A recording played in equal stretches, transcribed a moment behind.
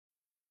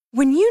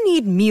When you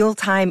need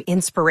mealtime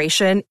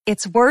inspiration,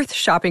 it's worth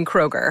shopping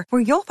Kroger,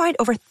 where you'll find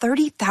over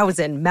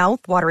 30,000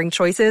 mouth-watering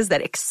choices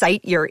that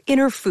excite your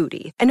inner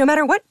foodie. And no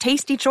matter what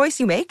tasty choice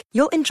you make,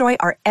 you'll enjoy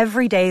our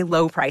everyday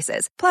low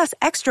prices, plus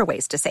extra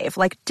ways to save,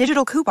 like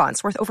digital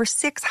coupons worth over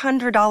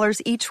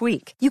 $600 each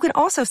week. You can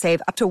also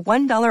save up to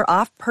 $1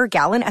 off per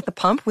gallon at the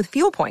pump with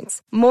fuel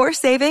points. More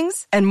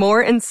savings and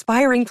more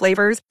inspiring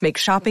flavors make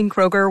shopping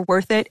Kroger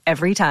worth it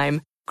every time.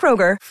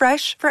 Kroger,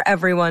 fresh for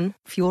everyone.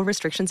 Fuel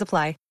restrictions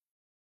apply.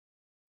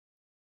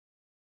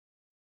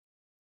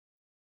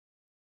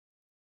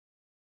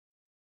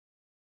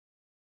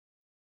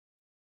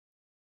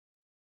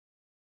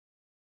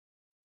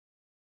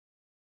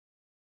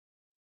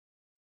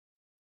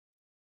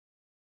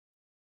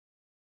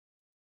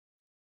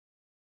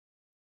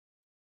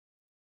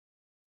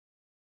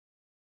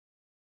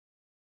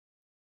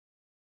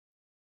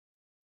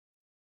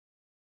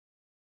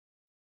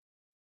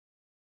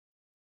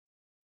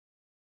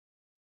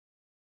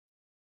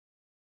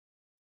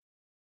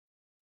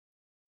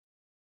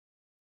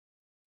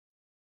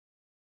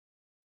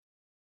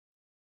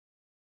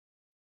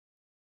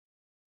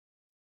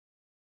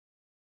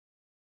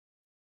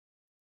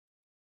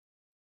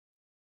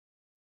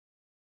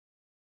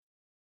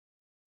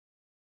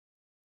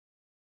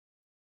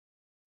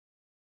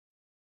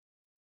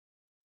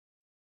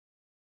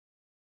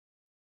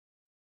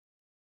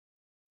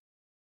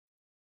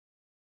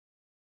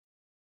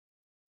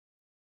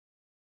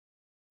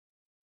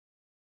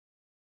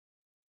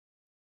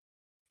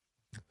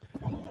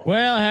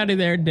 Well, howdy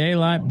there,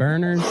 daylight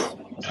burners.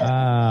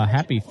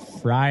 Happy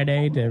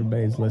Friday to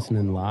everybody's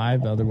listening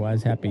live.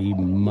 Otherwise, happy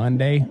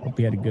Monday. Hope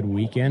you had a good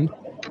weekend.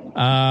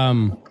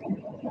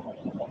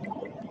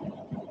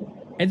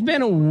 It's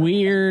been a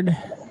weird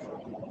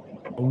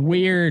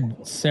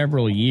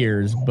several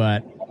years,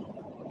 but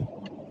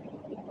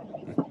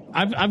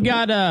I've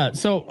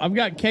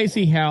got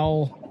Casey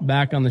Howell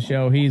back on the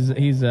show. He's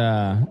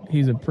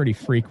a pretty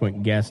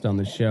frequent guest on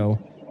the show.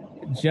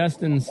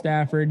 Justin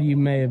Stafford, you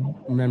may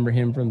remember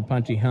him from the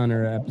Punchy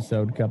Hunter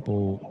episode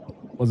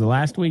was it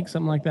last week,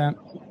 something like that?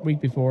 Week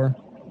before?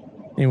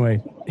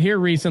 Anyway, here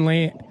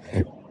recently.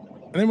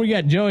 And then we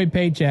got Joey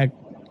Paycheck.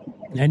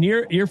 And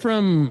you're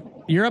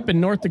up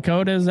in North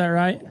Dakota, is that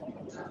right?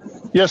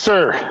 Yes,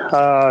 sir.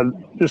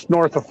 Just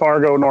north of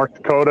Fargo, North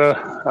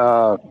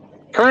Dakota.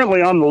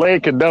 Currently on the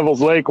lake at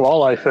Devil's Lake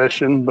walleye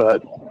fishing,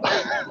 but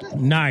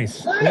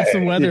nice. What's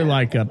the weather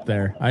like up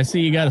there? I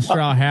see you got a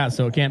straw hat,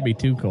 so it can't be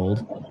too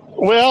cold.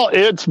 Well,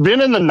 it's been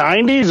in the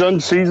 90s,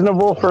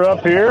 unseasonable for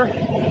up here.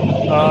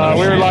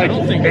 We were like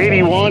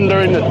 81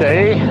 during the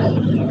day,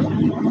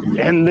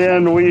 and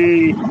then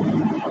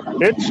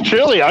it's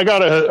chilly. I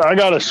got a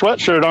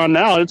sweatshirt on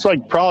now. It's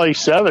like probably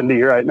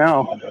 70 right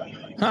now.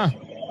 Huh.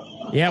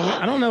 Yeah,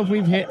 I don't know if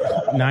we've hit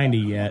 90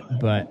 yet,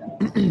 but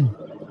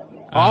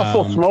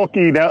awful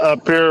smoky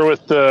up here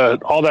with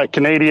all that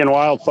Canadian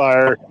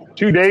wildfire.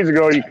 2 days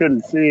ago, you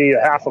couldn't see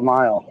a half a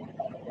mile.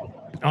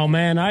 Oh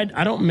man,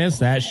 I don't miss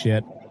that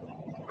shit.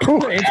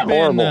 It's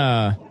been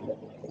the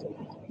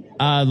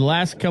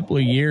last couple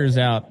of years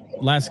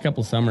last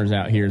couple summers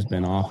out here has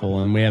been awful,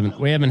 and we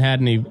haven't had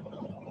any,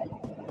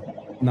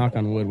 knock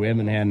on wood, we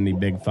haven't had any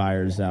big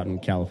fires out in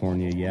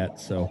California yet.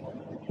 So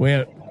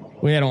we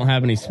don't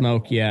have any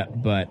smoke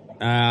yet, but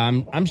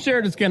I'm sure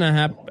it's gonna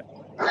happen.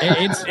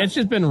 It's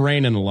just been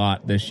raining a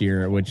lot this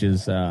year, which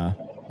is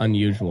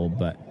unusual.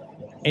 But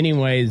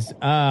anyways,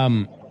 I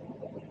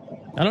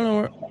don't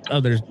know where.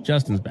 There's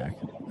Justin's back.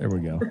 There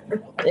we go.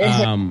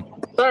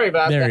 Sorry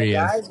about there that,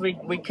 guys.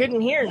 We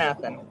couldn't hear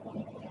nothing.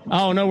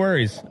 Oh, no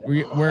worries.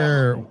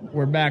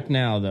 We're back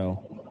now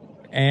though.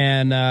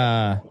 And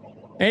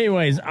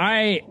anyways,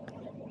 I've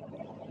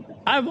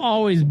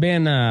always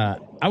been I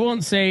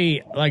won't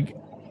say like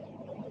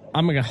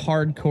I'm like a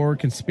hardcore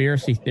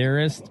conspiracy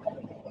theorist,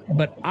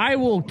 but I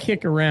will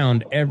kick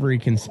around every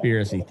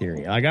conspiracy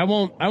theory. Like I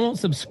won't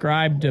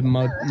subscribe to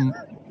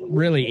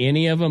really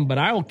any of them, but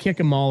I will kick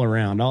them all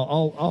around.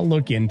 I'll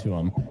look into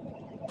them.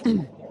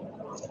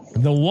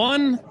 The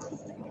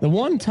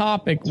one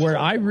topic where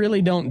I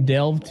really don't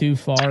delve too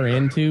far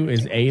into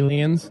is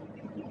aliens,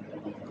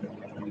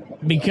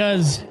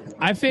 because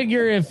I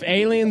figure if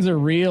aliens are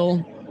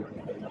real,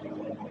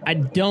 I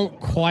don't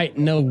quite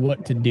know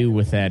what to do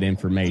with that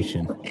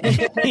information.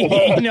 I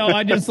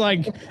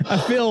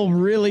feel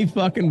really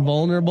fucking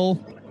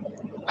vulnerable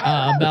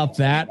about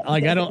that.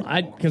 Like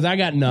because I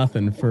got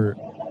nothing for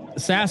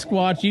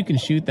Sasquatch. You can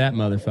shoot that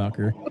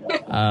motherfucker.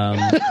 Yeah,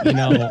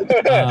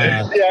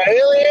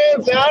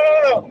 aliens. I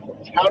don't know.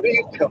 How do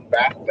you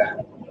combat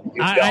that?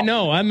 I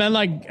know. I mean,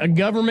 like a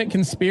government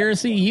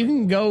conspiracy. You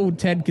can go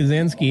Ted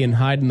Kaczynski and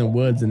hide in the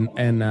woods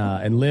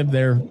and live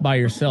there by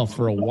yourself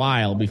for a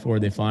while before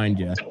they find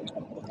you.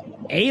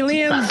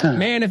 Aliens,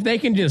 man, if they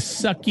can just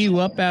suck you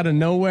up out of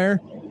nowhere.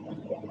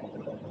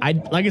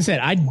 Like I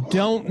said, I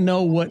don't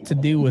know what to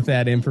do with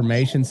that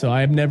information, so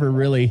I've never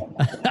really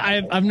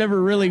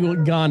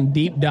gone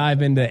deep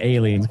dive into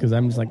aliens, because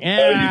I'm just like, you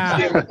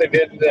see what they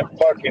did to them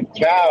fucking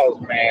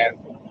cows, man.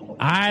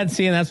 I'd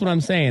see, and that's what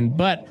I'm saying.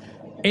 But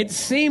it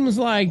seems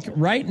like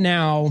right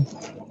now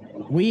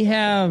we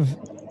have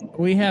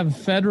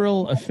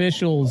federal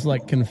officials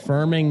like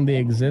confirming the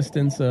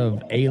existence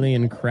of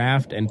alien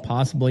craft and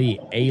possibly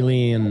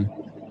alien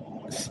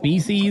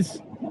species.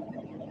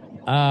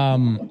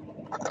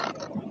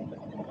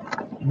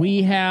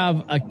 We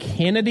have a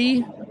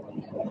Kennedy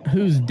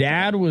whose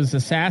dad was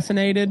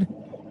assassinated,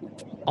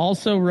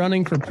 also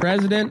running for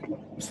president.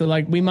 So,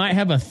 like, we might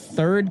have a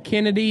third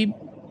Kennedy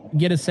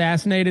get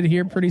assassinated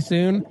here pretty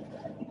soon.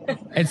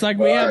 It's like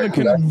we have a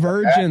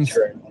convergence.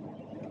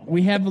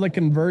 We have the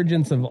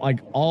convergence of, like,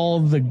 all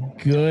the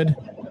good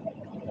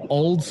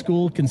old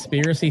school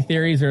conspiracy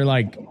theories are,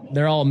 like,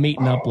 they're all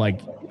meeting up, like,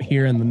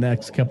 here in the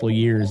next couple of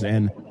years.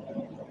 And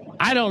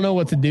I don't know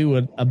what to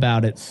do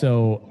about it.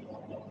 So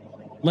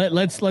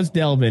let's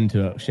delve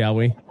into it, shall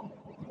we?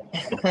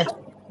 Man,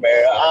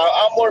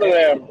 I'm one of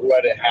them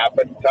let it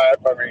happen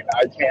type. I mean,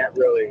 I can't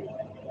really.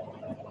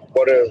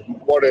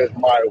 What is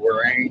my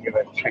worrying?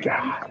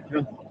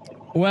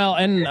 Well,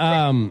 and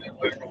I'm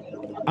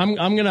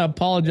gonna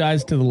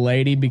apologize to the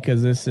lady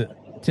because this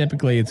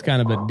typically it's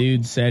kind of a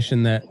dude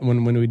session that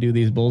when we do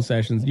these bull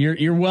sessions,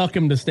 you're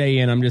welcome to stay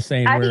in. I'm just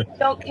saying I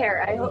don't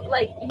care. I hope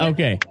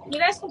okay. You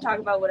guys can talk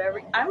about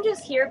whatever. I'm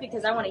just here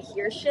because I want to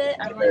hear shit.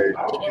 I'm like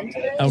really into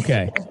this.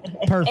 Okay,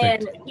 perfect.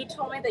 And he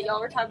told me that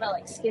y'all were talking about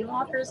like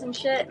skinwalkers and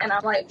shit, and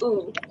I'm like,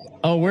 ooh.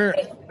 Oh,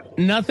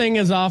 nothing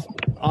is off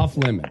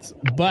limits.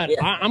 But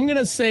yeah. I'm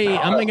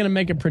gonna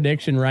make a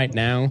prediction right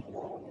now.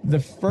 The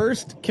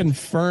first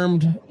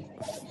confirmed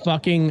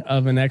fucking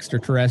of an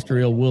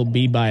extraterrestrial will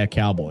be by a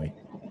cowboy.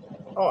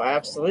 Oh,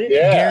 absolutely.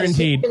 Yeah.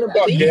 Guaranteed.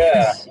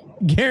 Yeah.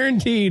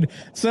 Guaranteed.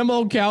 Some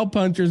old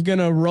cowpuncher's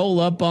gonna roll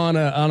up on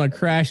a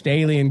crashed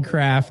alien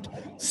craft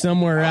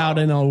somewhere out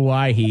in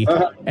Hawaii,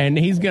 and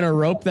he's gonna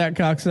rope that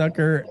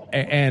cocksucker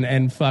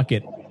and fuck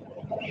it.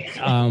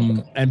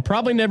 And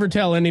probably never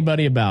tell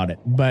anybody about it.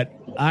 But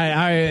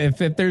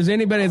if there's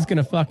anybody that's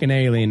gonna fuck an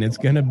alien, it's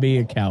gonna be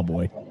a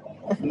cowboy.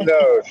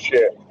 No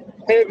shit.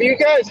 Hey, have you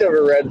guys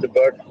ever read the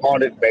book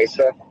Haunted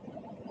Mesa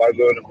by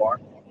Lewin and Moore?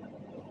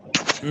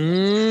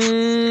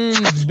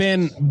 It's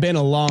been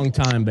a long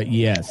time, but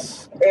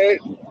yes.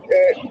 It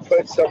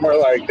puts somewhere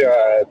like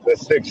the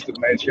sixth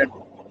dimension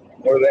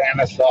where the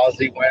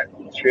Anasazi went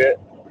and shit.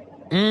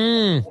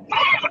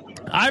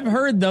 I've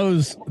heard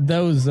those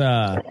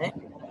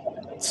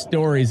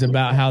stories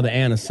about how the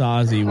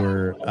Anasazi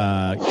were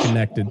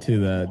connected to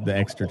the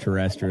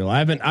extraterrestrial. I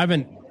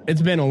haven't. It's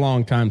been a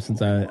long time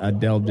since I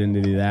delved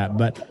into that,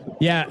 but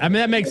yeah, I mean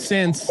that makes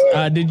sense.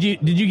 Did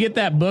you get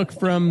that book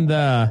from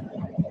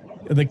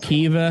the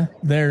Kiva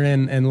there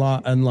in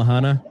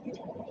Lahaina?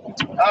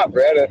 I've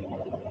read it.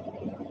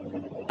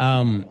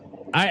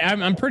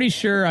 I'm pretty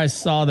sure I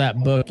saw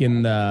that book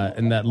in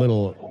that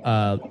little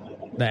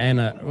the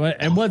Anna.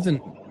 It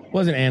wasn't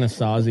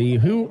Anasazi.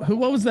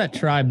 What was that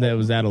tribe that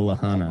was out of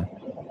Lahaina?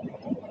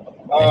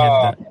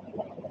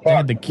 They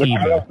had the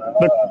Kiva.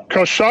 The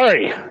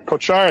Koshari.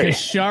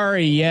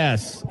 Koshari,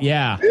 yes.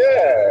 Yeah.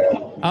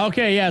 Yeah.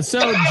 Okay, yeah.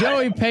 So,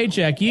 Joey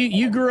Paycheck,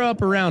 you grew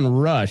up around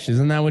Rush.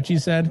 Isn't that what you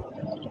said?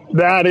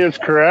 That is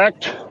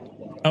correct.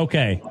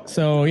 Okay.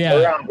 So, yeah.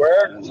 Around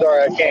where?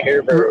 Sorry, I can't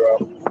hear very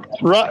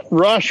well.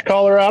 Rush,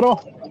 Colorado.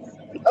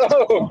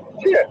 Oh,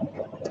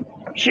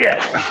 shit.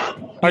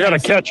 I got to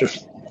catch a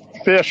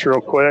fish real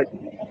quick.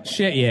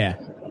 Shit, yeah.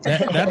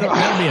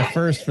 That'll be a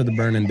first for the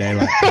Burning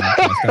Daylight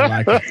podcast. I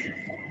like it.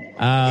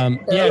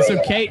 Yeah, so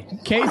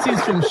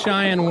Casey's from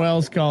Cheyenne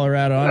Wells,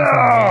 Colorado. I'm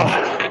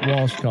from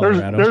Walsh,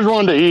 Colorado. There's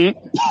one to eat.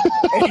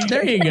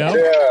 There you go.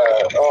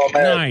 Yeah. Oh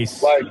man.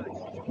 Nice. Like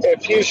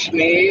if you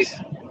sneeze,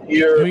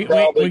 you're we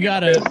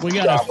got a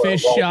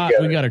fish shot.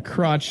 We got a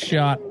crotch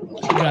shot.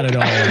 We got it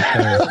all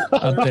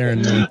up there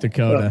in North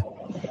Dakota.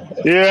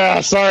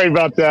 Yeah, sorry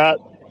about that.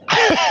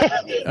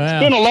 It's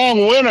been a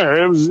long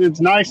winter. It's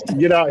nice to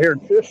get out here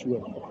and fish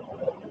with them.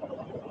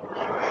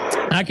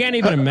 I can't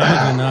even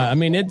imagine. I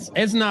mean,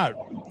 it's not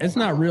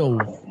real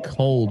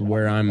cold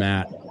where I'm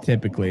at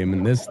typically. I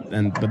mean,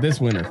 but this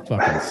winter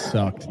fucking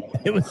sucked.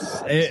 It was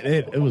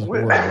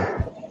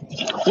horrible.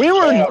 We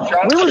were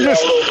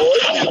just.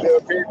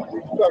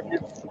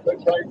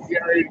 Looks like you're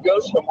getting ready to go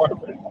somewhere.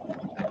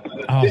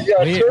 Oh, He's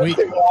got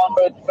surfing on,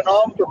 but it's been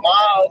on for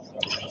miles.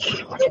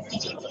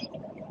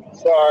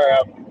 Sorry,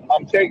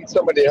 I'm taking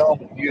somebody home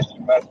from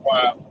Houston. That's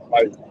why I'm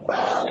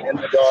in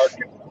the dark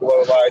and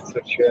low lights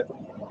and shit.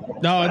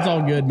 No, it's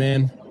all good,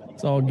 man.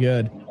 It's all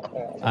good.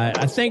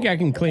 I think I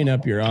can clean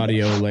up your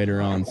audio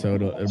later on, so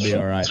it'll be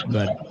all right.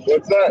 But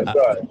what's that?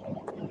 Sorry.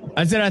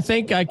 I said I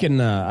think I can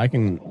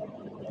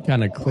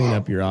kind of clean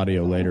up your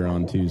audio later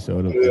on too, so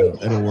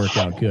it'll work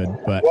out good.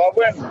 But well, I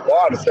went and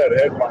bought a set of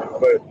headphones,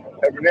 but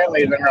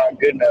evidently they're not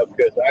good enough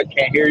because I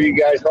can't hear you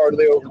guys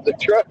hardly over the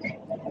truck.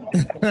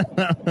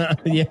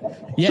 yeah.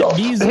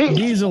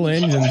 Diesel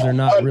engines are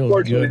not real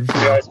good.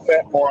 I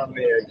spent more on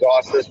the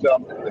exhaust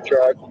system in the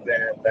truck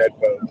than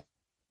headphones.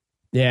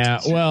 Yeah,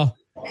 well,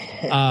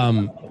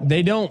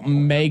 they don't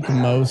make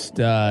most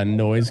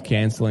noise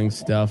canceling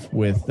stuff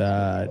with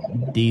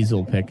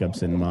diesel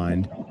pickups in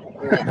mind.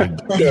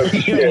 Like,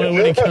 when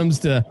it comes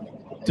to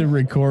to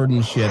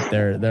recording shit.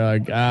 They're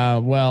like,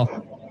 well,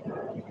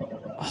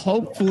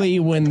 hopefully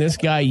when this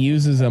guy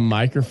uses a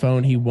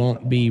microphone, he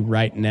won't be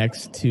right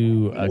next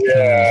to a Cummins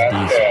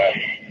diesel. Yeah.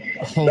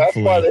 Hopefully. That's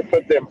why they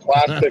put them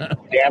plastic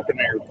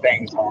dampener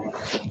things on.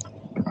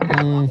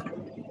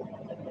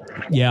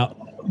 Yeah.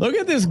 Look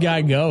at this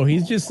guy go.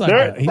 He's just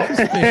like he's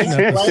just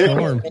fishing up a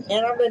storm.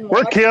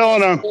 We're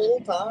killing him.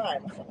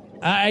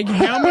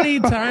 How many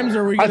times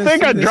are we going to I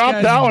think I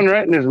dropped that one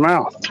right in his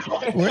mouth.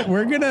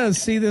 We're going to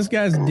see this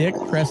guy's dick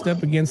pressed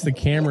up against the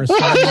camera so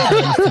many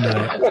times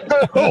tonight.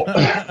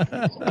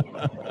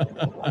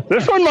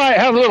 This one might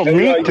have a little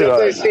meat to it. Did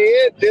they see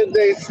it? Did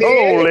they see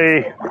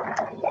it?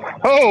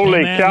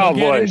 Holy man,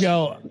 cowboys.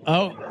 Go.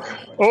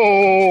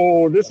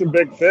 Oh, this is a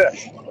big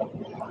fish.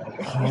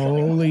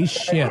 Holy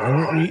shit.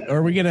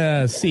 Are we going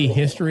to see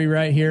history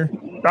right here?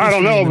 I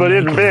don't know, but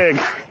it's big.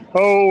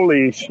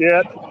 Holy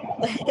shit.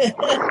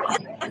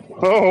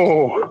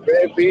 Oh.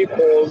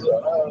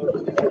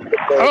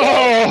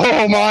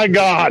 Oh, my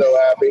God.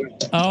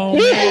 Oh,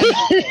 man.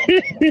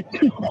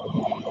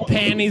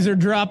 Panties are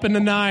dropping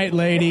tonight,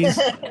 ladies.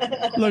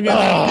 Look at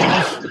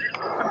that fish.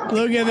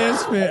 Look at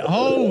this fish.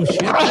 Oh,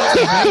 shit. That's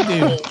a big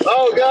dude.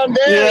 Oh, God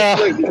damn. Yeah.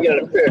 Look, you got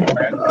a fish,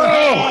 man.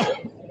 Oh,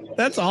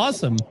 that's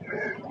awesome.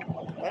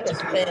 Hey,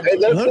 that's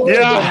a little bit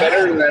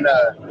better than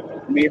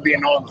me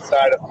being on the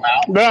side of the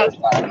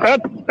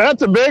mountain.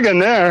 That's a big one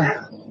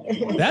there.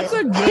 That's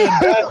a good,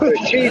 That's what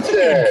she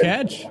said.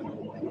 catch.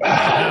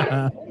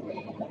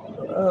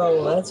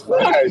 Oh, that's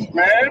fun. Nice,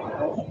 man.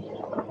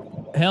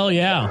 Hell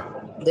yeah.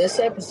 This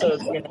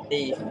episode's gonna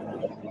be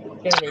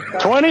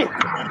 20.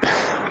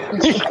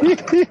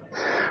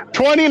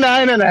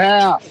 29 and a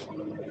half.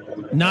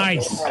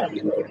 Nice.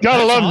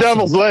 Gotta love awesome.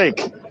 Devil's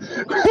Lake.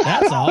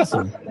 That's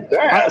awesome.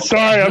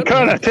 Sorry, I'm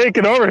kind of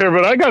taking over here,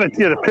 but I gotta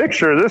get a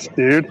picture of this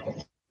dude.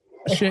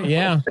 Shit,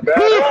 yeah.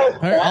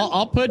 Here,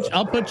 I'll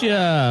put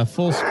you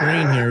full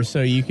screen here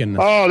so you can.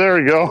 Oh, there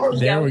we go.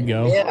 There we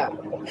go. Yeah.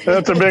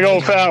 That's a big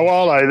old fat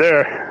walleye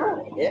there.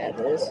 Yeah, it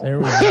is. There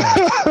we go.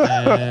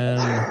 And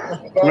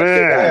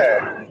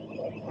Man.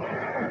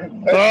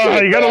 Oh,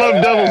 you gotta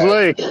love Devil's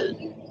Lake.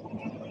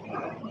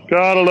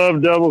 Gotta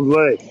love Devil's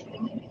Lake.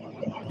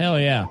 hell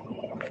yeah.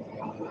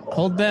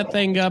 Hold that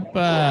thing up.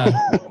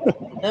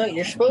 No,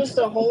 you're supposed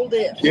to hold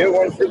it. Get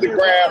one for the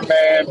gram,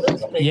 man.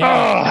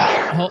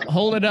 Yeah.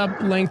 Hold it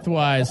up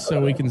lengthwise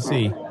so we can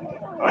see.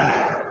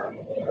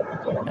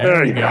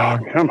 There you go.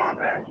 Come on,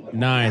 man.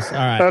 Nice. All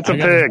right. That's a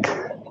pig.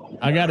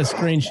 I got a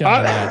screenshot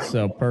of that,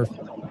 so perfect.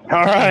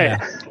 All right.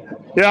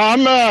 Yeah,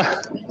 I'm,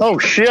 oh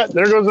shit,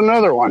 there goes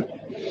another one.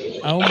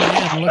 Oh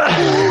man,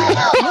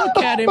 look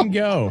at him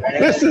go.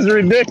 This is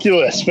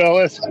ridiculous,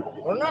 fellas.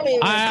 We're not even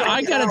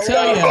I gotta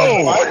tell you,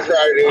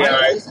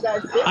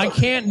 I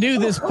can't do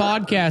this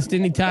podcast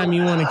anytime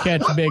you want to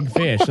catch big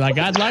fish. Like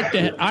I'd like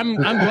to, I'm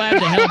glad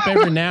to help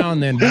every now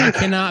and then, but I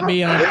cannot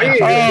be on. Oh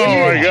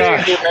my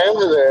gosh.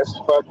 This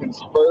fucking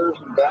Spurs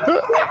and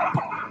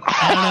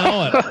I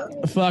know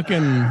it.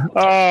 Fucking.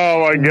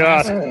 Oh my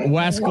god.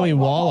 Wascally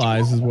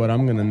walleyes is what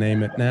I'm gonna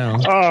name it now.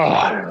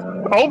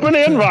 Oh, open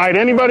invite.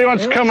 Anybody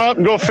wants to come up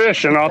and go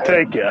fishing, I'll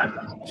take you.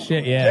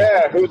 Shit, yeah.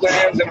 Yeah, who's the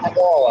hands in my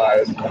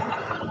walleyes?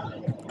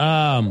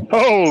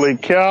 Holy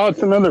cow,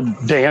 it's another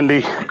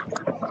dandy.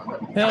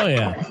 Hell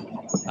yeah.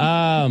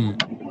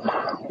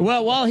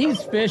 Well, while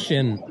he's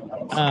fishing,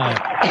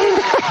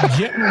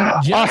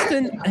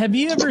 Justin, have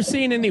you ever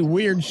seen any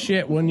weird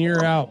shit when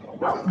you're out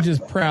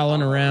just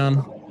prowling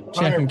around,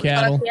 checking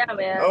cattle? Yeah,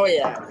 man. Oh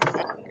yeah,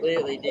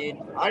 absolutely, dude.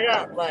 I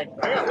got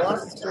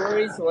lots of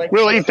stories. Like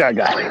We'll eat that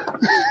guy.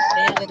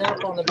 standing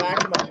up on the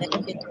back of my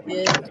naked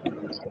kid.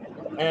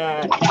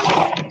 I've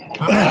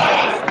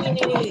never seen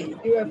any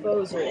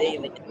UFOs or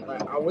aliens.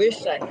 I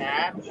wish I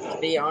had, to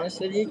be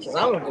honest with you, because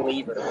I'm a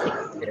believer.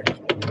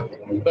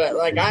 But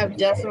like, I've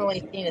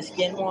definitely seen a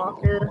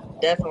skinwalker.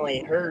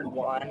 Definitely heard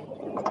one.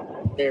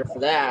 There for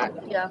that.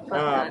 Yeah, fuck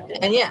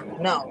that. And yeah,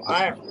 no,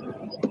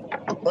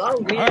 a lot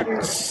of weird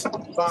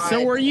vibes.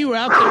 So were you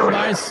out there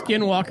by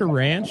Skinwalker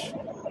Ranch?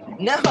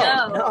 No,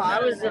 I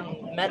was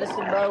in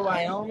Medicine Bow,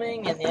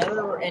 Wyoming, and the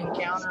other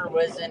encounter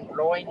was in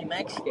Roy, New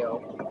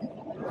Mexico.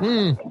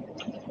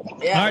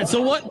 Yeah. All right.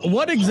 So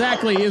what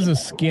exactly is a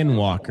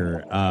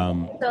skinwalker?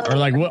 Or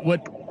like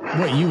what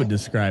you would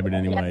describe it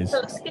anyways?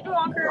 Yeah, so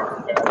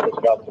skinwalker.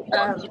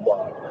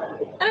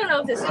 I don't know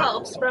if this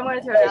helps, but I'm going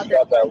to throw it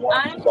out there.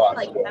 I'm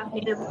like half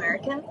Native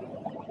American.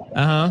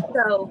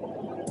 So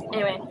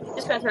anyway,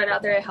 just going to throw it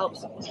out there. It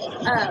helps.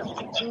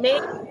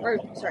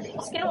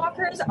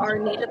 Skinwalkers are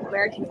Native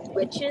American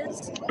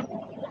witches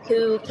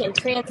who can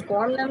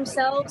transform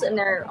themselves, and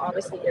they're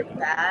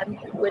bad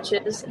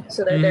witches,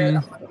 so they're there to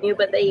harm you,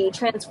 but they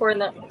transform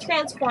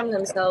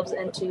themselves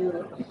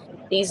into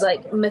these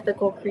like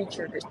mythical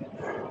creatures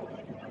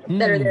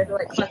that are there to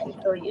like fucking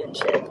kill you and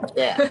shit.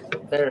 Yeah,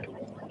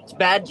 it's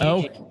bad juju.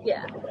 Oh.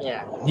 Yeah.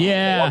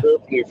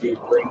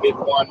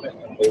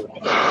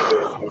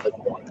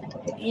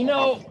 You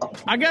know,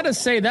 I gotta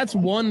say that's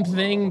one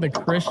thing the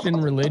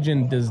Christian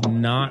religion does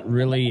not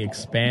really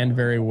expand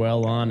very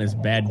well on is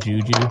bad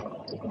juju.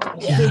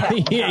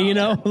 You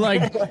know,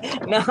 like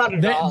Not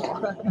at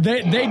all.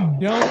 they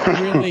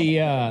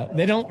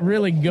don't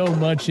really go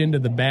much into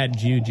the bad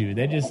juju.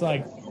 They just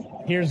like,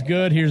 here's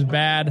good, here's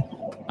bad.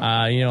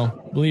 You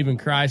know, believe in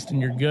Christ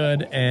and you're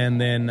good,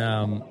 and then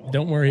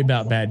don't worry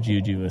about bad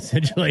juju,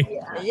 essentially.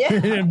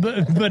 Yeah.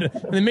 but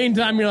in the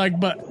meantime, you're like,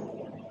 but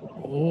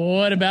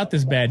what about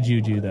this bad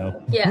juju,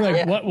 though? Yeah.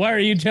 Like, why are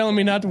you telling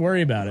me not to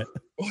worry about it?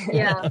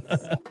 Yeah.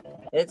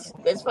 It's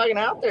fucking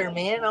out there,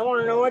 man. I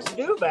want to know what to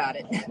do about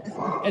it.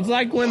 It's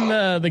like when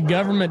the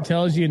government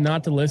tells you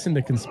not to listen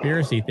to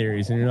conspiracy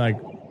theories, and you're like,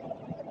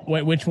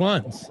 wait, which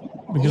ones?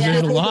 Because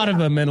there's a lot of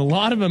them, and a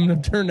lot of them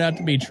have turned out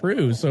to be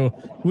true. So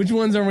which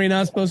ones are we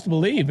not supposed to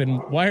believe, and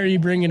why are you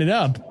bringing it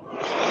up?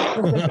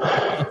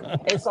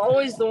 It's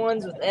always the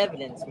ones with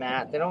evidence,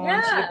 Matt. They don't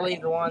want you to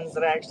believe the ones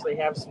that actually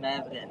have some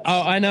evidence.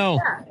 Oh, I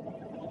know.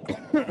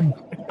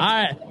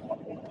 Yeah.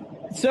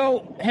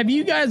 So have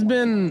you guys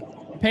been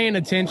paying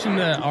attention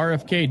to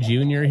RFK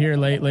Jr. here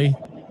lately?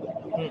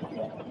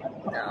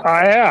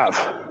 I have.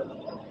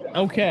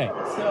 Okay,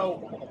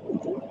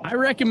 so I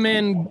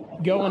recommend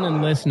going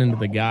and listening to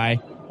the guy.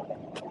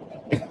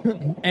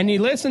 And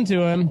you listen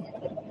to him,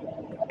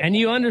 and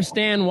you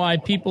understand why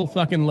people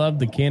fucking love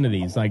the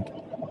Kennedys. Like,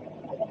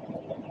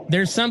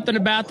 there's something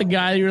about the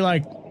guy that you're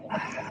like,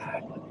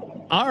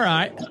 all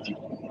right,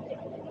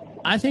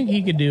 I think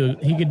he could do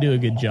a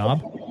good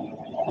job.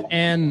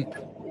 And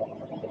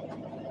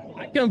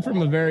I come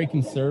from a very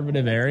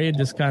conservative area,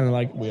 just kind of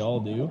like we all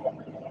do.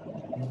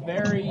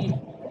 Very,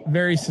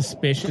 very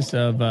suspicious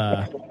of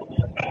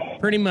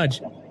pretty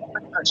much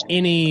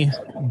any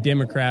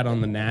Democrat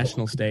on the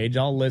national stage.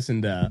 I'll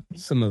listen to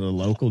some of the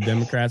local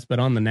Democrats, but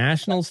on the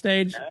national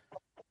stage,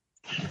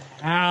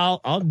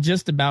 I'll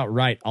just about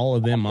write all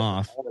of them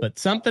off. But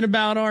something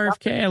about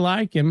RFK, I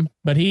like him,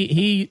 but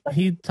he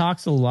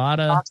talks a lot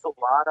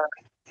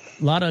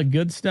of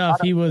good stuff.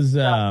 He was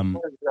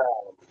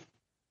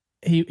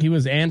he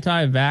was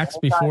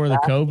anti-vax before the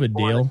COVID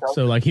deal,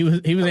 so like he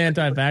was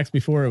anti-vax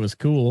before it was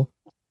cool.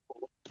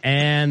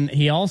 And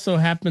he also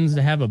happens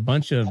to have a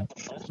bunch of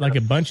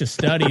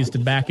studies to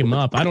back him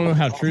up. I don't know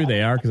how true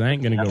they are because I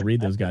ain't gonna go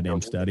read those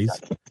goddamn studies.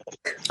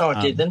 Oh,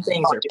 dude, them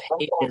things are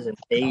pages and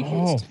pages.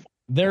 Oh,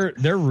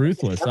 they're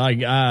ruthless. Like,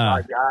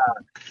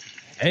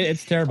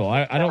 it's terrible.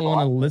 I don't want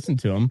to listen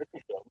to him.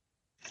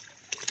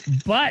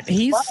 But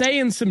he's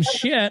saying some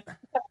shit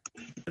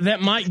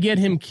that might get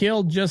him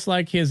killed, just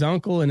like his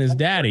uncle and his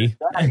daddy.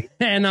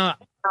 And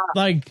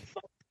like,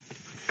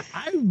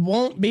 I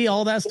won't be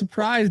all that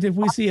surprised if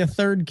we see a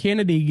third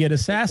Kennedy get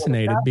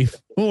assassinated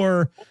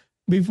before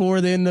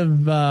the end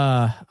of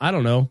I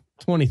don't know,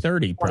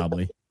 2030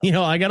 probably. You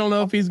know, like I don't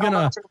know if he's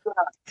gonna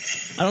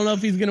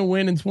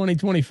win in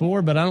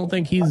 2024, but I don't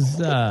think he's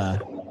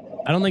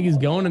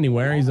going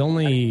anywhere. He's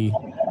only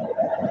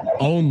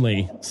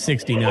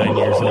 69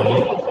 years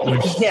old,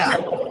 which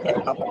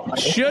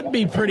should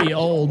be pretty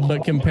old,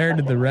 but compared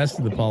to the rest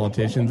of the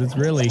politicians, it's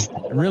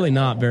really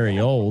not very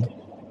old.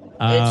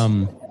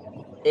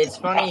 It's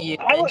funny you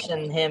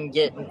mentioned him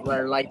getting,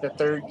 like, the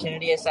third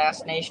Kennedy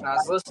assassination. I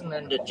was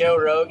listening to Joe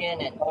Rogan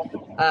and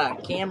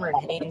Cameron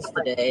Haynes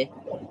today.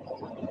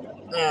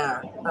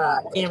 Yeah,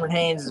 Cameron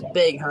Haynes is a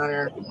big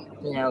hunter.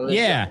 You know,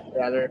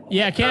 together.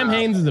 Yeah, Cam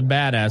Haynes is a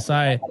badass.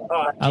 I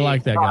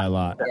like that guy a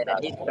lot. Yeah,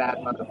 he's a bad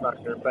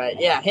motherfucker. But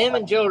yeah, him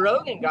and Joe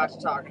Rogan got to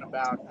talking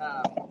about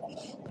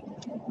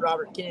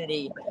Robert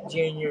Kennedy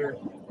Jr.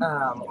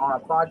 On a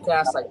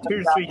podcast like 2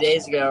 or 3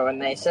 days ago,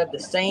 and they said the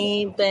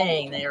same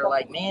thing. They were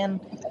like,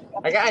 man,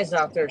 a guy's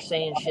out there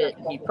saying shit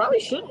he probably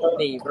shouldn't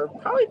be. We're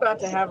probably about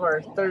to have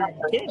our third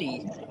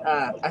Kennedy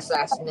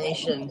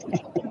assassination.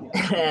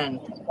 And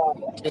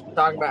just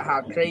talk about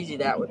how crazy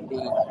that would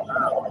be.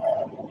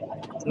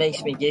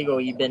 Makes me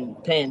giggle. You've been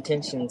paying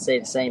attention and say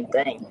the same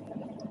thing.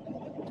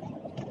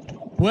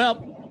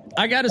 Well,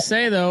 I got to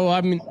say, though,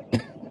 I mean,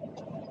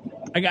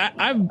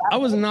 I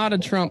was not a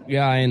Trump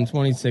guy in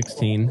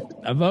 2016.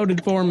 I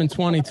voted for him in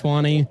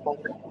 2020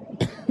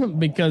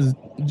 because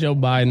Joe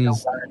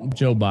Biden's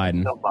Joe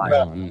Biden.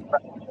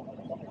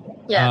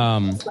 Yeah.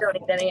 You don't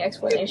need any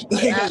explanation for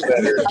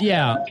that.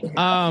 Yeah.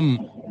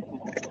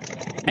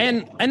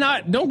 And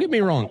I don't get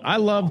me wrong. I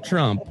love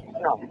Trump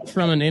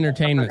from an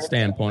entertainment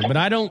standpoint, but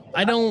I don't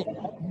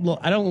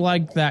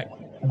like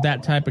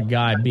that type of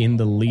guy being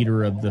the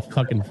leader of the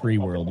fucking free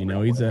world. You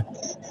know, he's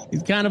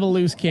kind of a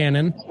loose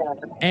cannon,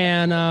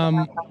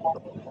 and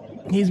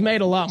he's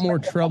made a lot more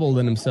trouble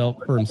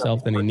for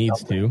himself than he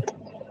needs to.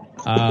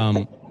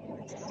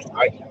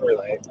 I can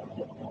relate.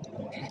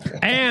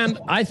 And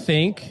I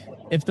think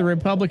if the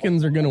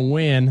Republicans are going to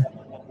win,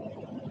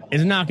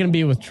 it's not going to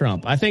be with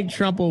Trump. I think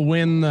Trump could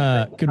win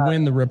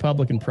the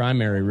Republican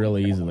primary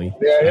really easily.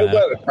 Yeah, he'll win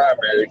the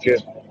primary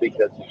just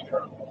because he's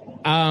Trump.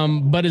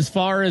 But as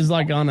far as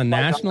like on a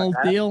national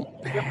deal,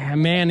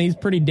 man, he's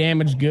pretty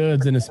damaged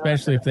goods, and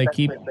especially if they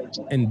keep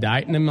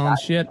indicting him on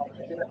shit,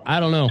 I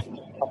don't know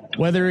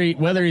whether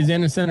he's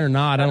innocent or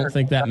not. I don't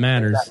think that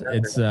matters.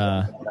 It's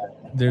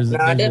there's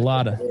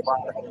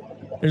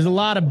a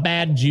lot of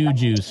bad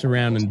juju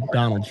surrounding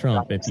Donald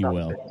Trump, if you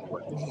will.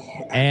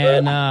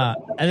 And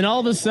then all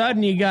of a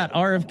sudden you got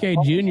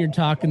RFK Jr.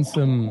 talking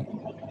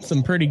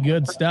some pretty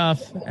good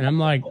stuff. And I'm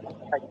like,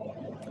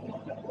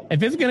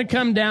 if it's going to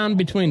come down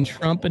between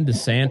Trump and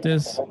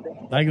DeSantis,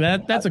 like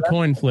that's a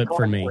coin flip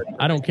for me.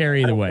 I don't care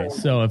either way.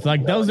 So if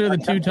like those are the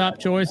two top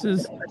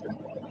choices,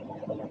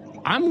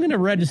 I'm going to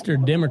register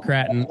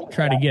Democrat and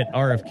try to get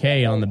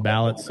RFK on the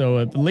ballot. So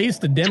if at least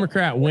the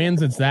Democrat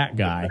wins, it's that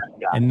guy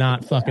and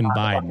not fucking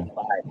Biden.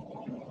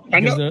 I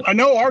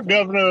know our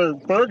Governor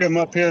Burgum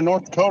up here in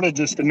North Dakota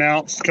just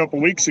announced a couple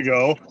weeks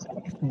ago,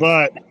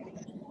 but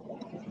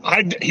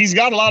he's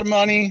got a lot of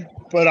money,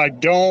 but I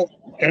don't.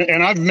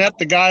 And I've met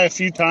the guy a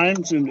few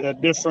times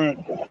at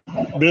different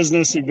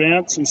business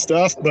events and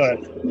stuff, but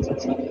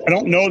I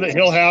don't know that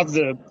he'll have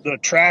the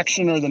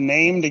traction or the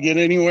name to get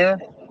anywhere.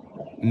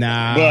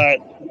 Nah,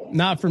 but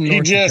not from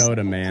North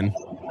Dakota, man.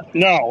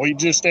 No, he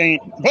just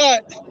ain't.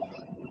 But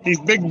he's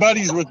big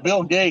buddies with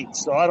Bill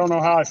Gates, so I don't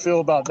know how I feel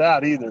about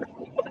that either.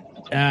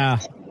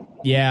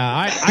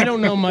 Yeah, I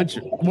don't know much.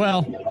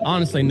 Well,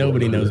 honestly,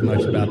 nobody knows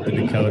much about the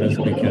Dakotas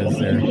because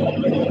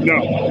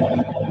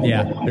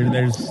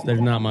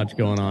there's not much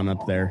going on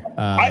up there.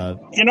 I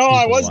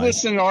was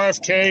listening to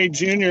RFK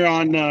Jr.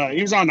 on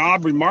he was on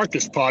Aubrey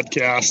Marcus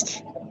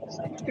podcast,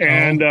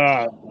 and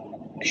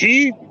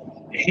he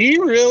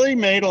really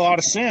made a lot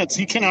of sense.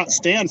 He cannot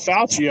stand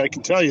Fauci, I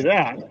can tell you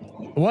that.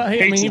 Well,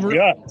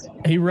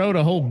 he wrote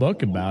a whole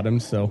book about him,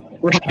 so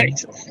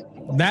right.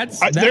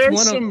 That's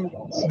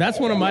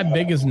one of my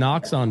biggest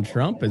knocks on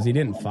Trump is he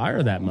didn't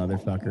fire that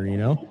motherfucker, you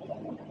know?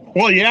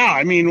 Well, yeah,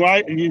 I mean,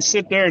 why you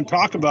sit there and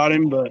talk about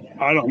him, but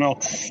I don't know.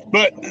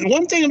 But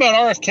one thing about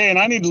RFK, and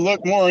I need to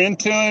look more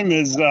into him,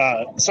 is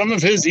some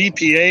of his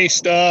EPA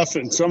stuff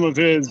and some of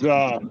his,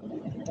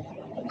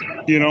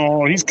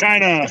 he's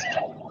kind of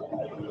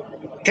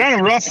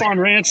rough on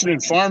ranching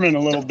and farming a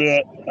little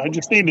bit. I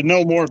just need to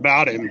know more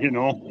about him, you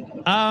know?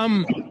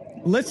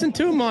 Listen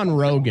to him on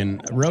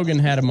Rogan. Rogan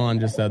had him on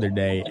just the other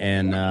day,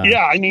 and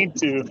I need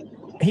to.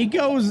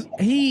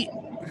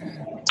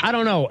 I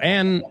don't know,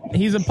 and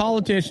he's a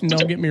politician.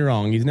 Don't get me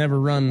wrong; he's never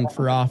run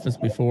for office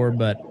before,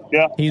 but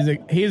he's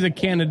a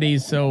Kennedy,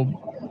 so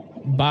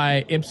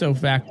by ipso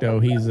facto,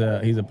 he's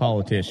a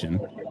politician.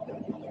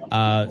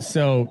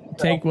 So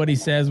take what he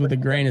says with a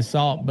grain of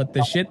salt. But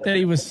the shit that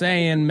he was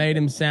saying made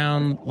him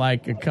sound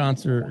like a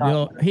concert.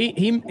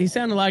 He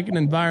sounded like an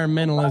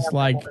environmentalist,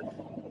 like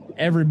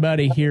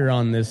everybody here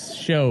on this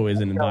show is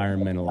an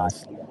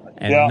environmentalist,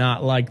 and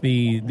not like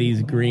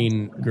these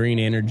green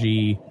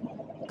energy,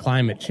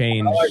 climate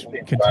change,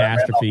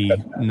 catastrophe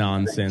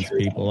nonsense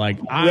people. Like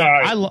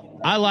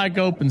I like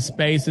open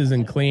spaces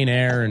and clean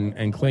air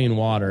and clean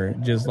water,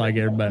 just like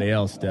everybody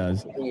else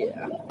does.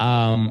 Yeah.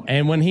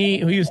 And when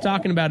he was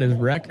talking about his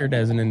record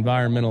as an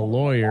environmental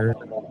lawyer,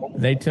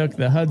 they took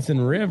the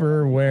Hudson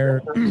River,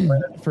 where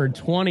for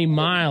 20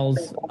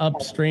 miles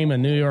upstream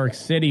of New York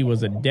City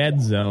was a dead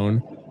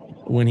zone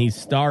when he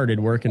started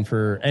working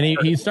for, and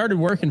he started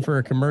working for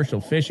a commercial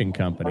fishing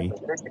company.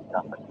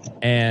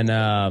 And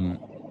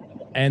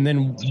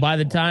then by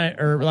the time,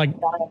 or like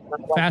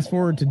fast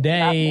forward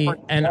today,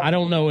 and I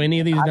don't know any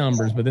of these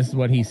numbers, but this is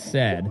what he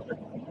said.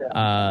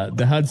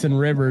 The Hudson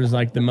River is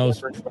like the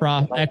most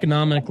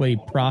economically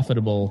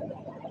profitable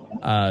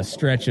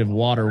stretch of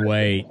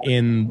waterway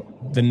in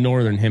the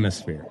Northern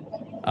Hemisphere.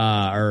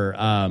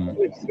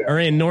 Or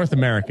in North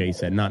America, he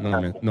said, not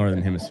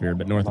Northern Hemisphere,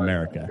 but North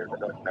America.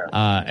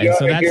 And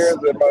so that's here's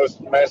the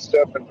most messed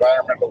up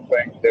environmental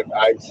thing that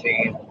I've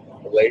seen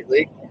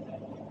lately.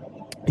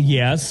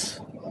 Yes.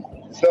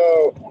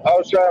 So I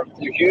was driving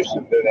through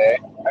Houston today,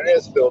 and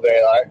it's still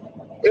daylight.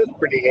 It was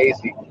pretty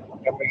hazy,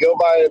 and we go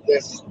by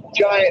this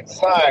giant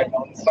sign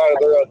on the side of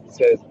the road that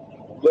says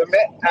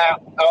 "Limit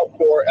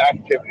outdoor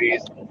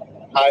activities,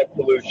 high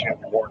pollution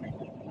warning."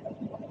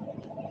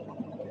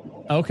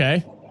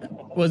 Okay.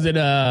 Was it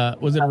a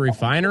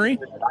refinery?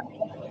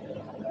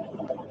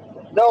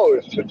 No,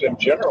 it's just in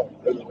general.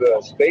 It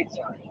was a state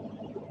sign.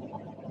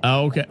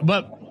 Oh, okay.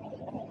 But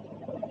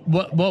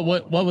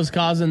what was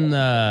causing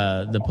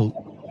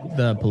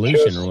the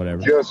pollution or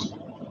whatever? Just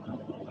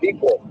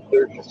people.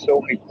 There's just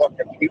so many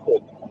fucking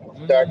people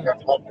stacking on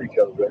top of each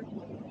other.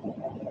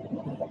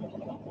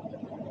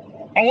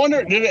 I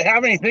wonder, did it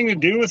have anything to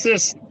do with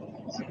this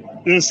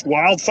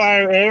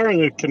wildfire air,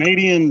 the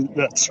Canadian,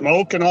 that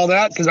smoke and all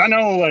that? Because I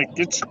know, like,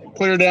 it's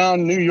clear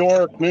down New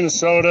York,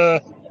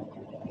 Minnesota,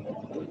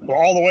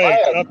 all the way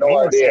up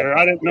north there.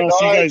 I didn't know if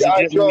you guys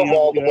I drove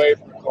all the way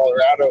from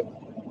Colorado.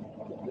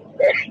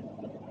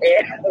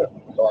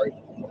 Sorry.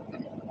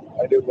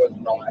 And it was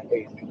not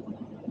hazy.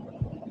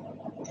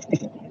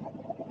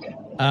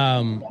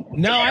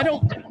 No,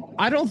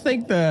 I don't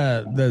think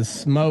the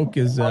smoke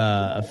is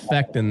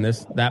affecting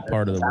that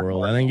part of the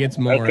world. I think it's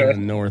more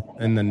in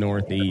the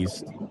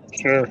northeast.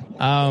 Sure.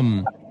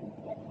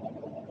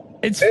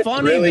 It's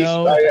funny really,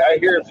 though. I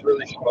hear it's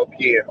really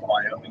smoky in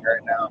Wyoming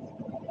right now.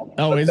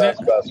 Oh, is that's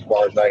it? about as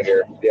far as I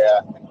hear. Yeah.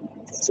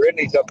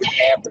 Brittany's up in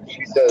Hampton.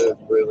 She says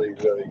it's really,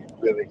 really,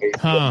 really hazy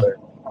up there.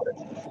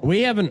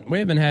 We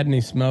haven't had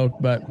any smoke,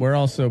 but we're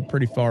also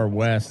pretty far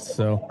west,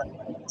 so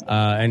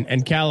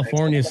And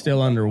California's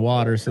still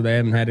underwater, so they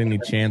haven't had any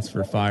chance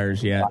for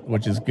fires yet,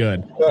 which is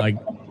good. Like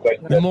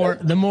the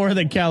more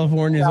that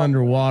California's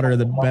underwater,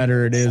 the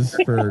better it is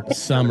for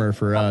summer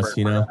for us,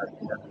 you know.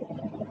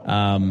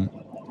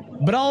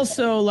 But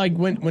also like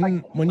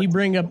when you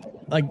bring up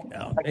like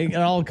it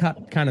all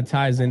kind of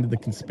ties into the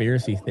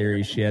conspiracy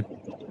theory shit.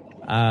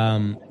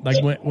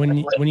 Like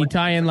when you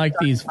tie in like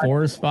these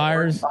forest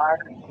fires,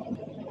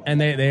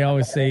 and they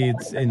always say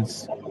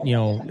it's you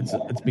know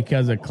it's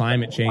because of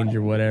climate change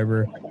or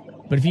whatever.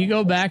 But if you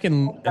go back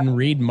and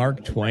read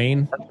Mark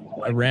Twain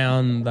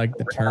around like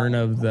the turn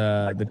of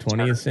the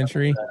 20th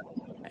century,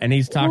 and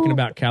he's talking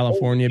about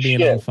California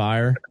being on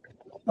fire.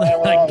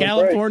 Like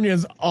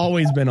California's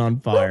always been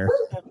on fire.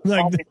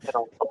 Like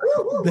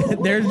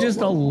there's just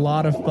a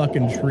lot of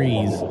fucking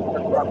trees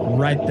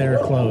right there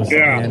close.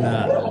 Yeah.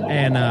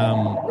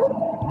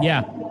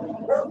 Yeah.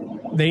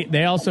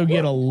 They also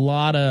get a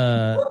lot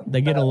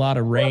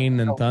of rain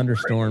and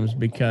thunderstorms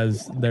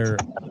because they're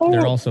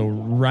also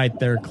right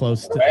there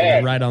close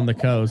to right on the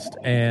coast,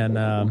 and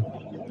I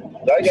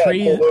got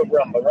pulled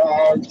over on the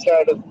wrong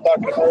side of the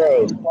fucking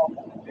road.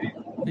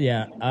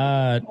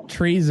 Yeah,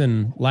 trees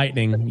and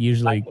lightning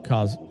usually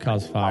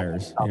cause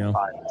fires, you know.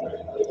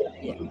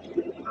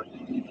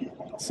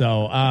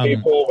 So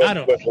people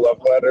with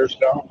love letters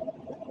now.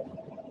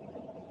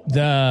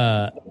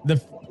 The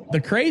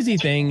crazy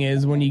thing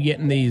is when you get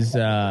in these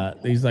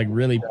like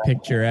really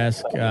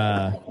picturesque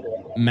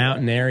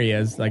mountain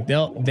areas, like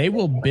they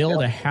will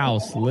build a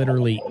house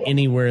literally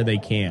anywhere they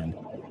can.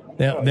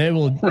 They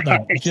will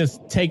like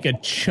just take a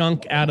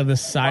chunk out of the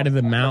side of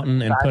the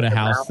mountain and put a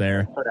house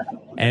there,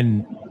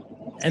 and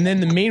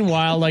then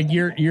meanwhile, like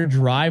your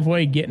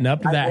driveway getting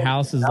up to that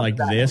house is like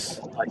this,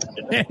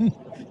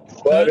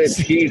 but it's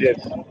heated.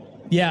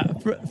 Yeah,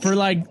 for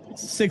like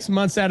 6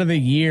 months out of the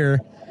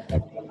year,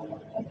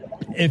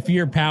 if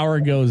your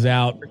power goes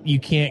out, you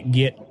can't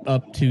get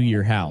up to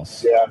your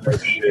house from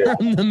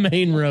the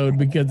main road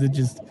because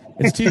it's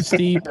too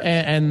steep,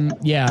 and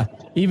yeah.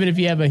 Even if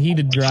you have a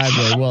heated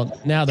driveway, well,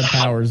 now the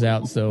power's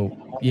out, so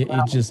it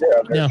just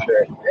no.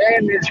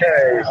 And your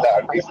tires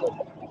out.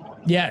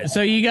 Yeah,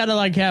 so you got to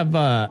like have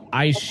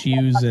ice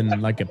shoes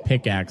and like a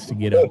pickaxe to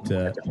get up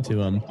to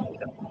them.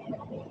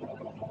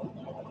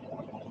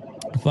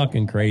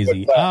 Fucking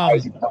crazy.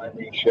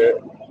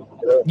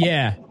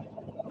 Yeah.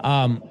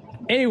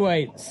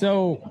 Anyway,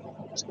 so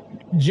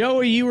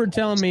Joey, you were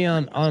telling me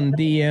on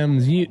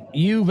DMs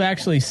you've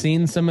actually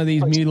seen some of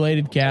these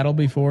mutilated cattle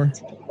before.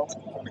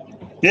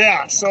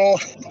 Yeah, so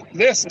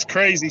this is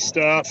crazy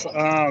stuff.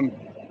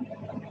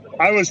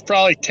 I was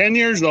probably 10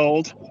 years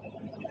old.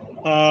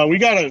 We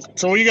got a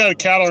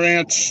cattle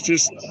ranch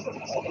it's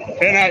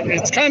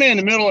kind of in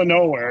the middle of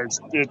nowhere.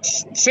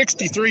 It's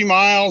 63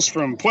 miles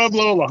from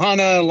Pueblo, La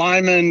Junta,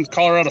 Lyman,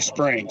 Colorado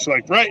Springs,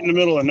 like right in the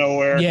middle of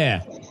nowhere.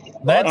 Yeah.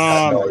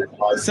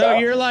 So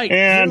you're like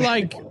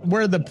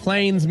where the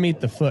plains meet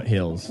the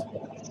foothills.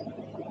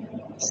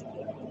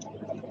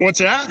 What's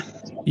that?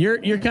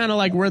 You're kind of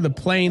like where the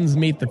plains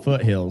meet the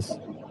foothills.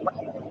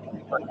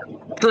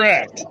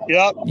 Correct.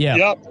 Yep. Yeah.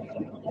 Yep.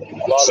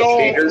 So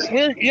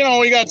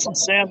we got some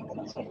sand.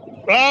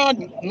 A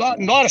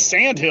lot of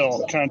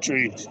sandhill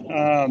country.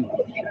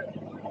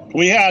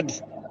 We had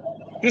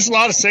just a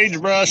lot of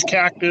sagebrush,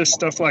 cactus,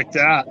 stuff like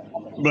that.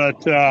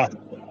 But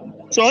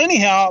so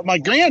anyhow, my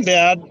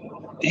granddad,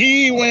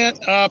 he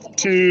went up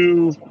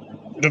to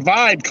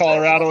Divide,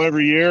 Colorado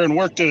every year and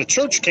worked at a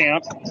church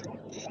camp.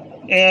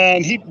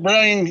 And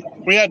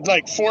we had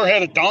like 4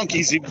 head of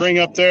donkeys he'd bring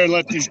up there and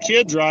let these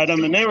kids ride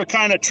them. And they were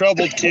kind of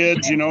troubled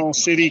kids,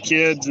 city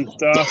kids and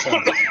stuff.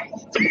 And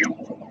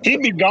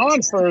he'd be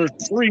gone for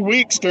 3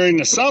 weeks during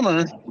the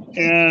summer.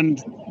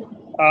 And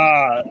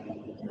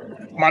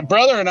my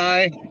brother and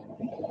I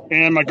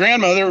and my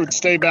grandmother would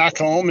stay back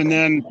home. And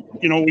then,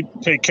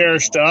 we'd take care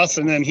of stuff.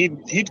 And then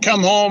he'd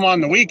come home on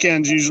the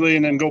weekends usually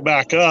and then go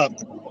back up.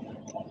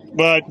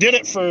 But did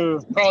it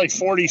for probably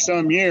 40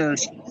 some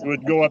years.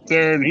 Would go up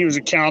there, and he was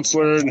a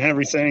counselor and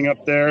everything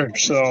up there.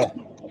 So,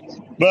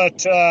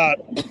 but where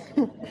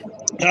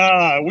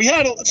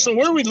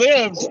we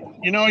lived,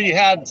 you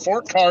had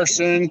Fort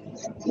Carson,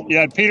 you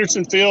had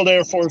Peterson Field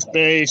Air Force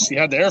Base, you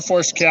had the Air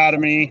Force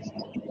Academy.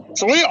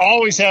 So we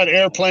always had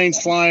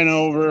airplanes flying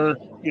over,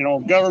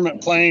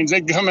 government planes.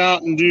 They'd come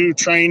out and do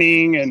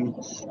training, and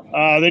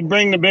they'd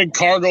bring the big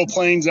cargo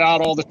planes out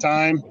all the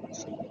time.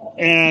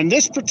 And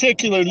this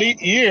particular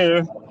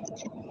year,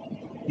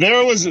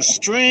 there was a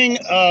string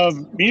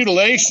of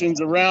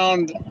mutilations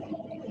around,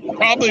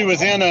 probably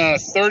within a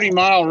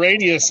 30-mile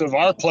radius of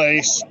our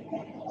place.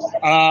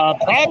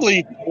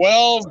 Probably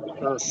 12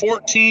 or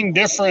 14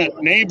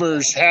 different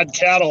neighbors had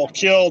cattle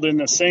killed in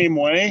the same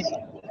way.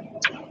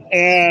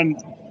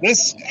 And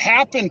this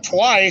happened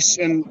twice,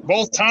 and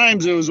both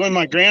times it was when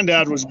my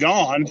granddad was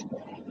gone,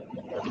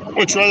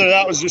 which whether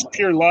that was just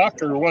pure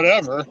luck or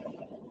whatever.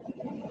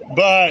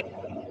 But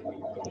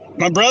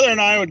my brother and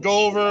I would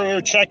go over, we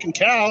were checking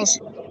cows,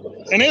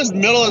 and it was the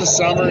middle of the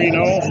summer,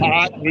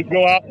 hot. We'd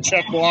go out and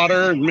check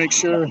water and make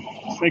sure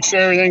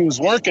everything was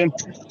working.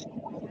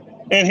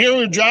 And here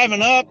we're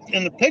driving up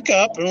in the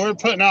pickup, and we're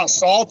putting out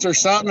salt or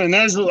something, and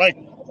there's like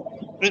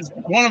it's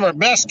one of our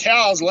best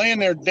cows laying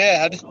there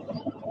dead.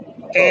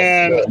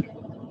 And,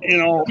 you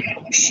know,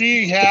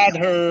 she had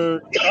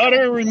her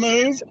udder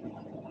removed,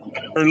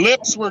 her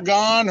lips were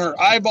gone, her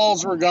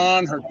eyeballs were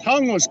gone, her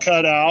tongue was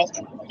cut out,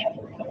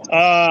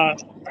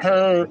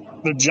 her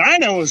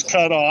vagina was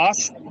cut off,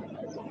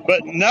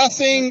 but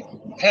nothing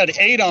had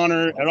ate on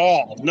her at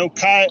all. No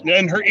cut,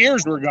 and her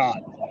ears were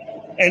gone.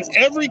 And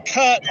every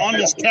cut on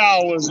this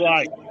cow was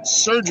like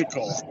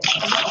surgical.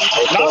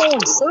 Not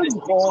only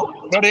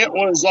surgical, but it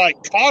was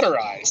like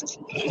cauterized.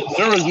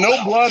 There was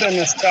no blood in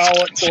this cow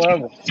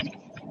whatsoever.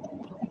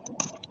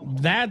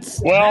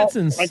 That's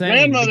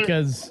insane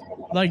because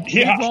like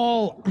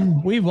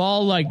we've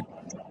all like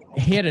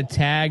hit a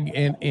tag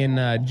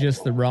in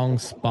just the wrong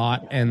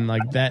spot, and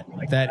like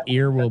that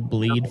ear will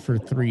bleed for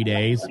 3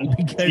 days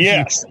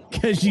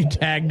because you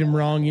tagged him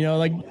wrong. You know,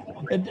 like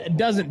it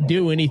doesn't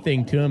do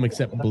anything to him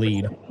except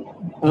bleed.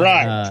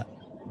 Right.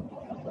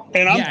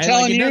 And I'm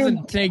telling you, it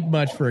doesn't take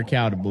much for a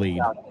cow to bleed.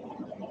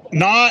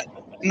 Not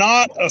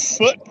a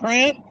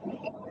footprint,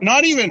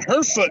 not even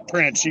her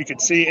footprints you could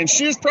see. And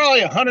she was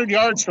probably 100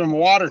 yards from a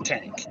water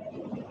tank.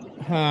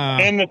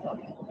 And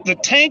the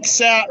tank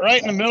sat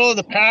right in the middle of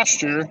the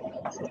pasture.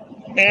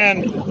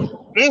 And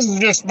this is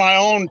just my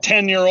own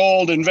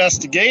 10-year-old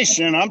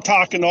investigation. I'm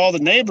talking to all the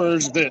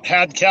neighbors that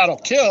had cattle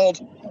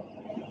killed.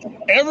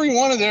 Every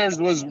one of theirs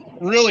was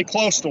really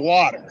close to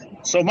water.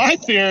 So my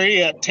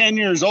theory at 10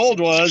 years old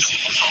was,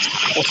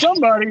 well,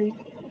 somebody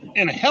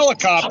in a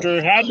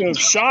helicopter had to have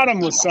shot them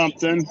with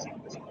something,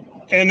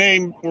 and they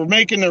were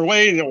making their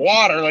way to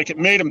water, like it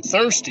made them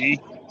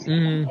thirsty.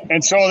 Mm-hmm.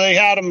 And so they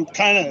had them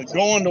kind of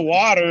going to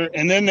water,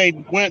 and then they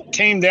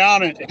came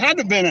down, and it had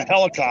to have been a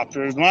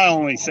helicopter is my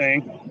only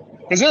thing,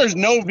 because there's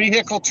no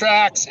vehicle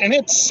tracks, and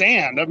it's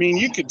sand. I mean,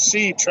 you could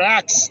see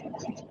tracks,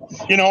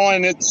 you know,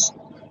 and it's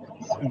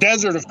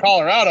desert of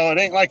Colorado. It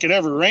ain't like it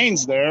ever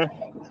rains there.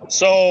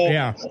 So,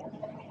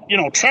 you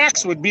know,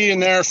 tracks would be in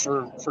there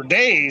for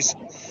days,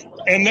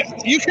 and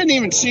you couldn't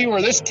even see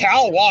where this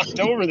cow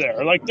walked over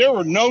there. Like, there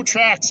were no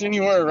tracks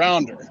anywhere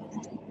around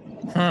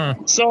her.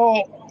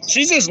 So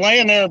she's just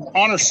laying there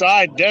on her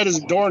side, dead as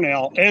a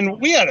doornail.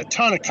 And we had a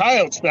ton of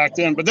coyotes back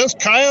then, but those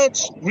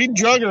coyotes, we'd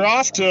drug her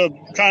off to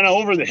kind of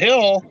over the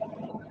hill,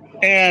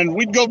 and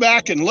we'd go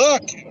back and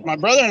look. My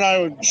brother and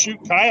I would shoot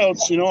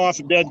coyotes, you know, off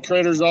of dead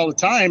critters all the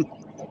time.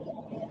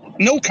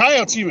 No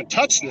coyotes even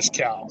touched this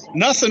cow.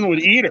 Nothing would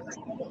eat her.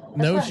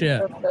 No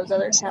shit. Those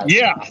other cows.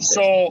 Yeah,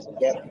 so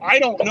I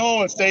don't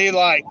know if they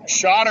like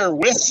shot her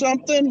with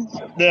something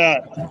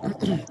that,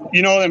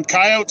 you know, them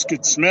coyotes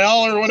could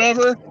smell or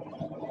whatever.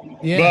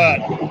 Yeah.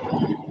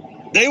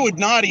 But they would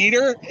not eat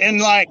her. And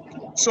like,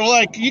 so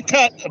like you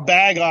cut a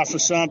bag off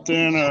of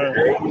something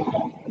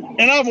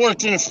and I've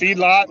worked in a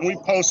feedlot and we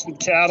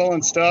posted cattle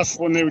and stuff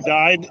when they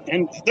died,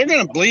 and they're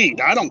going to bleed.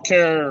 I don't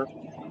care.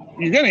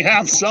 You're going to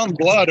have some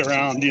blood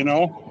around, you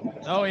know?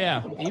 Oh,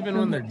 yeah. Even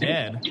when they're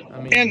dead. I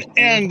mean,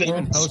 and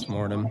even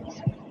post-mortem.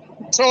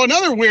 So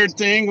another weird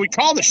thing, we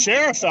called the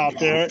sheriff out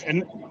there,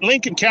 and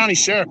Lincoln County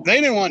Sheriff,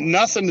 they didn't want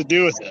nothing to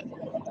do with it.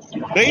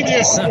 They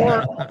just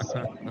swore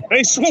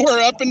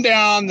up and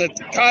down that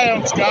the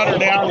coyotes got her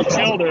down and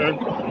killed her.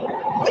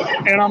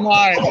 And I'm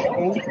like,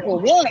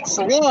 for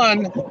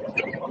one,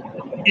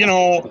 you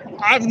know,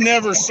 I've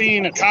never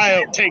seen a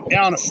coyote take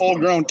down a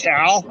full-grown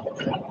cow.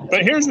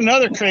 But here's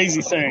another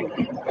crazy thing.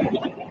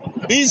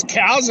 These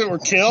cows that were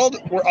killed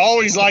were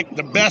always like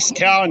the best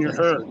cow in your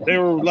herd. They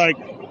were like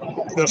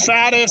the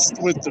fattest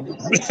with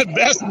the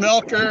best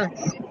milker,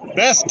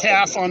 best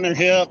calf on their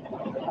hip.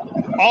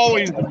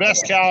 Always the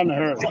best cow in the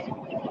herd.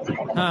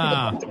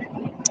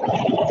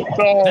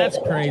 So that's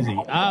crazy.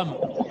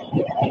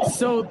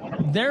 So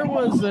there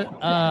was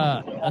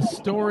a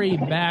story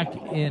back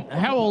in.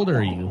 How old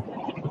are you?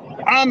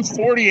 I'm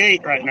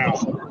 48 right now.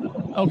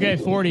 Okay,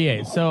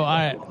 48. So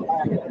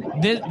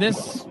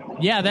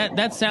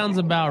that sounds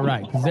about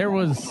right, because there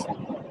was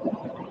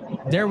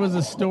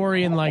a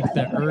story in like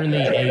the early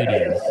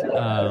 80s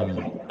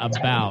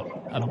about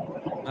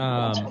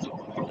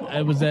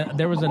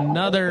there was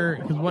another,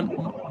 because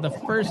the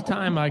first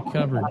time I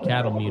covered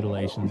cattle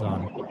mutilations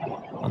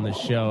on the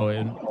show,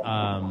 and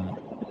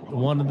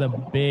one of the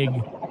big,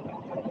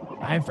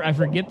 I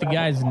forget the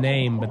guy's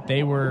name, but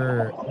they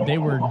were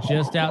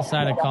just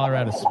outside of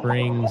Colorado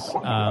Springs,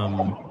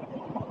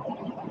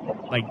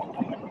 like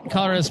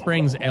Colorado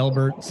Springs,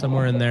 Elbert,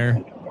 somewhere in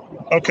there.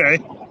 Okay.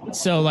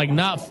 So like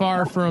not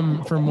far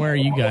from where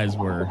you guys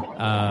were.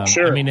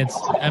 Sure. I mean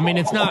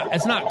it's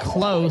not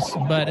close,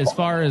 but as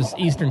far as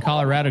eastern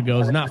Colorado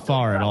goes, not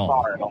far at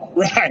all.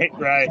 Right.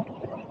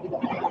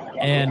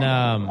 And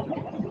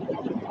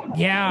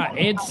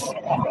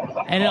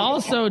and it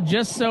also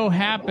just so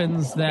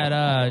happens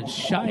that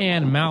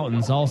Cheyenne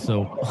Mountain's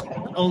also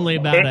only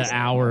about an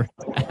hour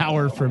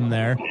from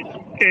there.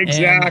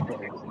 Exactly.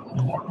 And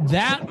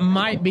that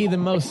might be the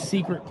most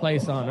secret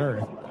place on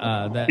earth.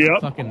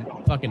 Fucking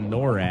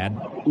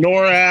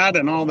NORAD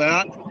and all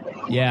that.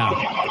 Yeah.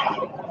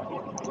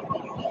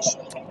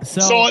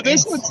 So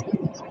this was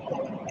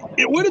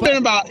it would have been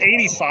about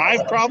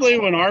 85 probably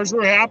when ours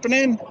were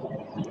happening.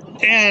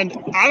 And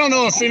I don't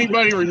know if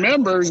anybody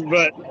remembers,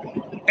 but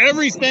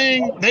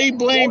they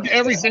blamed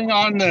everything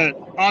on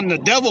the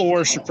devil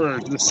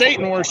worshippers, the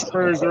Satan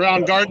worshippers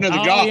around Garden of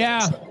the Gods.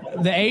 Yeah.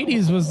 The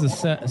 80s was the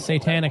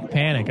satanic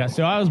panic.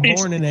 So I was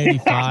born in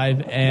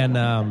 85, and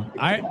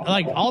I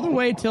like all the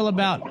way till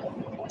about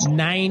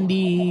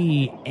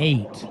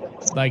 98.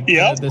 Like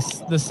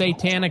the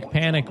satanic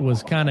panic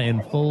was kind of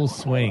in full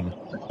swing.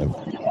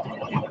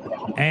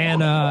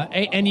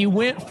 And you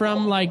went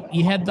from like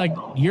you had like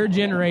your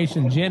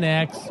generation, Gen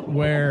X,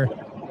 where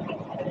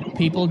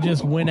people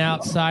just went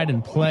outside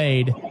and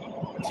played,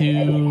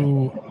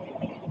 to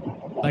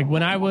like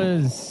when I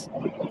was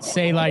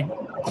say like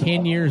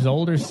 10 years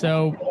old or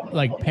so,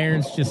 like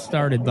parents just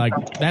started like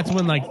that's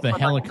when like the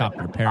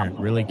helicopter parent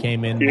really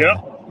came in.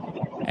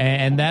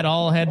 And that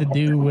all had to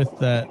do with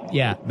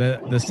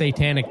the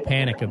satanic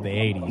panic of the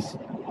 80s.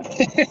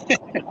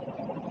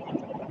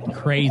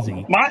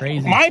 Crazy.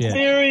 My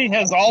theory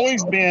has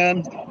always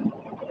been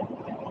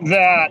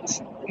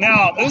that.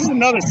 Now, this is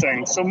another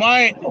thing. So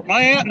my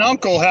aunt and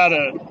uncle had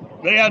a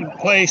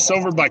place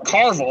over by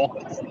Carville,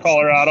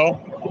 Colorado.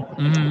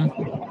 Mm-hmm.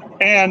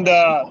 And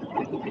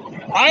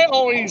I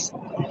always,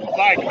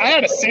 like, I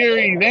had a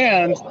theory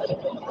then,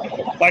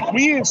 like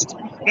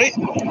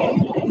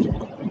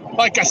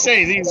like I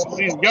say,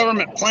 these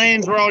government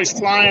planes were always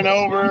flying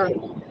over.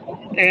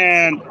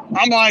 And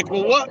I'm like,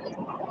 well,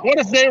 what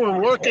if they were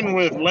working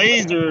with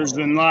lasers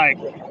and like,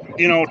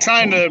 you know,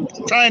 trying to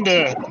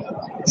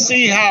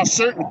see how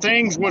certain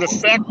things would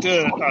affect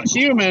a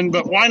human,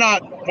 but why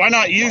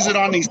not use it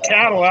on these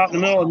cattle out in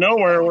the middle of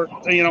nowhere where,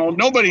 you know,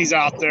 nobody's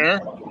out there.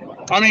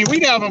 I mean,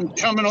 we'd have them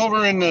coming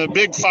over in the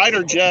big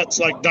fighter jets,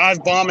 like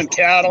dive bombing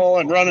cattle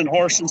and running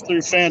horses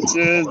through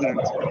fences. And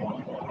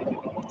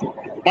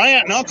my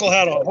aunt and uncle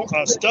had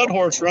a stud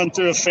horse run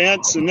through a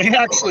fence, and they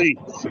actually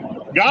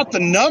got the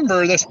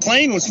number. This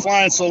plane was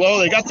flying so low,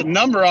 they got the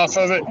number off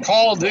of it,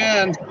 called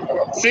in,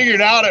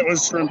 figured out it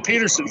was from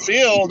Peterson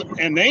Field,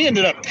 and they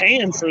ended up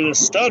paying for this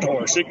stud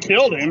horse. It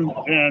killed him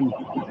and,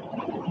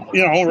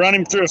 you know, run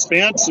him through a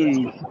fence,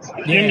 and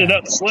he ended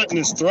up slitting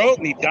his throat,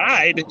 and he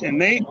died,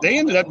 and they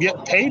ended up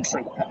getting paid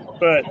for that.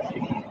 But,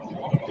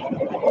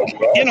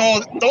 you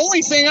know, the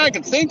only thing I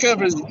can think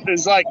of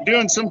is like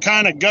doing some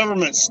kind of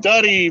government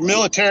study,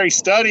 military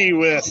study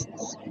with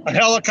a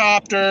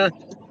helicopter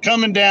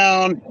coming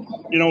down,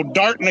 you know,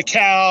 darting a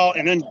cow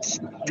and then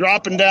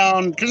dropping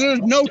down, because there's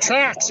no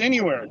tracks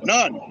anywhere.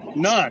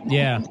 None.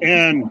 Yeah.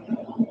 And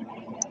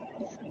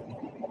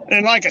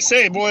like I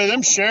say, boy,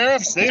 them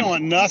sheriffs, they don't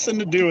want nothing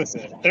to do with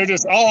it. They're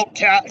just,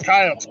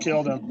 coyotes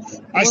killed them.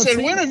 I said,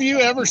 when have you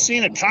ever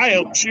seen a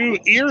coyote chew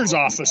ears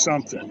off of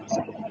something?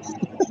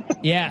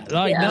 Yeah,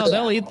 like no,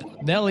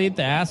 they'll eat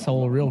the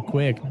asshole real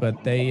quick,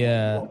 but they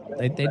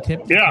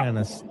typically kind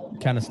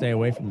of stay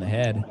away from the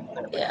head.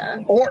 Yeah.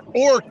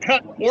 Or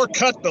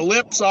cut the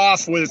lips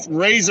off with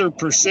razor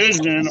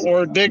precision,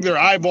 or dig their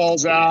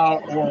eyeballs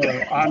out, or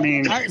I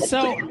mean.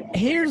 So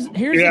here's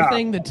the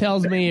thing that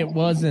tells me it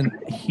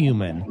wasn't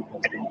human,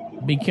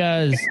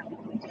 because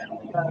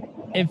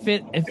if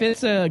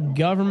it's a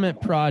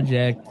government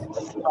project,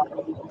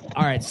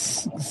 all right,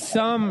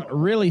 some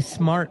really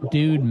smart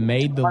dude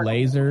made the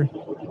laser,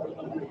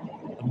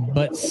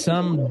 but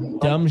some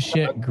dumb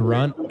shit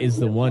grunt is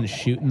the one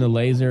shooting the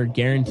laser,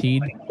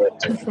 guaranteed.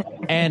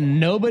 And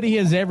nobody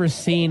has ever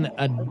seen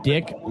a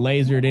dick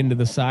lasered into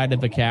the side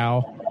of a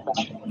cow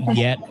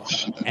yet.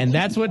 And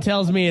that's what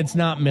tells me it's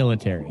not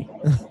military.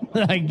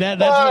 Like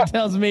that's what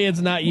tells me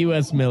it's not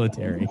U.S.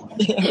 military.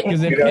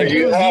 Because if it was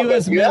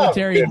U.S.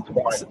 military,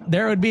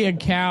 there would be a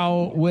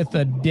cow with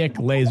a dick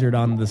lasered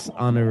on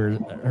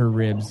her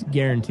ribs,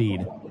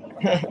 guaranteed.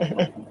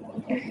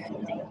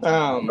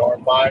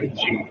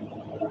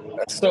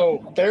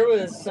 So there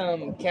was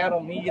some cattle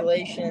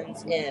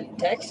mutilations in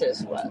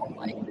Texas,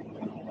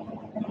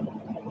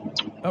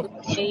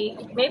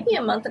 maybe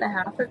a month and a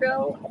half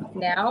ago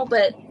now,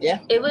 but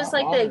it was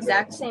like the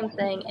exact same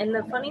thing. And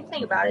the funny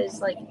thing about it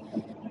is, like,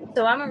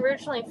 so I'm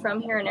originally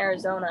from here in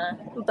Arizona,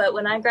 but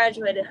when I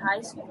graduated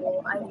high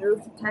school, I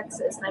moved to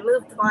Texas, and I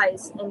moved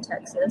twice in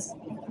Texas.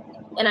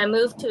 And I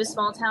moved to a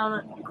small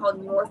town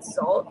called North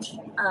Zolch.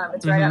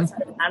 It's right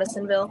outside of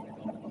Madisonville.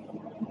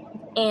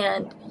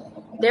 And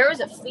there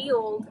was a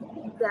field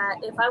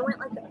that if I went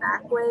like the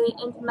back way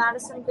into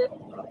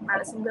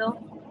Madisonville,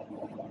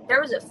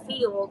 there was a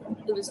field.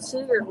 It was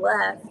to your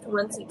left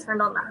once you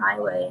turned on the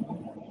highway,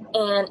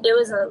 and it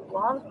was a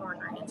Longhorn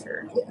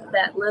rancher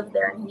that lived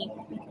there, and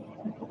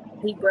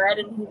he bred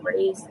and he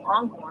raised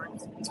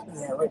Longhorns.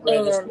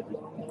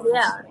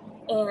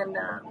 And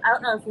I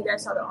don't know if you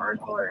guys saw the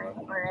article or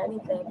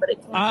anything, but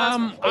it came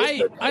across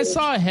I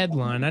saw a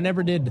headline. I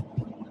never did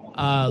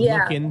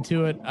look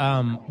into it,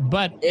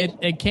 but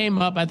it came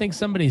up. I think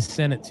somebody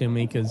sent it to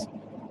me because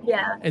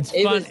it's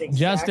fun. Exactly.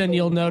 Justin,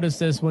 you'll notice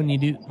this when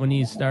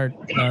you start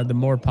the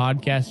more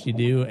podcasts you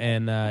do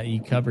and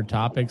you cover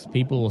topics,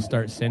 people will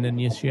start sending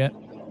you shit.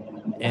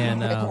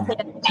 And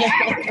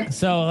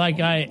so like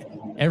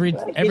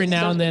every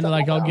now and then,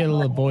 like I'll get a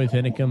little Boy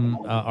Finicum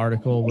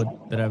article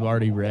that I've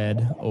already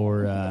read,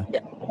 or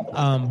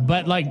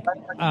but like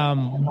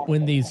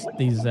when these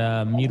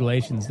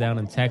mutilations down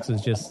in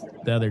Texas just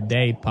the other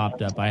day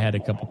popped up, I had a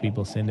couple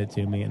people send it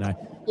to me, and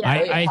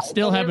I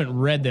still haven't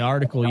read the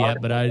article yet,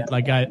 but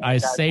I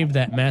saved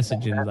that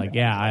message and like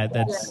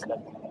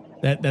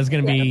that's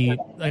going to be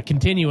a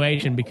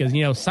continuation because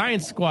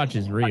science Squatch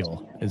is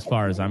real as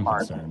far as I'm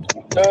concerned.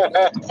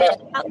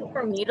 How they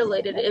were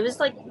mutilated, it was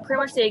like pretty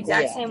much the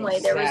exact same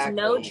way. There was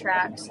no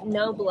tracks,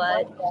 no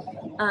blood.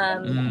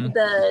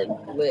 The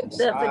Lips,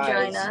 vagina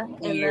eyes,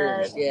 and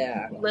ears,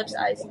 the lips,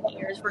 eyes, and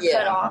ears were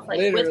cut off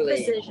with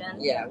precision.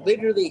 Yeah,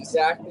 literally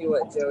exactly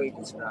what Joey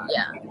described.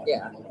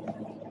 Yeah.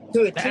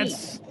 To a T.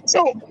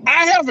 So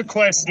I have a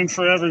question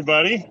for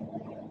everybody.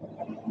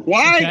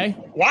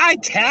 Why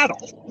cattle?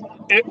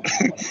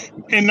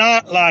 And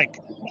not like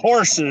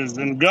horses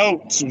and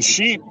goats and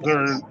sheep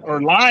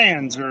or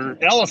lions or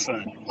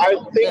elephant. I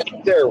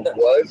think there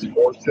was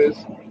horses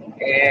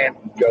and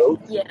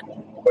goats,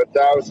 but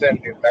that was in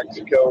New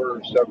Mexico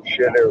or some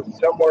shit. It was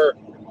somewhere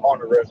on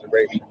a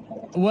reservation.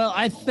 Well,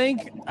 I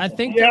think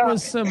there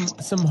was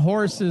some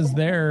horses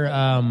there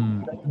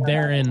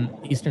in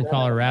eastern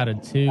Colorado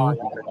too,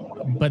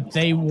 but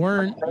they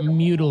weren't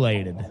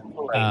mutilated.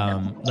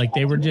 Like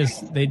they were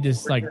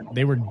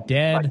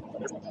dead.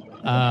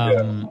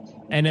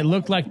 And it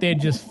looked like they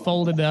just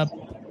folded up,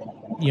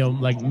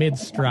 like mid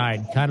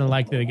stride, kind of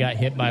like they got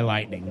hit by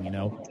lightning,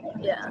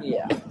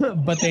 Yeah.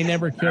 But they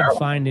never could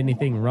find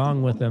anything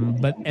wrong with them.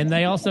 And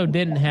they also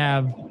didn't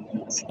have,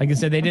 like I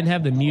said, they didn't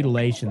have the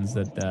mutilations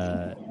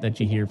that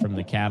you hear from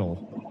the cattle.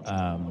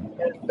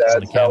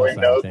 That's how we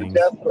know the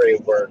death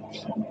rate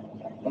works.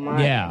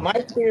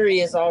 My theory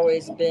has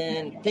always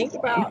been, think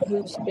about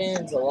who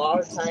spends a lot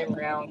of time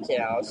around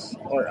cows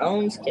or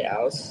owns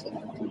cows,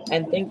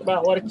 and think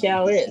about what a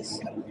cow is.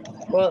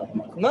 Well,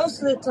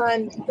 most of the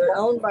time, they're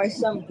owned by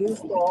some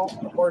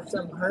goofball or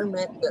some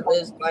hermit that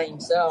lives by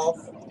himself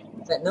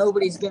that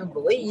nobody's going to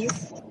believe.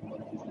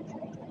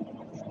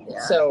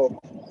 Yeah.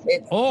 So,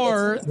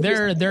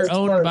 they're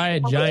owned by a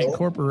giant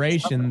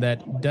corporation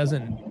that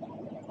doesn't,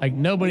 like,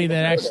 nobody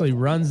that actually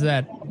runs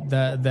that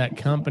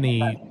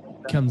company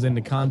comes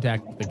into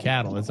contact with the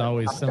cattle. It's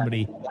always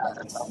somebody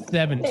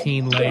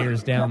 17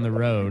 layers down the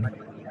road.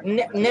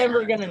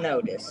 Never gonna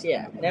notice.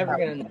 Yeah, never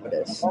gonna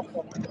notice.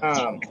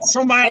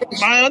 So my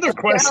other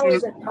question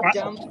is a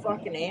dumb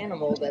fucking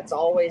animal that's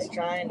always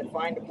trying to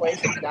find a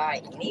place to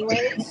die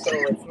anyway. So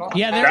it's not.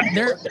 Yeah,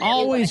 they're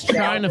always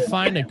trying to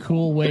find a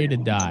cool way to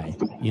die.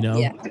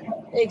 Yeah,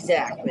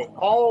 exactly.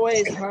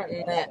 Always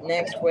hunting that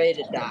next way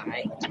to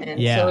die,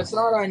 and so it's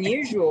not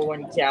unusual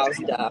when cows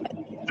die,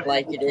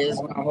 like it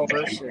is when a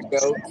horse or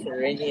goat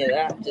or any of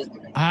that just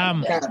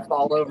kind of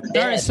fall over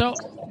dead. All right, so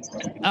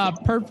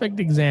perfect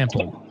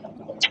example.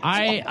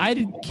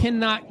 I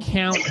cannot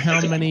count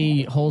how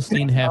many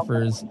Holstein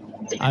heifers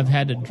I've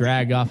had to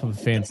drag off of a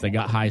fence that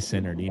got high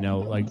centered.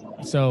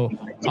 So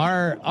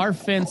our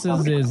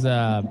fences is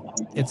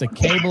it's a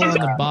cable on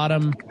the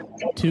bottom,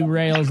 2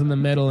 rails in the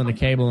middle, and a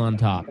cable on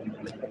top.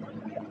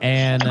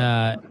 And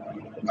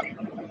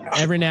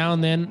every now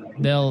and then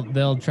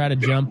they'll try to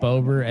jump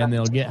over and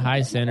they'll get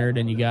high centered,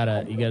 and you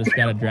just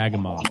gotta drag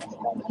them off.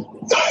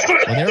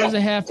 Well, there was a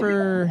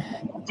heifer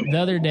the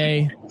other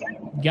day,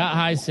 got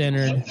high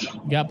centered,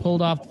 got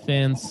pulled off the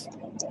fence,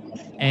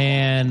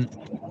 and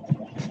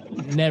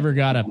never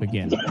got up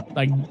again.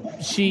 Like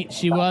she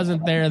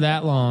wasn't there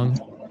that long.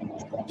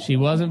 She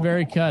wasn't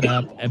very cut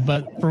up,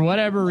 but for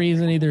whatever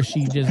reason, either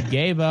she just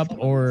gave up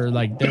or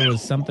like there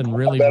was something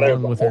really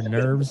wrong with her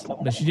nerves,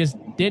 but she just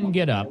didn't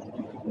get up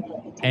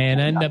and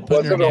ended up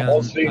putting her down. Oh,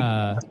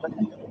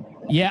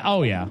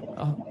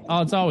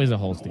 it's always a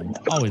Holstein.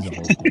 Always a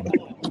Holstein.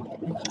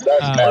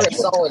 Or a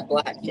solid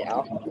black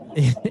cow.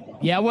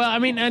 Yeah, well, I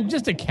mean,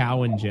 just a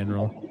cow in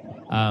general.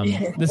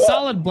 The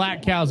solid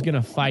black cow is going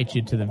to fight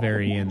you to the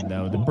very end,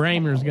 though. The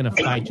Bramer is going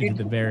to fight you to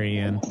the very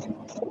end.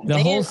 The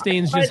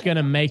Holstein's just going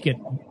to make it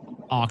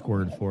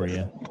awkward for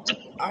you.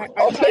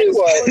 I'll tell you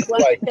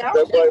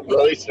what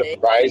really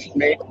surprised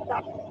me.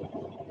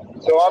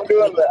 So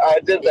I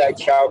did that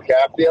cow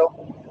calf deal,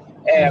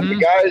 and the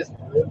guys,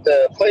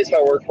 the place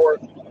I worked for,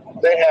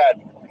 they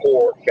had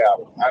 4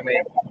 cattle. I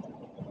mean,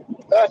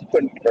 that's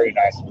putting it very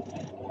nice.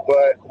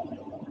 But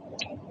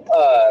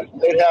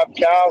they'd have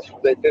cows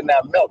that didn't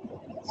have milk,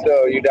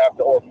 so you'd have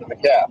to orphan the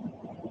calf.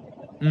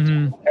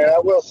 And I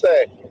will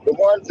say, the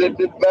ones that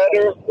did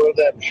better were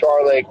them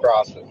Charolais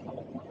crosses.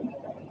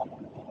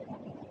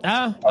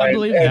 I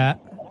believe that.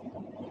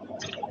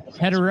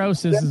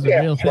 Heterosis is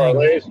a real thing.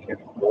 Charolais can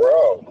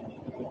grow.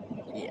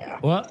 Yeah.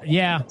 Well,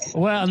 yeah.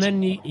 Well, and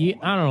then you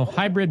I don't know.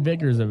 Hybrid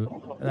vigors.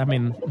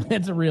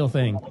 It's a real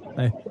thing.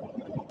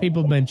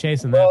 People have been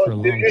chasing that for a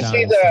long time. Did you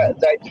see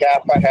that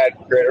calf I had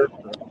critter?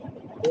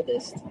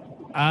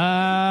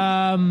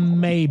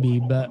 Maybe,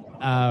 but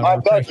my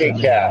bucket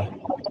calf.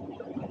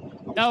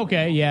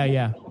 Okay, yeah.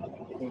 Yeah,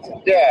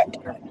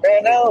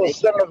 man, that was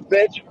son of a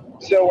bitch.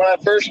 So when I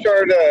first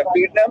started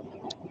feeding him,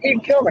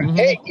 he'd come and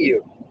hit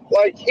you.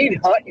 like he'd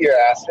hunt your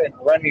ass and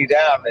run you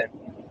down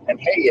and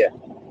hit you.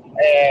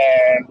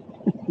 And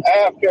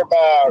after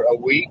about a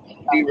week,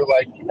 he was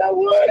like, you know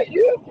what?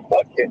 You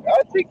fucking,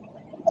 I think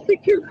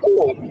you're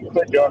cool.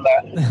 Quit doing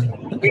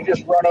that. He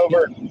just run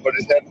over and put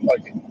his head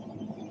fucking.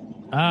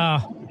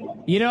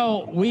 You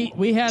know,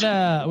 we had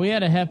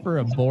a heifer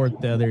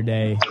abort the other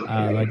day.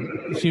 Like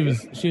she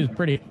was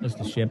pretty close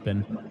to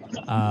shipping.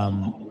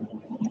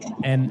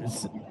 And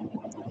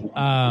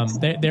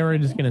they were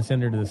just gonna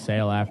send her to the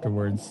sale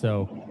afterwards.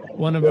 So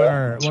one of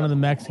the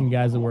Mexican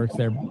guys that works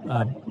there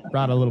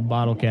brought a little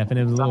bottle calf, and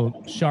it was a little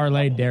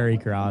Charolais dairy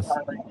cross.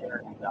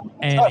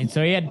 And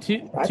so he had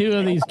two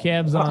of these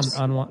calves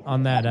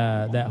on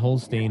that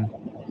Holstein,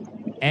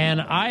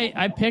 and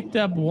I picked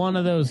up one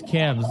of those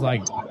calves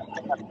like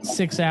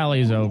 6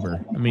 alleys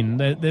over. I mean,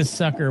 this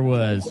sucker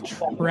was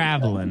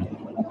traveling.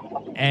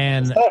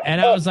 And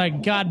I was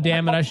like, God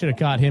damn it, I should have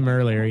caught him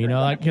earlier, you know,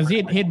 like, because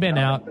he'd been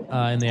out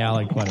in the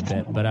alley quite a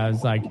bit. But I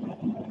was like,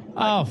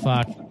 oh,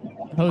 fuck,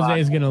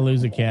 Jose's going to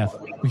lose a calf.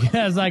 Because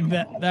I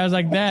was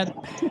like that.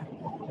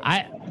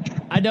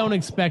 I don't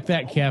expect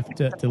that calf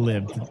to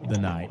live the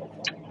night.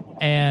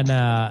 And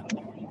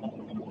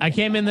I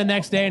came in the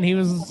next day, and he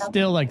was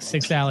still like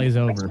 6 alleys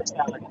over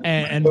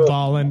and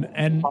bawling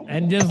and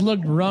just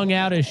looked wrung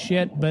out as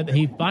shit. But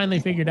he finally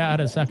figured out how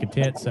to suck a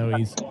tit, so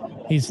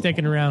he's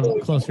sticking around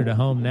closer to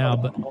home now.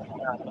 But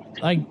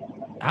like,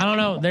 I don't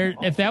know,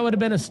 if that would have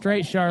been a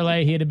straight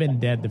Charolais, he'd have been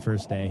dead the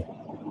first day.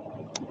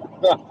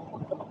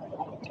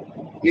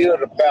 He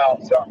would have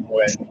found something.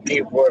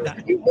 He would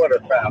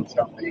have found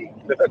something.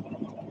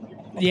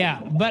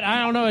 Yeah, but I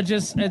don't know.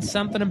 It's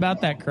something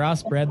about that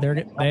crossbred.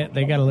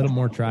 They got a little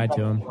more try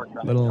to them.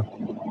 I don't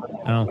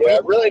know. Yeah,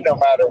 really, no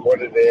matter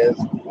what it is,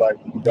 like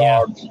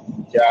dogs,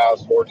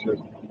 cows, horses.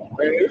 I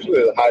mean,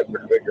 usually the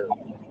hybrid bigger.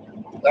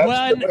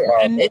 That's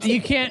and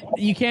you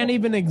can't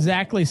even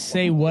exactly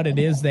say what it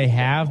is they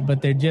have,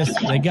 but they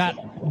got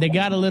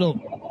a little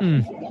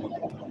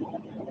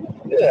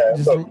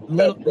just a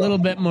little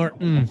bit more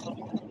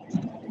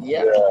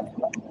Yeah.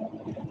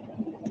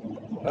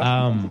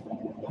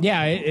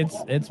 Yeah,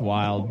 it's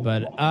wild,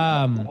 but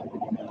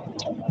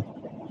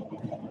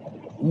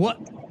what?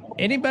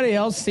 Anybody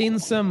else seen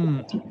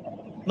some,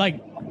 like,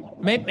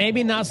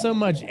 maybe not so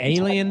much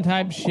alien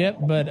type shit,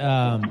 but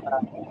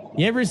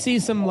you ever see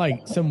some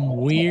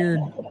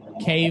weird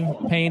cave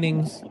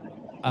paintings?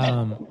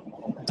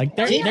 Like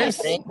there's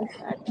actually,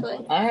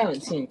 I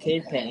haven't seen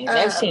cave paintings.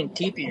 I've seen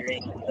teepee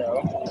rings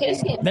though.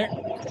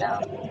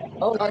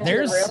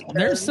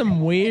 There's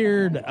some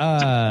weird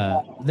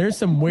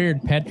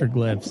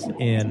petroglyphs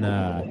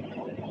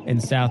in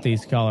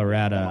southeast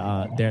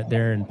Colorado.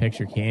 They're in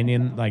Picture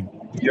Canyon. Like,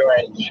 you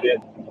ain't shit.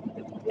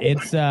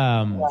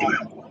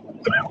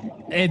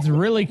 It's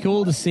really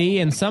cool to see,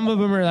 and some of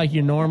them are like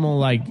your normal,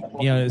 like,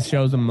 you know, it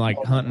shows them like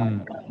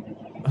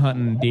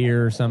hunting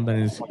deer or something.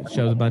 It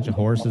shows a bunch of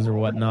horses or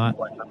whatnot.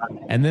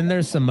 And then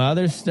there's some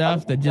other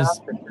stuff that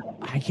just,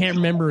 I can't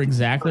remember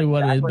exactly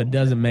what it is, but it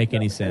doesn't make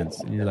any sense.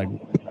 And you're like,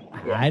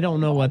 I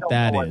don't know what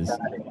that is.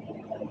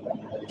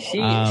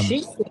 She's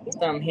seen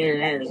some here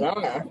in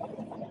Arizona.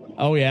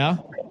 Oh, yeah?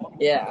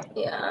 Yeah.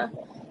 Yeah.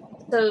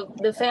 So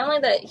the family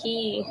that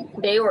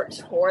they works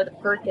for, the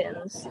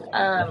Perkins,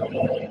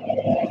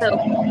 so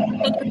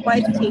his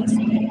wife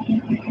Casey,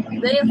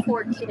 they have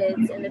 4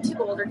 kids, and the 2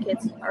 older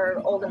kids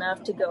are old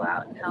enough to go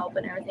out and help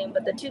and everything,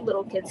 but the 2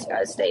 little kids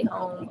gotta stay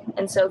home.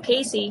 And so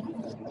Casey,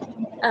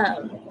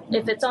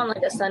 if it's on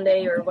like a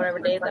Sunday or whatever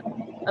day that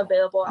I'm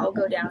available, I'll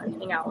go down and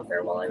hang out with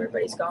her while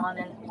everybody's gone.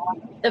 And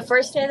the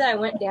first day that I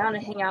went down to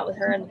hang out with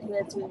her and the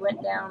kids, we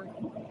went down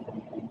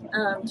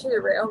to the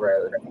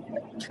railroad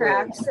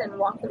tracks and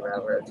walked the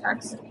railroad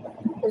tracks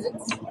because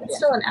it's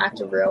still an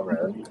active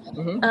railroad.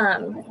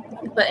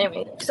 Mm-hmm. But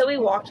anyway, so we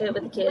walked it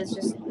with the kids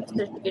just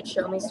so she could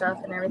show me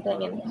stuff and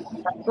everything. And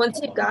once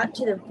we got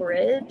to the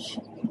bridge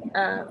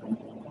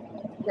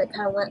that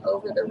kind of went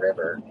over the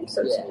river,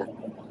 so to speak.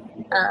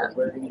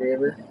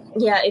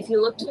 Yeah, if you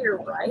look to your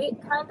right,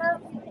 kind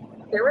of,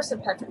 there were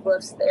some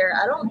petroglyphs there.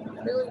 I don't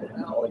really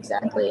know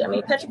exactly. I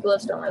mean,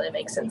 petroglyphs don't really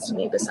make sense to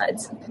me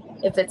besides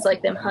if it's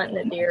like them hunting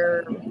a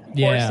deer or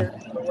horses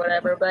or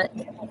whatever. But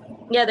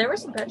yeah, there were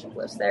some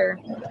petroglyphs there.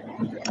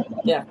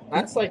 Yeah,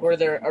 that's like where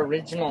their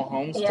original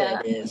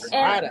homestead is.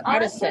 And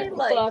I'd have said,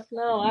 like, fuck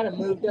no, I'd have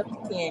moved up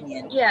the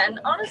canyon. Yeah, and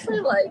honestly,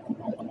 like,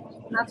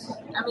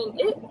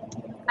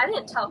 I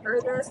didn't tell her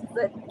this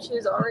because she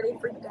was already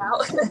freaked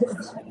out,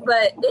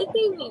 but it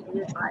gave me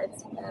weird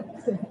vibes, man.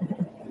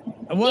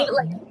 Well,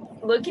 like,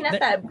 looking at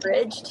that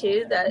bridge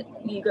too that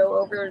you go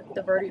over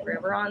the Verde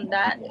River on,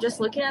 that just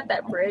looking at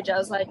that bridge, I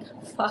was like,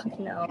 fuck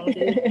no,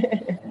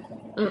 dude.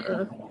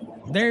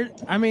 There's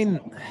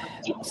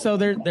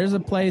a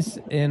place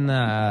in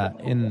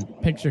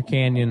Picture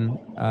Canyon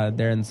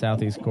there in the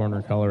southeast corner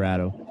of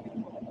Colorado,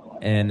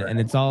 and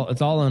it's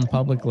all on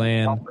public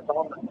land,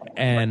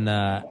 and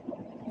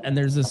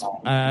there's this,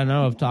 I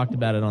know I've talked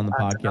about it on the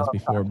podcast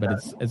before,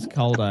 but it's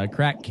called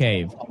Crack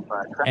Cave,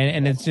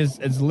 and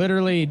it's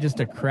literally just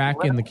a crack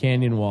in the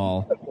canyon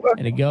wall,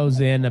 and it goes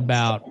in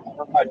about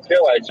My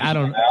taillights just I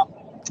don't went out.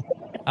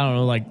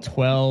 know, like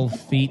 12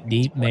 feet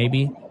deep,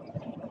 maybe.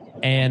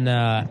 And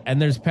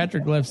there's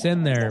petroglyphs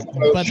in there,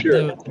 Oh, but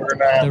sure. We're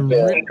gonna have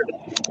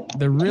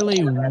the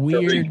really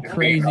weird,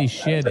 crazy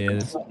shit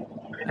is,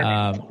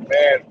 man,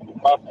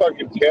 my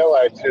fucking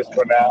taillights just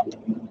went out.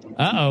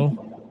 uh-oh,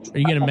 are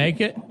you gonna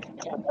make it?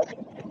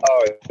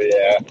 Oh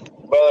yeah.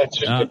 Well, it's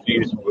just a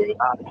fuse blew.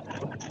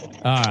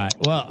 All right.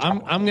 Well,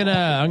 I'm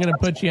gonna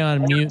put you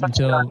on mute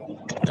until.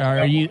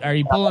 Are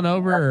you pulling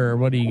over, or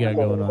what do you got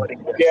going on?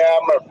 Yeah,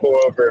 I'm gonna pull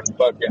over and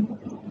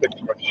fucking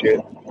fix my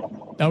shit.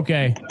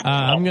 Okay.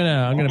 I'm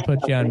gonna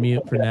put you on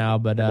mute for now,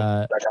 but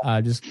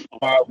just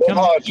we'll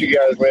holler at you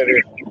guys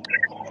later.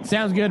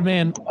 sounds good,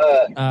 man. So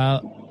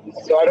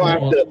I don't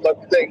have to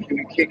fucking think. Can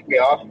you kick me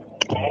off?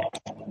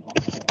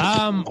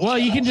 Well,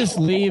 you can just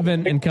leave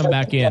and come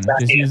back in.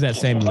 Just use that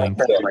same link.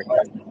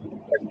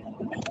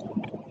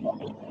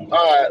 All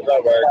right,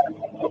 that works.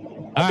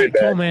 All right,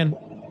 cool, man.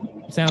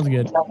 Sounds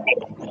good.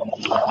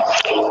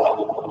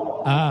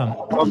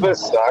 Well,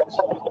 this sucks.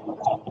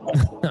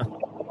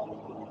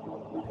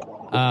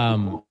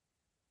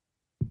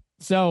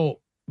 So,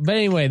 but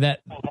anyway,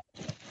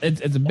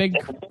 it's a big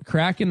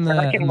crack in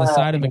the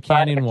side of a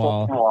canyon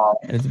wall,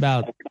 and it's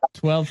about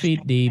 12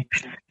 feet deep,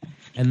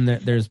 and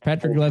there's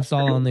petroglyphs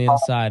all on the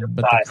inside.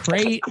 But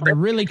the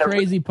really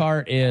crazy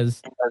part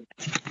is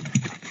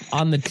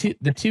on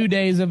the 2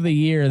 days of the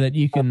year that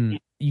you can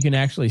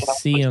actually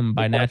see them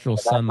by natural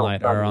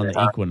sunlight are on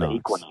the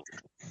equinox.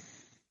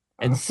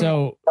 And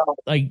so,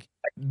 like,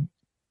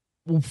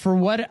 for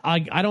what I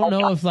don't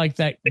know if like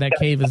that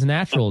cave is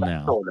natural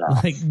now,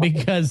 like,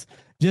 because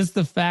just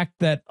the fact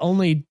that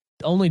only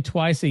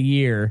twice a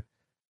year,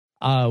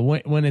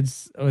 when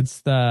it's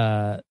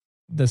the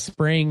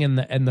spring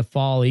and the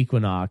fall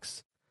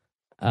equinox,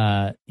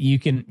 you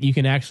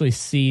can actually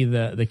see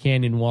the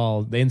canyon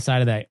wall, the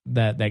inside of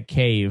that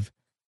cave,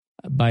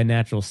 by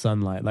natural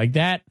sunlight. Like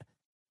that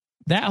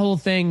whole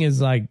thing is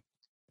like,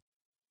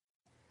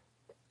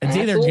 it's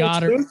either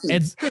God or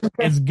it's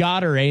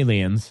God or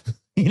aliens.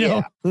 You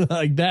know,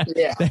 like that.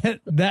 Yeah.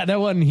 That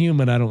wasn't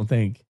human, I don't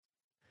think.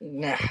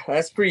 Nah,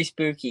 that's pretty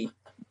spooky.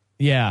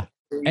 Yeah,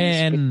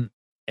 and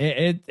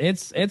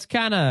it's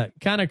kind of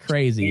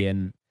crazy,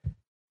 and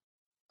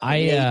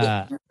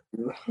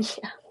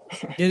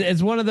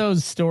it's one of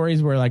those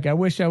stories where, like, I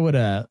wish I'd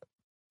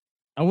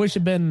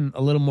been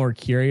a little more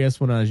curious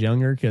when I was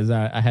younger, because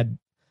I had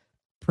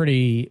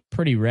pretty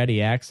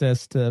ready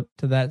access to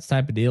that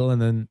type of deal,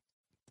 and then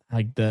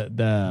like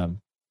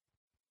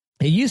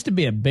it used to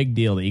be a big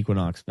deal, the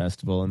Equinox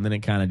Festival, and then it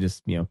kind of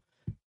just,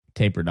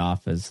 tapered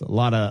off, as a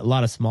lot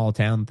of small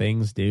town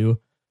things do.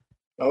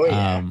 Oh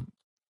yeah.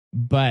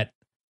 But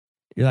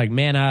you're like,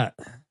 man,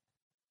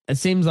 it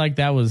seems like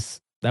that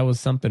was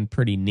something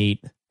pretty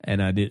neat,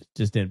 and I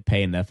just didn't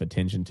pay enough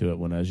attention to it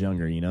when I was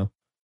younger,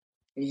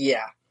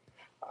 Yeah.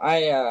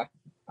 I'm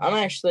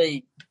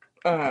actually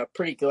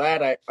pretty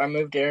glad I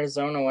moved to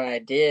Arizona when I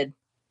did.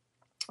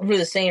 For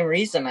the same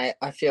reason, I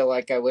feel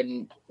like I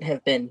wouldn't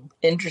have been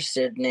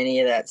interested in any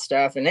of that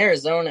stuff. And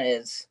Arizona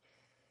is,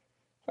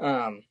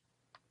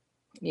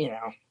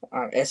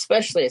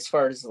 especially as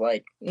far as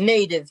like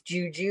native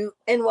juju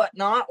and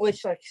whatnot,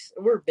 which, like,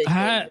 we're big.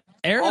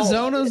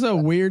 Arizona's a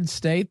weird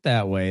state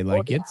that way.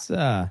 Like, it's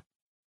not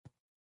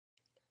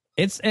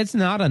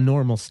a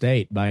normal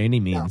state by any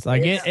means. No,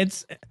 like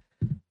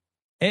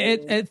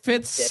it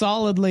fits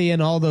solidly in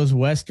all those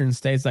western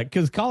states, like,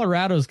 because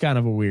Colorado's kind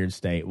of a weird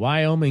state,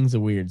 Wyoming's a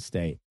weird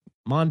state,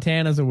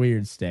 Montana's a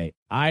weird state,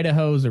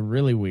 Idaho's a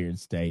really weird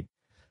state,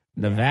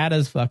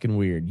 Nevada's fucking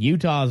weird,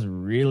 Utah's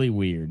really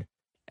weird,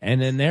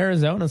 and in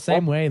Arizona,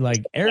 same way.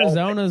 Like,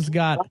 Arizona's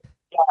got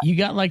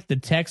like the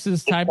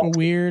Texas type of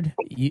weird,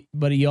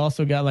 but you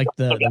also got like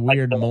the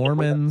weird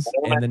Mormons,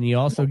 and then you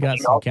also got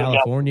some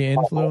California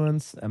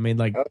influence. I mean,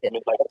 like,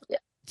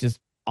 just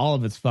all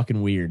of it's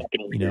fucking weird,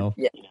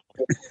 Yeah.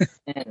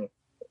 And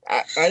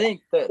I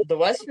think the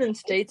western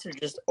states are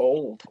just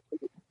old.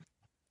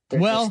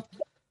 Well,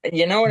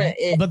 you know what?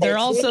 But they're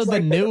also the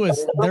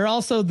newest. They're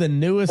also the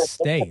newest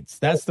states.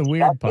 That's the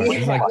weird part.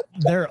 It's like,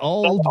 they're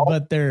old,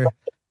 but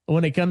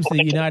when it comes to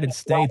the United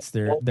States,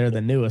 they're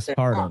the newest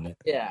part of it.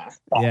 Yeah.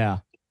 Yeah.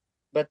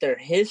 But their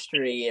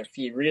history, if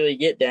you really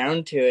get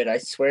down to it, I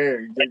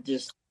swear, they're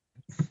just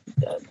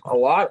a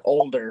lot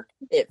older.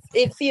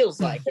 It feels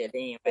like it,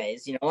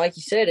 anyways. Like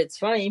you said, it's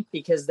funny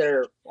because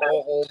they're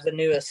all the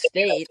newest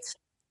states.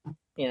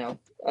 Yeah.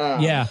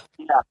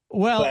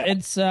 Well,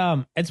 it's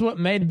what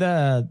made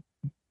the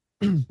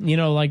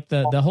like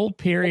the whole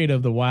period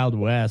of the Wild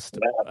West.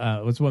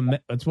 It's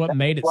what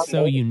made it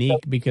so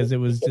unique, because it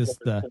was just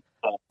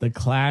the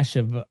clash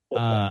of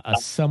a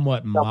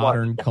somewhat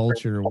modern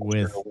culture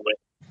with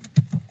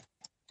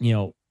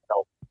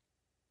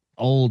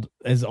old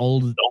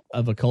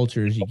of a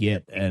culture as you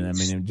get. And I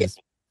mean, it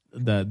just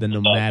the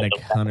nomadic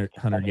hunter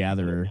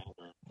gatherer.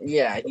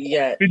 Yeah, you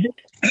got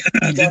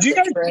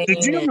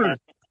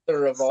the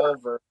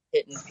revolver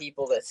hitting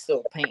people that's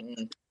still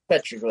painting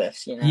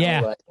petroglyphs,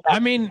 Yeah, I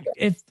mean,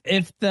 if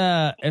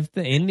the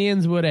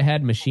Indians would have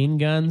had machine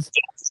guns,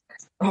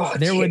 Oh,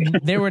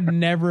 there would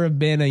never have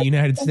been a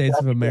United States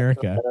of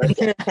America.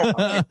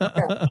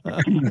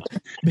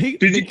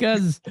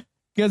 because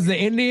the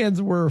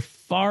Indians were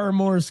far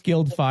more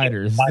skilled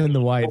fighters than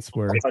the whites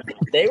were.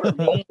 They were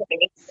mean.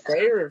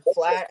 They were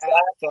flat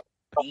out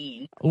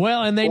mean.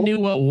 Well, and they knew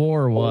what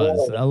war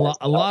was. A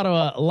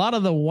lot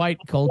of the white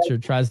culture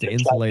tries to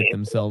insulate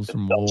themselves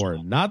from war.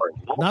 Not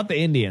the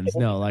Indians.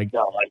 No, like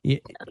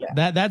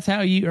that's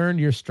how you earned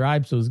your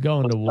stripes, was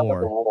going to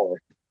war.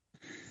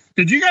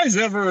 Did you guys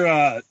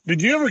ever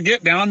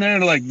get down there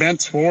to like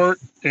Bent's Fort?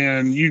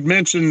 And you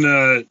mentioned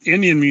the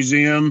Indian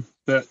Museum,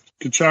 that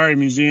Kachari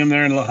Museum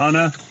there in La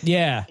Junta.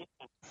 Yeah.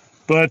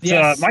 But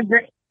yes.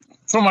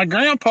 my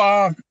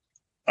grandpa,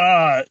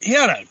 he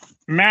had a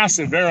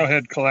massive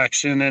arrowhead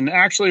collection, and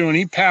actually when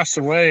he passed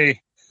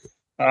away,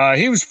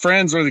 he was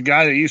friends with the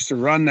guy that used to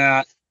run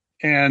that.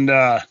 And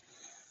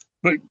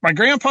but my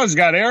grandpa's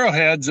got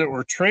arrowheads that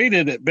were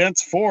traded at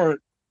Bent's Fort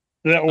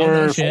that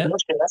were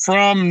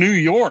from New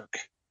York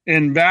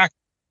and back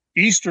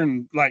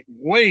eastern, like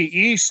way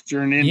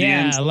eastern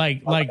Indians. Yeah,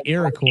 like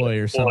Iroquois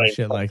or some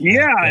shit like that.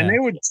 Yeah, and they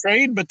would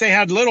trade, but they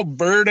had little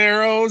bird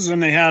arrows,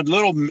 and they had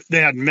metal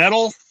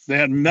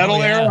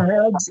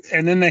arrowheads,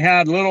 and then they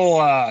had little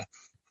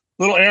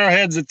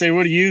arrowheads that they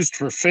would have used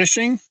for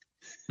fishing,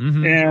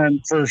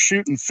 and for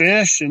shooting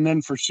fish, and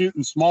then for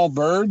shooting small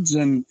birds,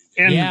 and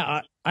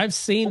yeah, I've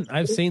seen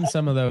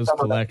some of those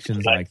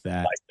collections like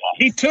that.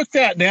 He took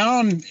that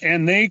down,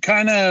 and they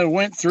kind of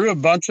went through a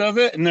bunch of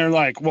it, and they're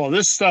like, well,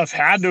 this stuff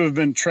had to have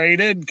been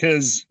traded,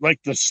 because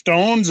like the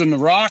stones and the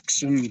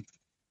rocks and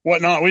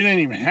whatnot, we didn't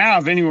even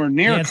have anywhere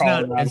near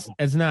Colorado.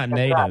 It's not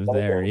native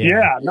there.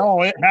 Yeah,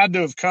 no, it had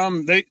to have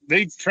come.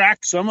 They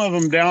tracked some of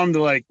them down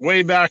to like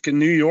way back in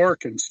New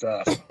York and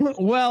stuff.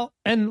 Well,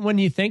 and when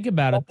you think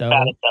about it,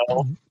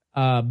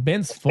 though,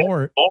 Bent's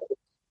Fort,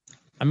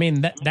 I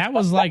mean, that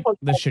was like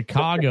the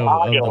Chicago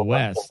of the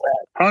West.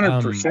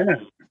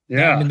 100%.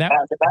 Yeah, I mean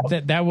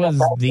that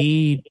was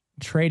the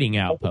trading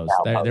outpost.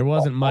 There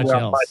wasn't much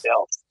else.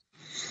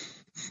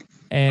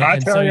 And I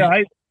tell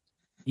you,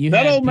 you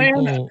that had old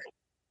people, man.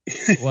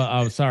 Well,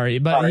 oh, sorry,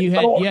 but you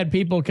had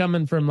people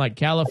coming from like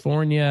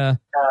California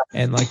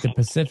and like the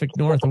Pacific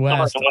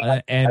Northwest,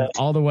 and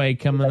all the way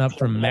coming up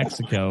from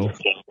Mexico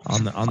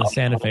on the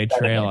Santa Fe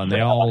Trail, and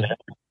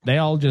they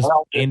all just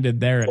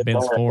ended there at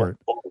Bent's Fort.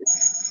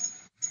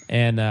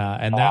 And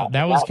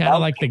that was kind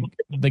of like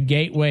the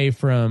gateway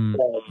from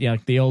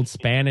like the old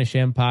Spanish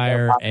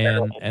Empire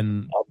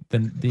and the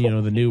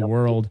the New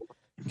World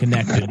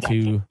connected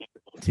to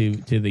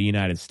the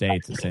United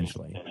States,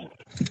 essentially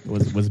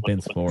was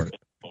Bent's Fort.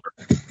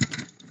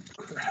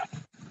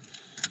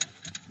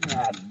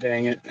 God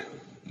dang it.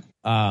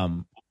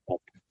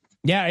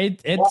 Yeah,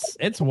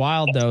 it's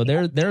wild though.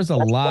 There's a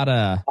lot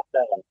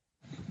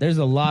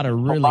of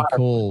really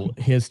cool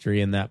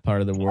history in that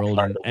part of the world,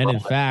 and in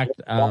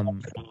fact,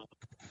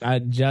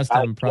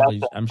 Justin,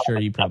 I'm sure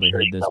you probably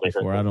heard this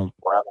before.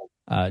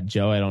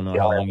 Joe, I don't know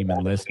how long you've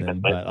been listening,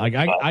 but like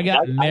I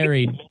got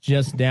married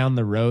just down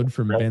the road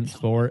from Bent's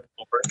Fort,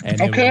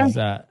 and it was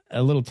a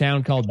little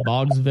town called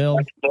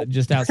Boggsville,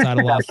 just outside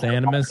of Los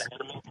Animas.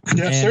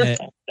 Yes, and sir.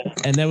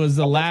 And that was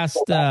the last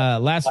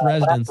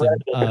residence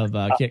of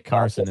Kit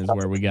Carson is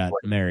where we got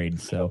married.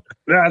 So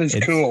that is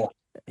cool.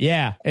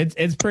 Yeah,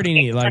 it's pretty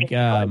neat. Like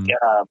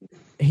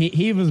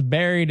he was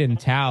buried in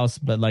Taos,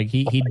 but like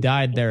he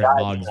died there at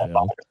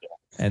Boggsville,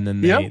 and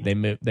then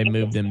they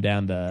moved him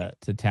down to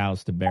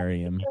Taos to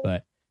bury him.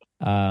 But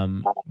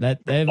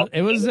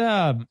it was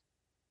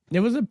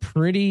a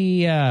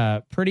pretty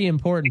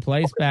important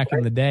place back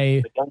in the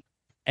day,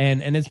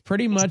 and it's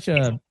pretty much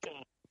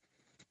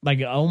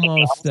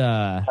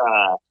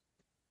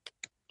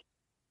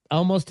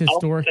almost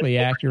historically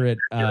accurate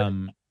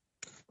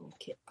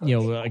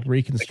like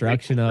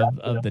reconstruction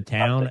of the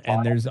town,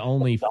 and there's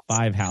only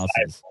 5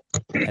 houses,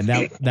 and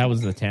that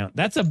was the town.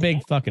 That's a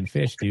big fucking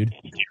fish, dude.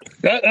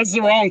 That's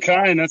the wrong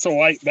kind. That's a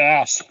white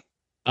bass.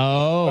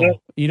 Oh,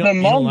 you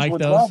don't like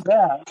those? Love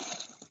that.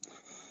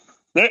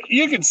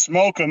 You can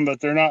smoke them, but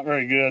they're not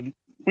very good.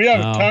 We have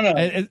a ton of.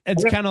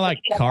 It's kind of like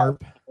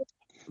carp.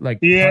 Like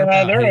they're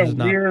a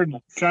weird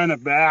kind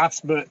of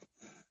bass, but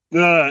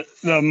the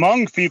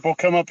Hmong people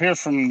come up here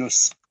from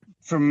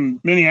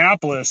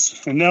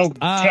Minneapolis, and they'll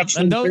catch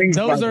them.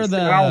 Those are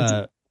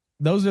the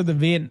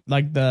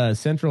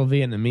Central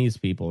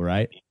Vietnamese people,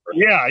 right?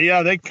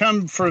 Yeah, they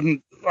come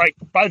from like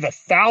by the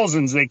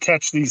thousands. They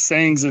catch these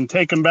things and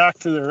take them back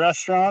to their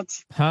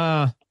restaurants.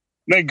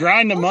 They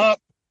grind them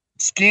up,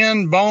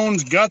 skin,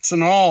 bones, guts,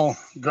 and all.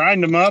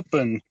 Grind them up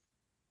and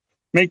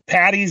make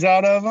patties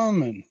out of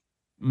them. And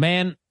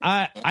man,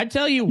 I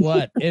tell you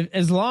what,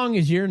 as long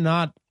as you're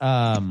not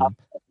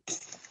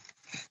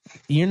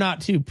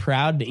too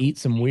proud to eat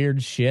some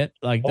weird shit,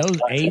 like those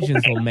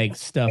Asians will make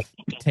stuff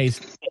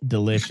taste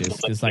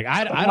delicious. Just like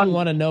I don't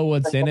want to know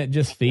what's in it,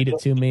 just feed it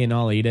to me and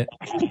I'll eat it.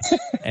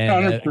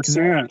 And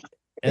 100%.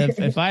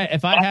 If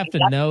I have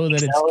to know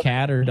that it's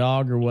cat or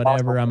dog or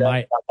whatever, I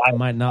might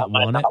not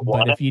want it.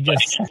 But if you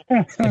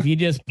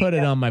just put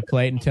it on my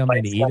plate and tell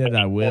me to eat it,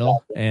 I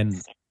will.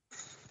 And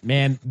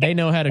Man, they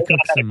know how to cook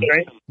some.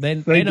 They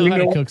know how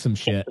to cook some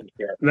shit.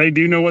 They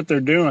do know what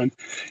they're doing.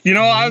 You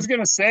know, I was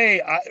gonna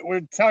say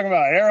we're talking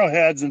about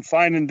arrowheads and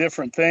finding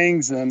different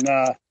things, and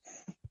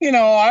you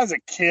know, as a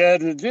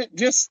kid,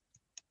 just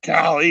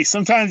golly,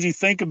 sometimes you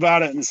think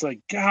about it and it's like,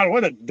 God,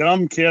 what a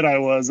dumb kid I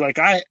was. Like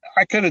I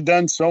could have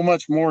done so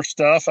much more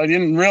stuff. I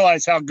didn't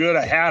realize how good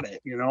I had it.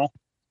 You know.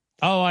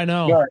 Oh, I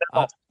know.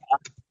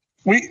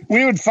 We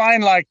would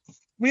find like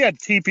we had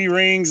teepee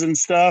rings and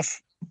stuff.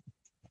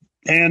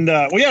 And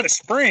we had a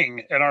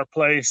spring at our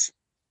place.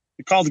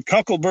 We called it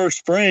Cuckleburr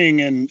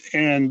Spring.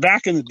 And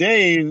back in the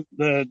day,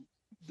 the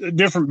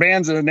different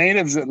bands of the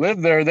natives that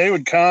lived there, they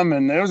would come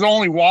and there was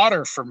only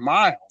water for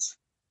miles.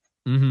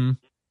 Mm-hmm.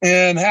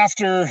 And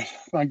after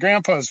my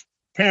grandpa's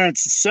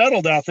parents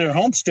settled out there,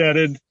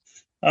 homesteaded,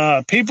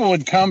 people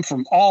would come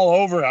from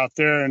all over out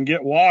there and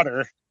get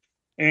water.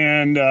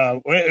 And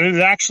it was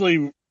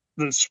actually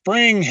the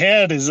spring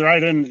head is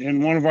right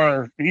in one of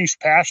our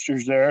east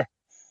pastures there.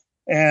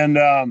 And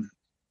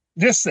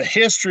just the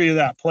history of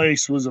that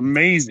place was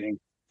amazing.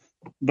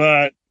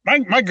 But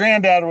my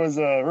granddad was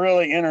a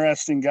really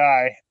interesting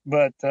guy,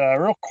 but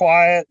real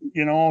quiet.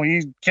 You know,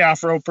 he's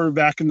calf roper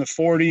back in the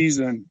 40s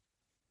and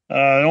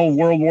an old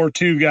World War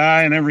II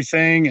guy and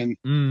everything.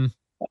 And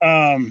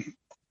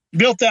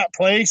built that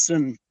place.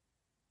 And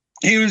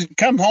he was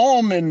come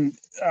home and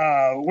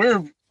I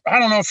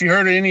don't know if you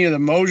heard of any of the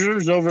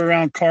Mosers over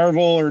around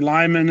Carville or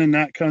Lyman in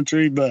that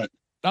country, but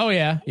oh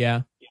yeah.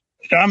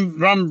 I'm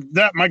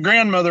that my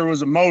grandmother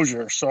was a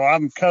Mosier, so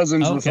I'm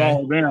cousins with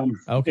all of them.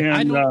 Okay,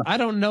 and, I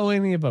don't know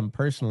any of them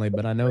personally,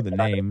 but I know the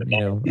name. You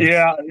know,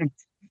 yeah,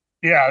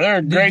 they're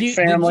a great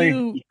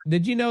family.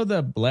 Did you know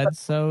the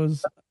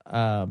Bledsoes?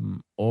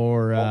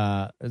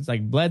 It's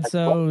like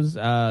Bledsoes,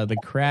 the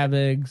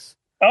Kravigs.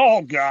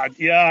 Oh God,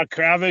 yeah,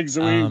 Kravigs.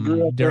 We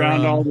grew up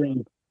around all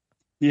them.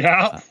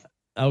 Yeah.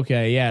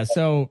 Okay, yeah.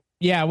 So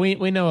yeah, we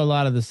know a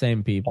lot of the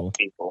same people.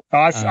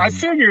 I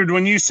figured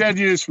when you said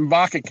you was from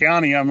Baca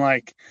County, I'm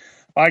like,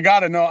 I got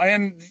to know.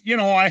 And, you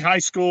know, I high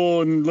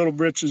school and Little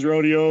Britches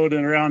rodeoed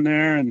and around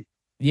there. And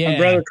my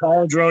brother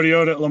college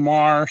rodeoed at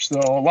Lamar. So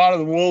a lot of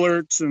the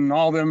Woolerts and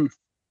all them.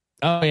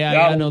 Oh,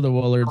 yeah, I know the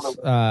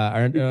Woolerts.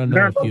 I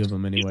know a few of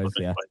them anyways,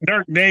 yeah.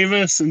 Dirk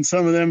Davis and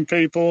some of them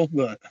people.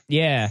 But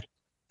yeah.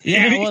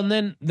 Yeah, well,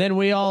 and then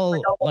we all,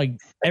 like,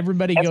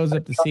 everybody goes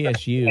up to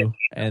CSU.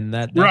 And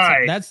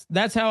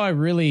that's how I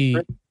really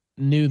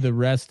knew the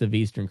rest of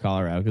Eastern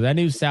Colorado, because I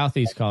knew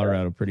Southeast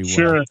Colorado pretty well.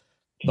 Sure.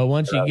 But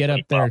once you get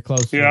up there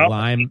close to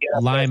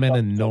Lyman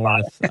and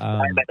North,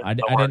 I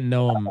didn't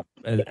know them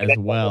as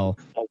well.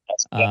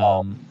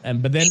 But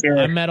then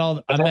I met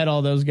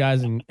all those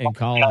guys in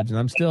college, and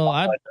I'm still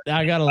I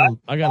got a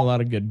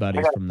lot of good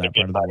buddies from that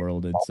part of the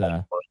world. It's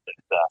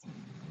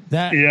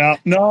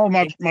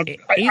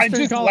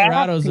Eastern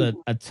Colorado's a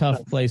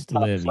tough place to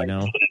live, you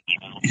know.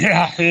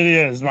 Yeah, it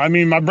is. I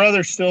mean, my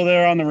brother's still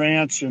there on the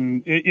ranch,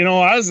 and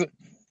I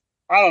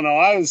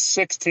was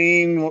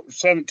 16,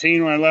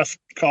 17 when I left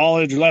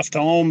college, left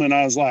home, and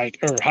I was like,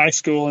 or high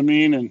school, I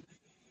mean, and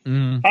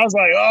I was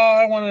like,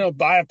 I want to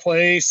buy a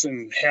place,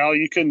 and hell,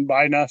 you couldn't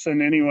buy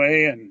nothing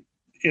anyway, and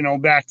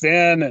back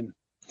then, and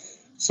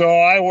so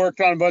I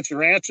worked on a bunch of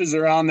ranches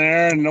around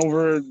there and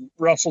over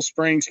Russell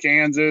Springs,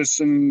 Kansas,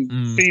 and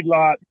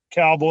feedlot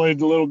cowboyed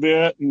a little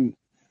bit, and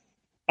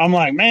I'm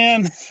like,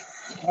 man,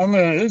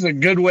 this is a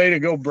good way to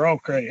go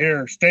broke right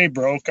here. Stay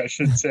broke, I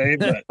should say.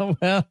 But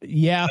well,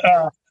 yeah.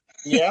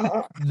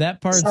 Yeah. That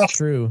part's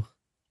true.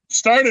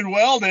 Started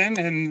welding,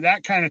 and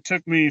that kind of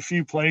took me a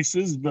few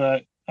places,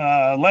 but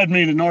led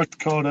me to North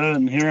Dakota,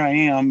 and here I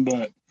am.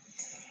 But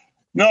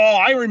no,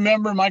 I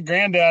remember my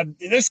granddad.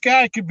 This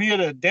guy could be at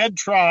a dead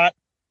trot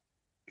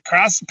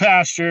across the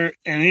pasture,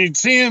 and he'd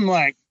see him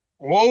like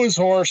whoa his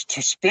horse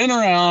to spin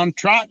around,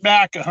 trot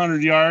back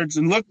 100 yards,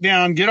 and look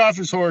down, get off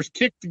his horse,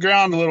 kick the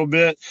ground a little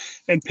bit,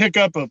 and pick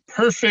up a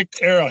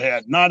perfect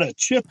arrowhead, not a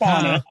chip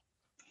on it.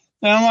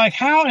 And I'm like,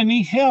 how in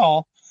the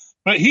hell?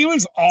 But he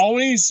was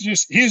always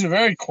he's a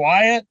very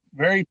quiet,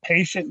 very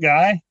patient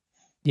guy.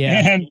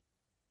 Yeah. And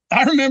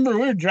I remember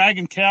we were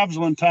dragging calves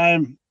one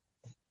time.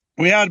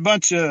 We had a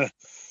bunch of,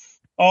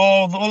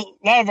 a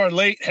lot of our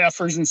late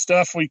heifers and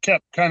stuff we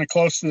kept kind of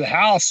close to the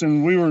house,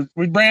 and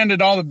we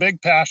branded all the big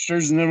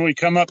pastures, and then we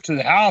come up to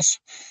the house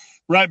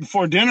right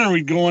before dinner,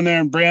 we'd go in there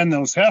and brand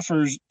those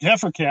heifer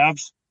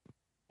calves.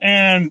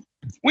 And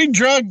we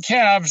drug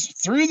calves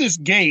through this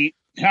gate,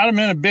 had them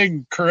in a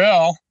big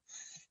corral,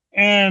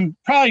 and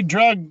probably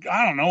drug,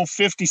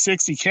 50,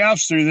 60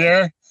 calves through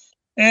there.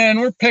 And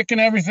we're picking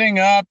everything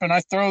up, and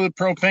I throw the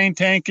propane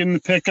tank in the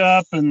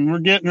pickup, and we're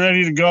getting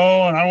ready to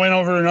go. And I went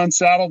over and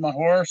unsaddled my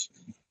horse.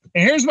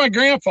 And here's my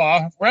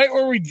grandpa, right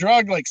where we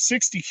drug like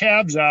 60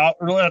 calves out,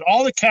 or let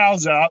all the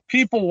cows out,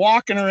 people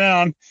walking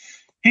around.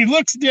 He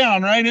looks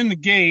down right in the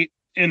gate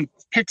and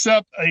picks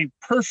up a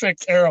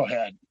perfect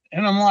arrowhead.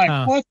 And I'm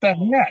like, what the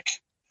heck?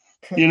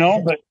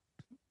 But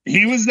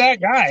he was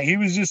that guy. He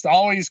was just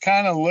always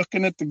kind of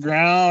looking at the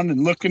ground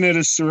and looking at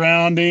his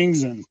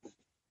surroundings. And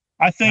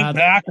I think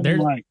back and I'm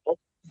like,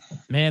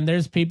 man,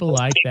 there's people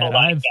like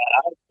that.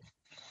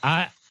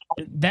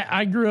 that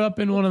I grew up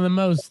in one of the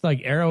most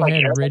like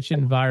arrowhead rich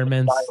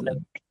environments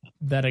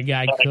that a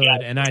guy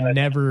could, and I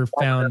never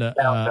found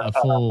a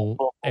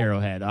full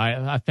arrowhead.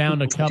 I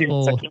found a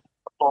couple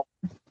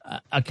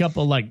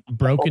like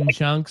broken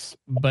chunks,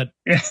 but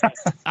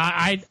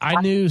I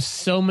knew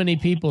so many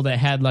people that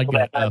had like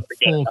a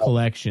full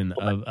collection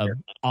of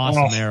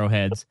awesome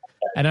arrowheads,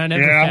 and I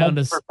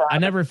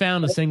never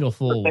found a single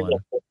full one.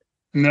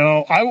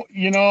 No,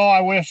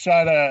 I wish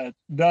I'd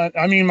done.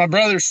 I mean, my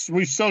brothers,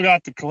 we still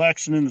got the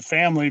collection in the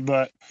family,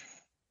 but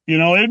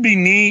it'd be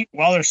neat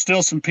while there's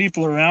still some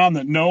people around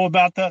that know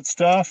about that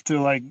stuff to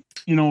like,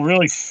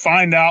 really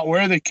find out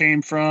where they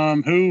came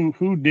from,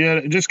 who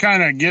did it, just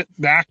kind of get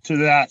back to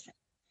that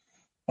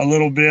a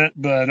little bit.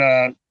 But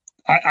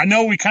I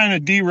know we kind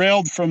of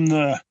derailed from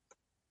the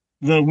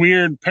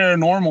weird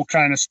paranormal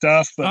kind of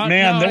stuff, but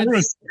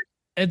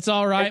it's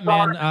all right,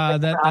 man.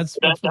 That's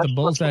what the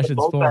bull session's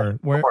for.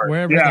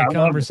 Wherever the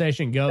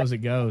conversation goes, it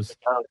goes.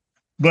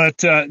 But,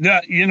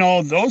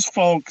 those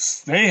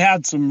folks, they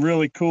had some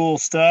really cool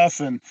stuff.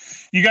 And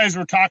you guys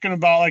were talking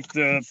about like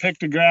the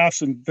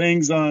pictographs and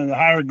things on the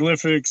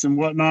hieroglyphics and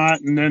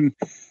whatnot. And then,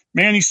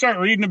 man, you start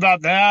reading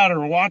about that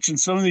or watching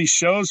some of these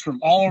shows from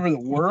all over the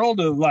world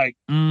of like,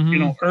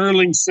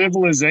 early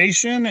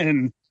civilization.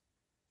 And,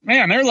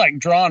 man, they're like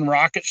drawing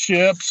rocket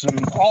ships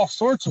and all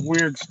sorts of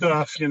weird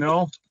stuff,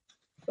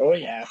 Oh,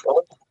 yeah.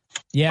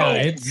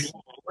 Yeah,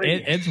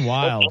 it's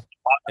wild.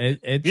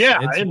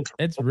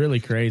 It's really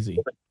crazy.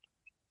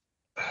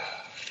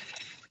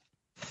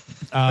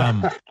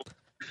 I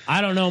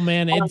don't know,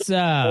 man. It's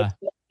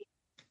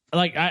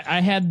like I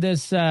had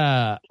this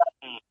guy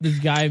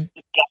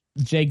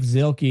Jake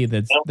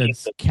Zilke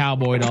that's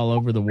cowboyed all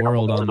over the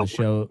world on the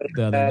show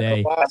the other day.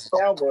 The boss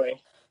cowboy.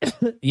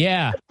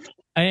 Yeah,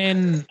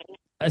 and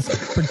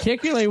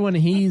particularly when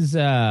he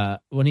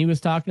was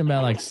talking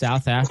about like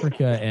South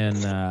Africa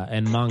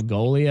and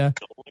Mongolia,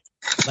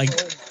 like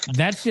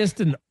that's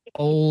just an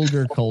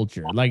older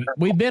culture. Like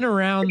we've been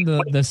around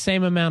the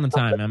same amount of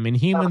time. I mean,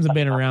 humans have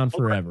been around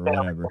forever,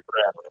 whatever.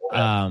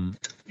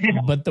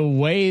 But the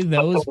way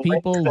those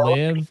people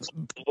live,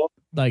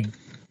 like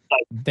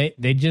they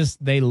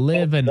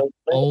live an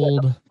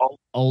old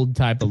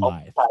type of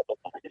life.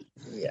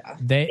 Yeah.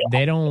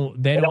 They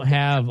don't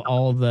have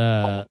all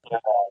the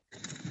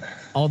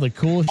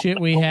cool shit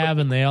we have,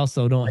 and they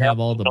also don't have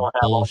all the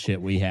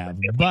bullshit we have.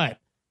 But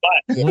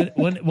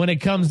when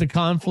it comes to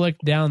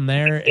conflict down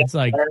there, it's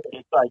like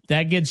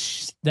that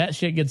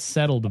shit gets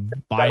settled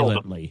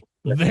violently,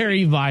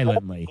 very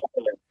violently.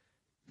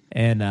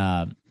 And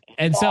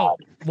so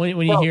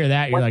when you hear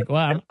that, you're like,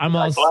 well, I'm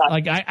also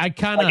like I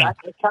kind of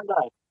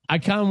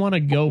want to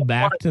go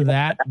back to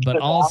that, but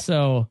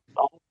also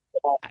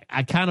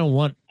I kind of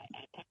want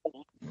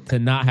to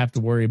not have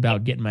to worry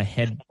about getting my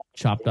head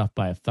chopped off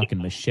by a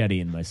fucking machete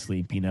in my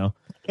sleep,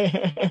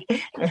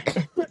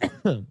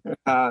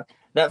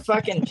 That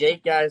fucking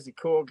Jake guy is a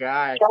cool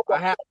guy. I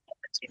have to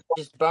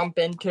just bump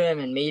into him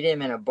and meet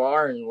him in a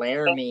bar in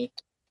Laramie.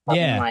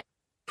 Yeah. In like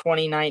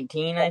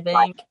 2019, I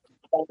think.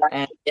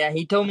 And yeah,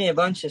 he told me a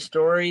bunch of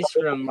stories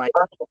from like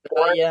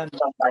Australia and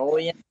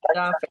Mongolia and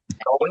stuff. And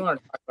we want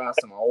to talk about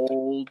some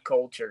old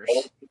cultures.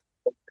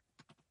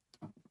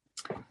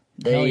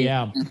 Oh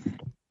yeah.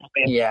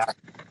 Yeah.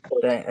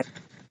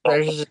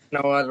 There's just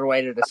no other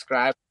way to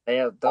describe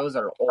it. Those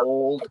are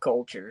old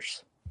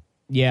cultures.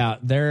 Yeah,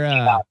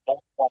 they're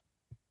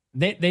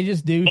they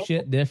just do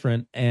shit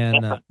different,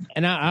 and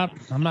I'm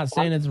not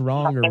saying it's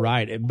wrong or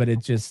right, but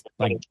it's just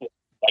like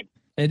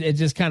it's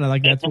just kind of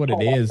like that's what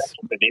it is,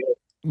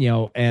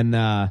 And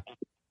a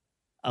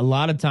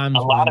lot of times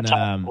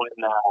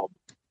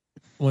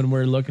when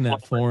we're looking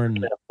at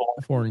foreign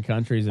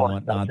countries and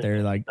whatnot,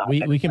 they're like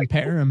we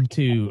compare them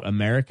to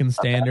American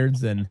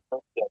standards, and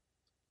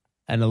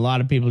a lot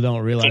of people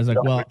don't realize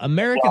like, well,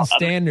 American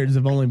standards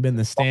have only been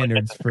the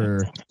standards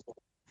for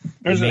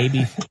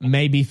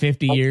maybe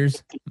 50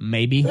 years,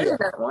 maybe.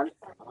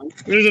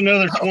 There's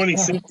another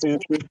 26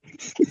 inches.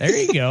 There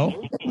you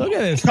go. Look at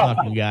this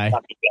fucking guy.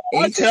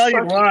 I'll tell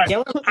you what.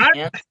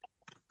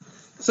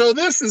 So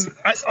this is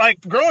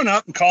like growing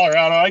up in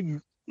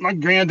Colorado. My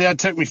granddad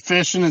took me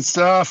fishing and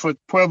stuff with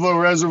Pueblo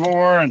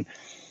Reservoir, and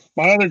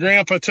my other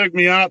grandpa took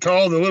me out to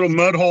all the little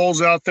mud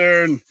holes out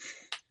there, and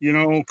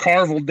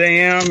Carville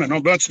Dam and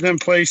a bunch of them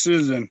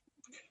places. And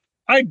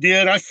I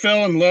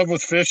fell in love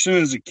with fishing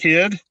as a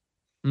kid.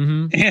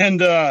 Mm-hmm.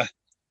 And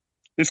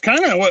it's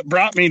kind of what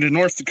brought me to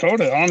North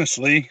Dakota,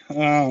 honestly.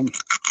 God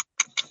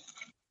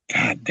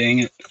dang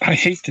it. I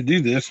hate to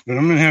do this, but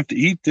I'm going to have to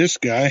eat this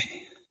guy.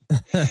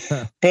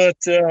 But,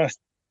 I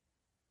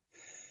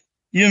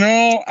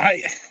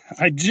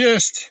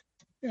just,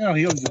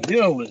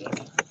 he'll live.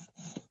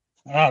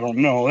 I don't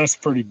know. That's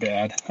pretty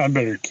bad. I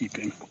better keep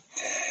him.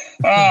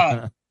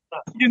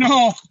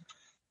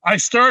 I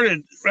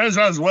started, as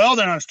I was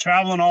welding, I was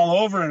traveling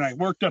all over, and I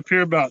worked up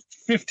here about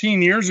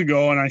 15 years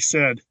ago, and I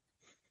said,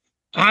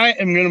 I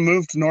am going to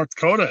move to North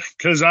Dakota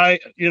because I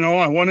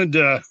wanted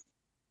to,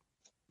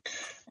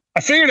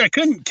 I figured I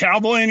couldn't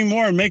cowboy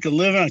anymore and make a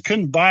living. I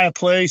couldn't buy a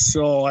place.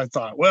 So I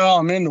thought, well,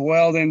 I'm into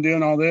welding,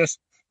 doing all this,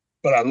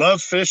 but I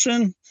love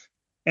fishing.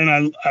 And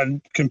I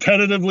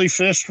competitively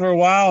fished for a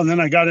while. And then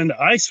I got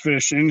into ice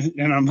fishing.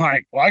 And I'm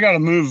like, well, I got to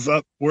move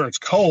up where it's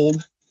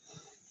cold.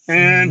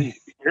 And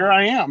here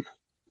I am.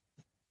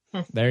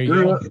 There you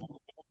go.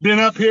 Been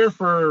up here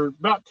for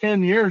about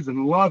 10 years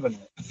and loving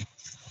it.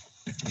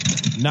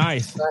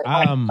 Nice.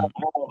 I've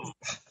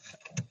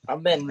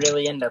been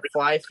really into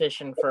fly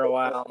fishing for a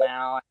while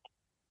now.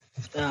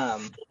 I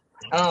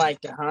don't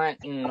like to hunt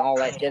and all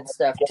that good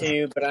stuff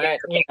too, but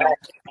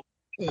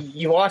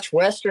you watch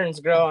westerns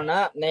growing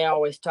up, and they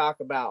always talk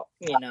about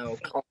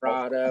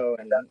Colorado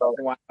and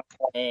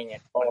Wyoming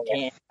and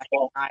Montana,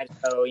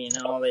 Idaho,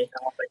 the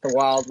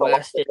Wild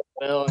West, if you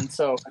will. And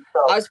so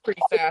I was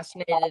pretty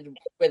fascinated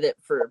with it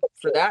for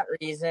that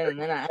reason.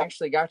 And then I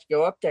actually got to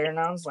go up there, and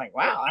I was like,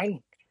 wow, I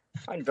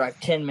can drive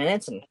 10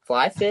 minutes and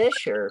fly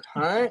fish or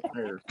hunt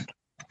or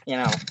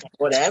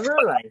whatever.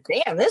 Like,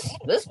 damn, this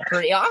is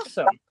pretty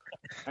awesome.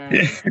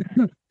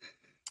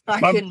 I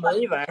couldn't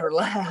believe I ever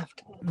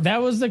left.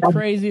 That was the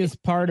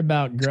craziest part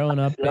about growing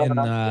up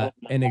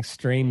in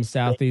extreme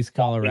southeast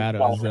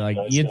Colorado. Is like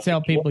you tell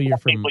people you're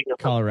from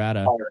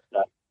Colorado,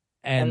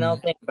 and they'll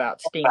think about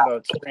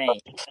Steamboat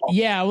Springs.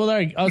 Yeah, well,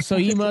 like, oh, so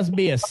you must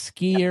be a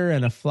skier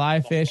and a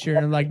fly fisher,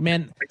 and like,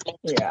 man,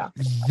 yeah,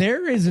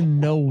 there is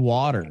no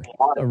water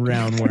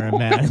around where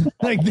I'm at.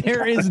 Like,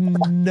 there is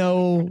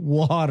no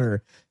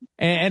water.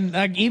 And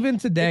like even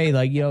today,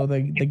 like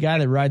the guy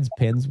that rides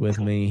pins with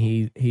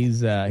me,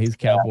 he's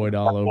cowboyed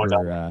all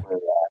over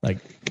like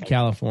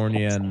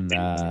California and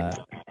a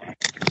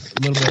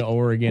little bit of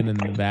Oregon and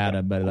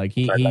Nevada, but like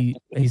he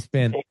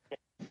spent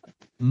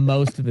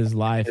most of his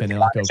life in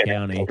Elko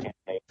County,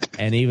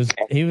 and he was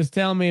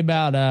telling me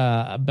about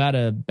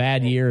a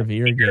bad year of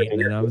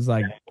irrigating, and I was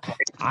like,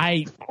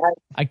 I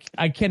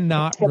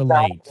cannot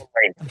relate.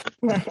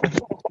 What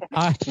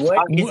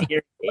is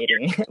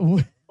irrigating?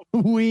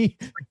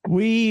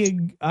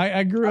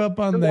 I grew up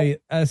on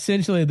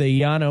essentially the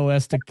Llano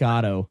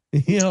Estacado.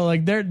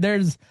 Like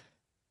there's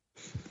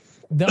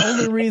the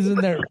only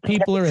reason that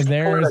people are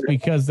there is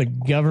because the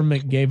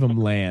government gave them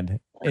land.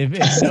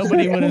 If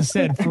nobody would have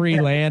said free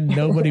land,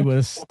 nobody would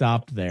have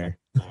stopped there.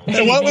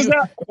 Hey, what was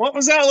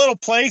that little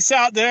place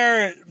out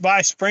there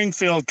by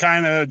Springfield?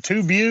 Kind of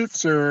Two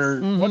Buttes or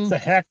what the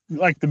heck?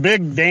 Like the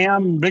big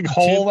dam, big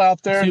hole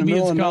out there in the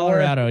middle of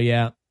Colorado.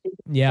 Nowhere.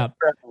 Yeah.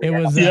 It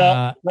was.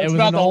 That's it was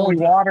about the only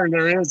water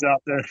there is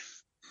out there.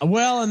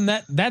 Well, and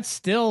that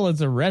still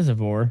is a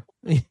reservoir.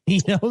 So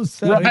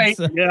right?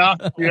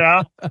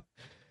 Yeah.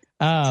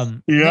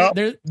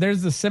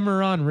 There's the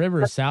Cimarron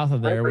River south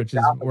of there, which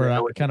is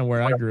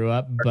where I grew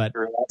up. But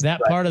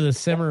that part of the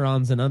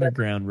Cimarron's an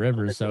underground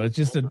river, so it's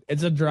just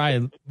a dry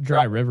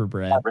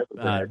riverbed.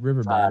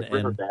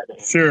 And,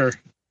 sure.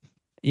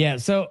 Yeah.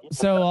 So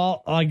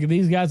all like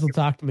these guys will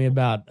talk to me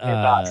about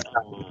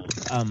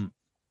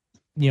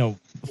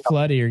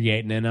flood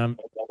irrigating, and I'm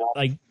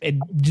like, it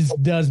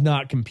just does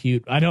not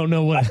compute. I don't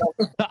know what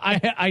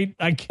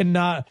I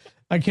cannot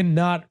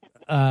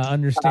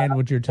understand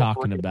what you're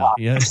talking about.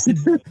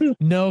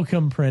 No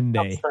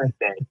comprende.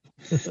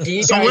 Do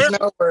you guys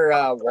know where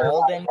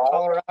Walden,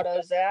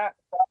 Colorado's at?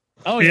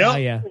 Oh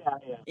yeah.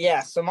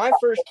 Yeah. So my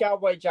first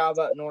cowboy job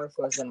up north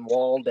was in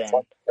Walden,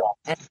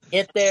 and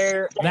get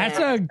there. That's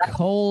a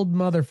cold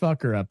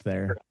motherfucker up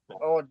there.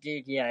 Oh,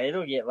 dude, yeah,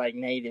 it'll get like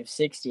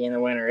 -60 in the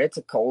winter. It's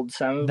a cold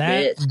son of a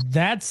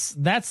bitch.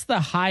 That's the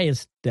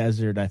highest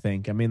desert, I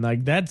think. I mean,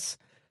 like that's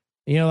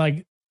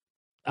like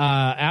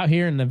out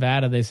here in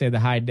Nevada they say the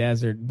high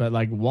desert, but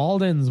like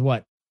Walden's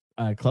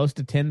close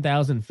to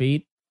 10,000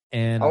 feet,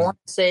 and I want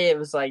to say it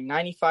was like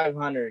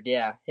 9,500.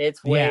 Yeah,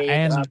 it's way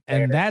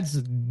and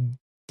that's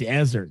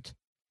desert.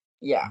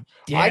 Yeah,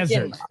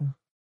 desert.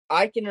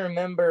 I can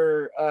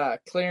remember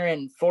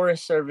clearing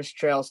Forest Service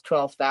trails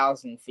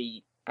 12,000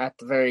 feet at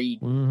the very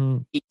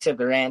peaks of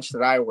the ranch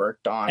that I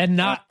worked on, and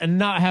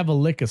not have a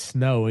lick of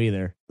snow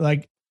either.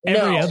 Like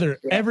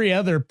every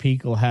other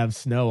peak will have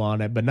snow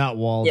on it, but not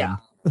Walden.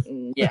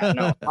 Yeah,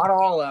 no, not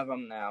all of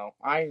them. No,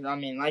 I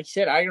mean, like I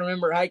said, I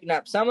remember hiking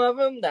up some of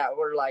them that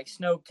were like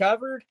snow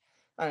covered,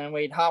 and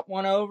we'd hop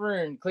one over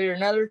and clear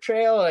another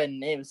trail,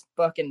 and it was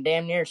fucking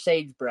damn near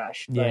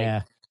sagebrush.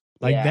 That's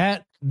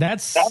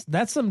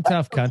some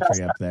tough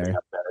country up there.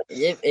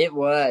 It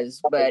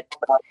was, but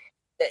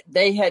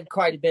they had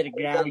quite a bit of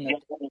ground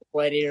that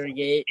flood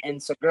irrigate,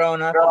 and so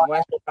growing up in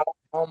West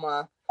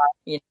Oklahoma,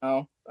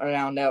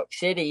 around Elk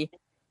City,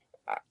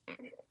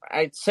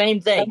 same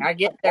thing. I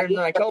get there and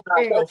they're like, "Oh,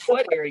 we're gonna go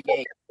flood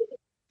irrigate."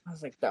 I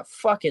was like, "The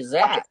fuck is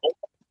that?"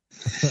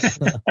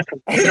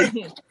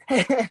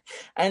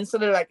 And so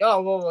they're like,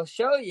 "Oh, well, we'll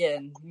show you."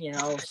 And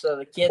so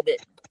the kid that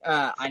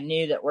I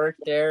knew that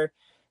worked there,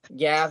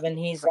 Gavin,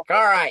 he's like,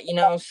 all right,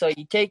 so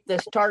you take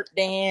this tart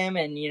dam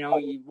and, you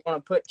want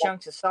to put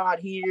chunks of sod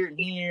here and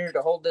here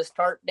to hold this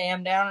tart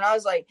dam down. And I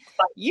was like,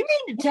 you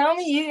mean to tell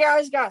me you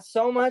guys got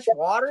so much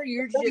water,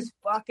 you're just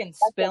fucking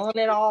spilling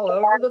it all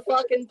over the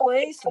fucking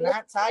place and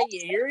that's how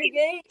you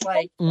irrigate?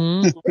 Like,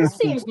 this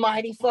seems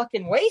mighty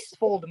fucking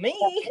wasteful to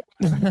me.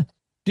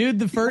 Dude,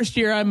 the first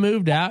year I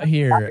moved out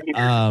here,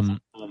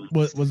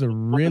 was a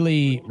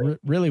really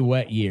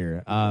wet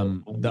year.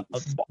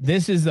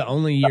 This is the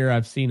only year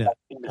I've seen it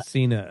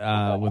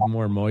with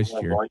more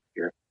moisture.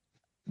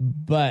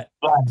 But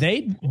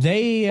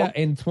they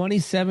in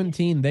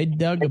 2017 they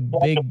dug a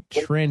big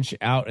trench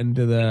out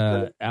into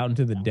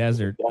the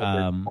desert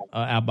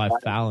out by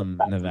Fallon,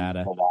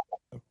 Nevada.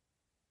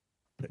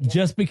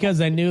 Just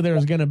because I knew there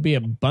was going to be a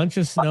bunch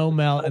of snow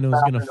melt and it was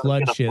going to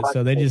flood shit.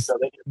 So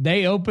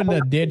they opened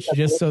a ditch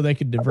just so they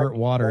could divert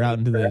water out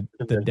into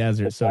the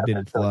desert so it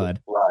didn't flood.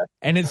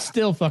 And it's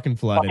still fucking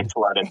flooded.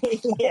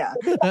 Yeah.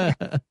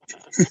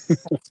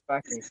 That's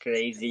fucking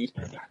crazy.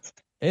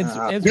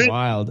 It's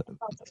wild.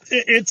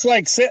 It's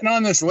like sitting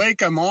on this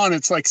lake I'm on.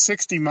 It's like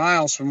 60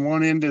 miles from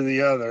one end to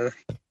the other.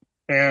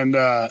 And,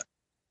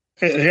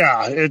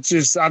 it's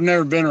just, I've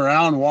never been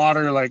around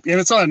water and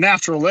it's on a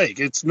natural lake.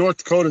 It's North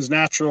Dakota's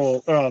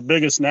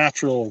biggest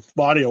natural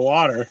body of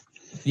water.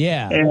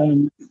 Yeah.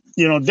 And,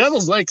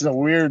 Devil's Lake is a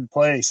weird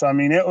place. I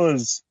mean, it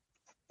was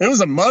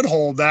a mud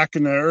hole back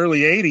in the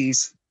early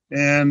 80s.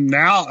 And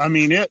now,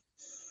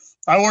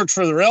 I worked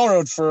for the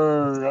railroad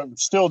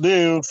still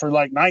do for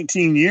like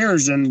 19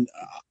 years. And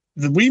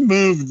we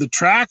moved the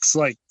tracks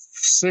like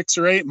 6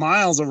 or 8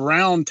 miles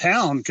around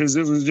town because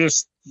it was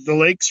just, the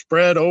lake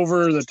spread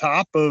over the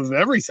top of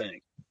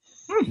everything.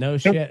 No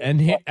shit.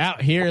 And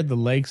out here, the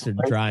lakes are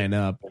drying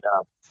up.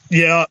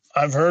 Yeah,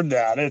 I've heard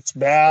that. It's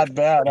bad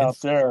out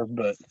there.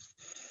 But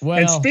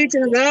and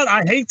speaking of that,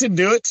 I hate to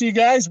do it to you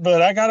guys,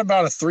 but I got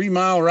about a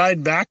 3-mile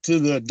ride back to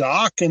the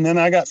dock, and then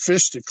I got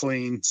fish to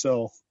clean. So,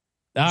 all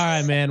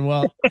right, man.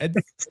 Well, and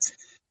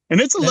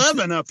it's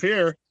 11 up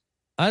here.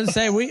 I'd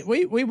say we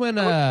went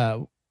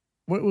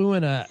we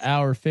went an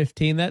hour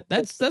 15.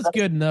 That's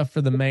good enough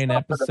for the main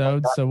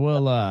episode. So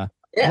we'll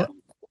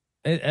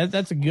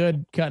that's a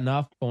good cutting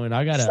off point.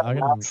 I gotta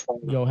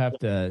go have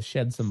to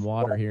shed some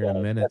water here in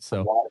a minute.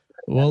 So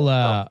we'll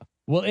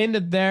end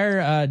it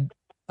there.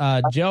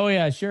 Joey,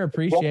 I sure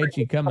appreciate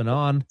you coming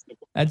on.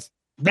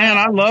 Man,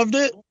 I loved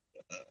it.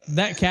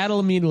 That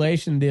cattle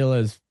mutilation deal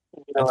that's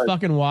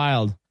fucking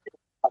wild.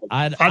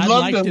 I'd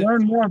love to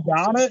learn more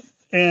about it.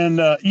 And,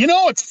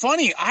 it's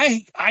funny.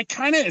 I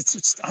kind of,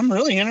 I'm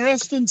really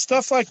interested in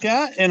stuff like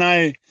that. And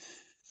I'm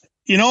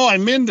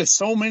into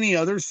so many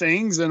other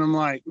things. And I'm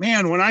like,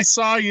 man, when I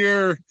saw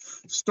your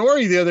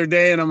story the other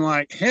day and I'm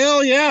like,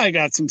 hell yeah, I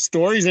got some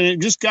stories and it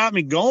just got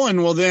me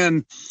going. Well,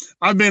 then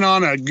I've been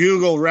on a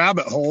Google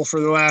rabbit hole for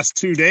the last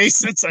 2 days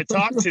since I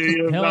talked to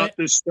you about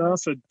this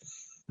stuff. And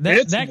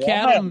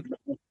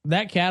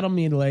that cattle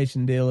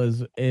mutilation deal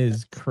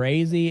is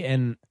crazy.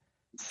 And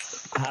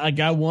I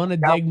want to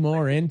dig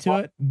more into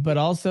it, but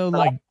also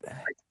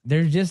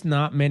there's just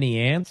not many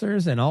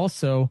answers. And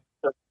also,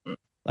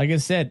 like I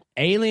said,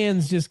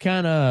 aliens just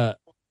kind of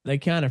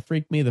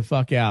freak me the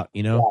fuck out,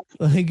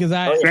 because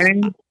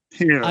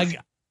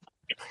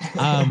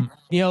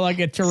like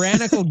a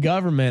tyrannical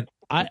government.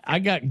 I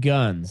got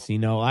guns,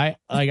 I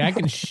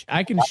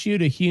can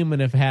shoot a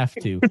human if have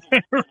to,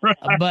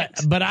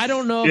 but I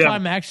don't know if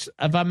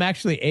I'm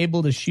actually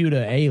able to shoot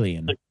an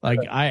alien. Like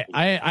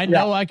I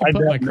know I can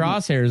put my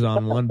crosshairs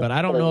on one, but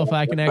I don't know if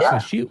I can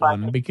actually shoot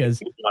one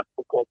because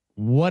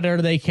what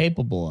are they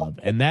capable of?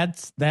 And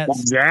that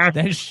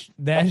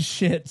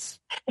shit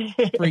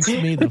freaks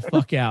me the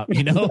fuck out,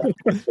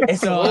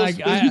 So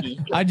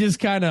I just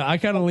kind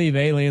of leave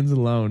aliens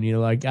alone,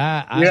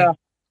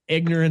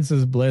 ignorance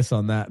is bliss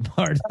on that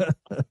part.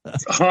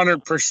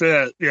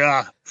 100%.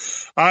 Yeah.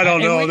 I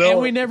don't know. And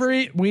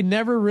we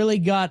never really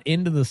got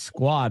into the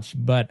Squatch,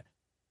 but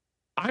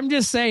I'm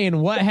just saying,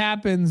 what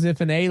happens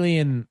if an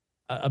alien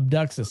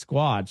abducts a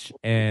Squatch?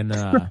 And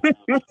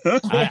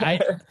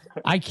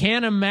I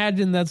can't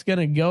imagine that's going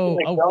to go.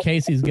 Oh,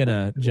 Casey's going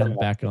to jump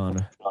back on.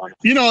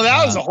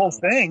 That was the whole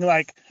thing.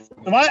 Like,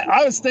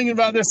 I was thinking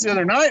about this the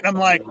other night, and I'm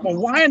like, well,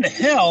 why in the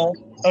hell,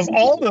 of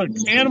all the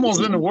animals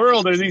in the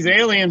world, are these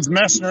aliens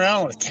messing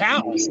around with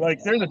cows?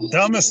 Like, they're the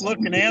dumbest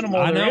looking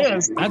animal there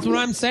is. That's what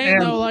I'm saying,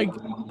 though. Like,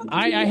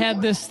 I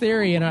had this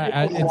theory, and it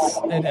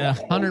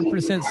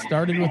 100%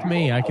 started with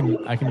me. I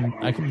can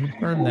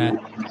confirm that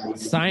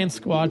Science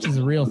Squatch is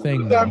a real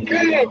thing. Though.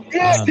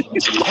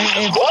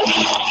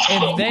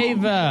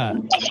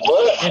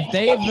 If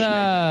they've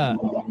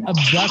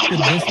abducted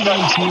this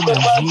many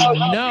humans,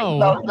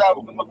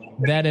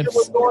 that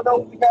what's going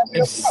on?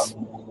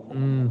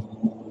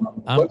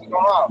 What's going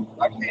on?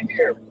 I can't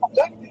hear.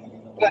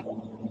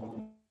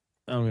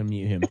 I'm gonna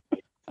mute him.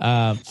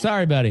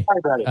 Sorry, buddy.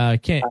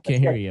 Can't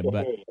hear you.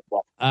 But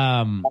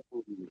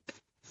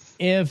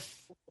if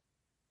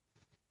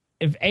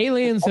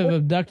aliens have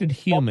abducted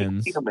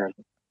humans,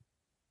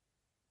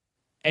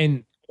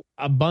 and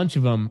a bunch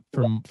of them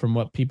from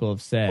what people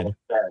have said,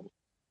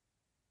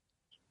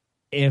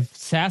 if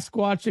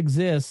Sasquatch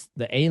exists,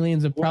 the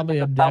aliens have probably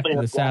abducted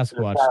the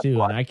Sasquatch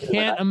too, and I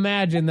can't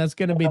imagine that's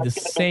going to be the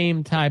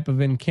same type of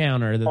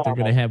encounter that they're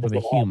going to have with a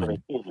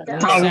human.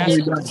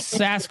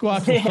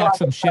 Sasquatch will fuck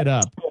some shit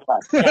up.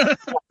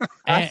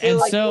 I feel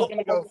like so he's going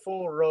to go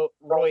full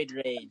roid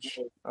rage.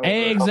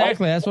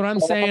 Exactly, that's what I'm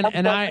saying.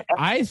 And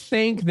I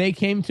think they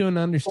came to an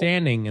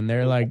understanding, and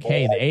they're like,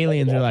 hey, the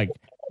aliens are like,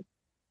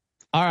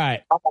 all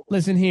right,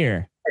 listen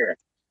here.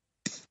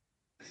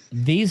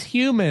 These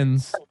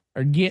humans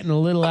are getting a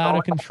little out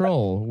of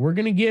control. We're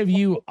going to give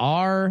you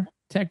our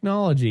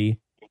technology,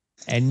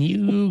 and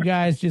you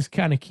guys just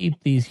kind of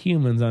keep these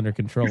humans under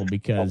control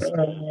because,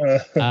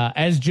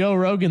 as Joe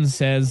Rogan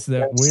says,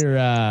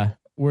 that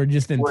we're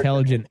just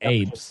intelligent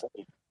apes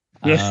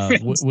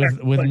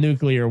with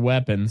nuclear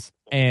weapons,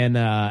 and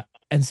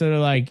so they're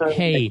like,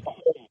 hey,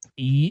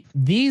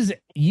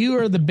 you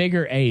are the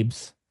bigger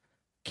apes.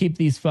 Keep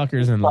these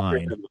fuckers in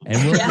line,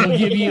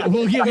 and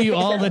we'll give you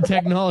all the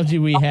technology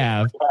we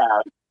have.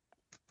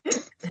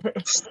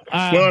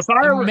 Well, if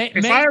I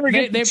ever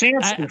get the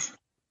chance,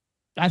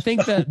 I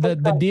think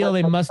the deal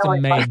they must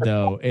have made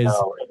though is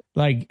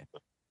like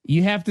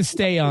you have to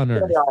stay on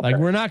Earth. Like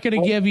we're not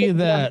going to give you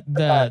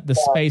the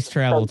space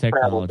travel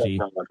technology.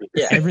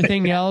 Yeah.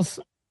 Everything else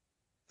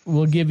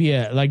we'll give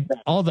you, like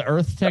all the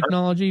Earth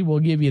technology. We'll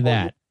give you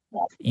that.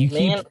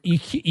 You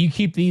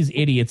keep these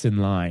idiots in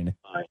line.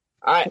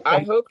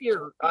 I hope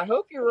you're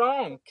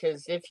wrong,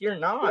 because if you're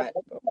not,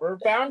 we're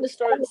bound to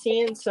start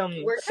seeing some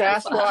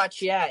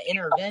Sasquatch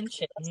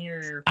intervention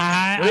here.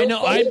 I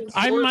know.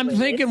 I'm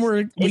thinking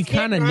we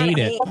kind of need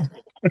it.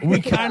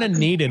 We kind of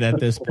need it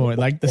at this point.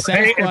 Like the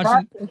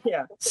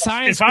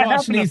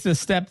Sasquatch needs to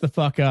step the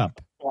fuck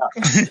up.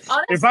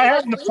 If I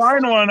happen to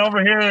find one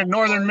over here in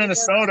northern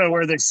Minnesota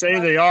where they say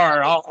they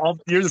are,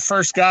 you're the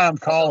first guy I'm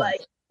calling.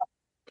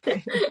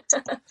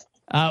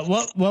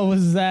 What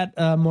was that,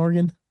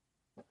 Morgan?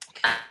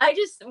 I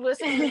just was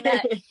thinking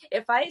that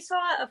if I saw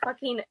a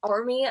fucking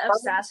army of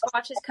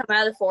Sasquatches come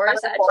out of the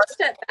forest, I'd just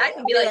step back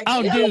and be like,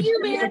 "Oh, dude,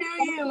 you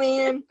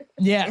man."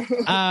 Yeah,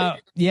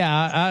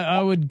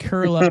 I would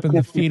curl up in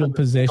the fetal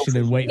position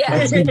and wait for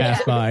them to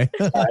pass by.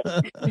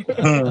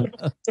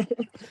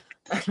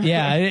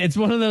 Yeah, it's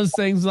one of those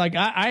things. Like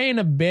I ain't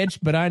a bitch,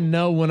 but I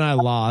know when I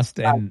lost,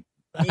 and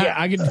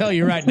I can tell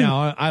you right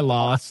now, I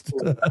lost.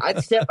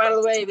 I'd step out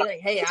of the way and be like,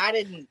 "Hey, I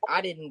didn't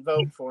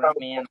vote for it,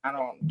 man. I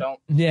don't."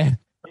 Yeah.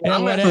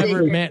 And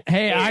whatever, man.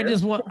 Hey, I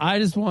just want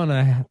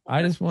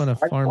to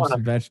farm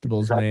some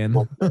vegetables, man.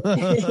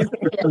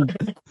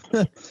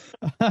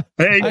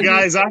 Hey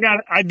guys,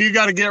 I do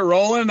got to get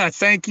rolling. I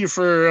thank you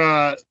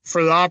for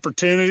the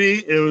opportunity.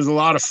 It was a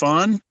lot of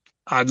fun.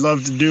 I'd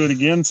love to do it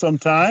again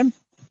sometime.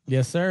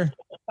 Yes, sir.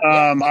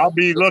 I'll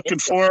be looking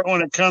for it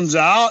when it comes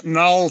out, and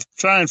I'll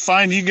try and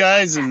find you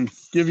guys and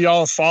give you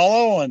all a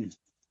follow, and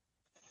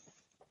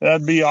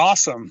that'd be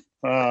awesome.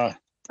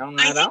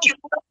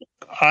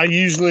 I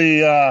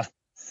usually I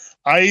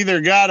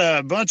either got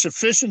a bunch of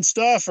fishing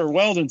stuff or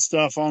welding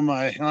stuff on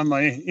my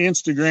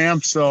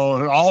Instagram.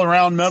 So All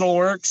Around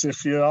Metalworks,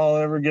 if you all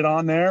ever get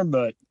on there.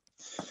 But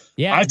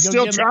yeah, I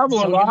still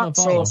travel a lot,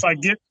 so if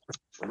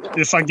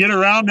I get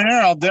around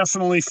there, I'll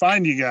definitely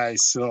find you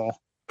guys. So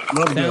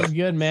sounds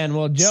good, man.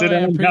 Well, Joe, sit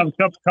down and have a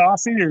cup of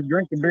coffee or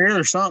drink a beer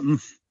or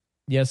something.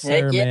 Yes,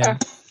 sir, man.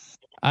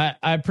 I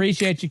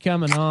appreciate you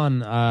coming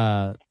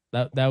on.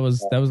 That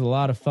was a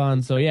lot of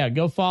fun. So yeah,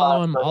 go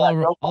follow him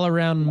all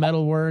around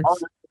Metalworks.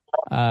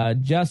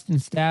 Justin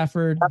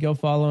Stafford, go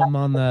follow him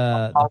on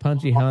the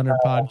Punchy Hunter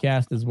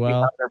podcast as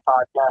well.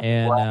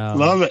 And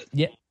love it.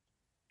 Yeah,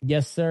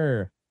 yes,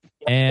 sir.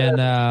 And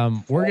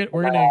we're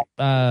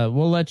gonna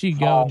we'll let you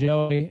go,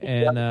 Joey,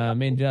 and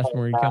me and Justin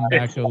we're gonna come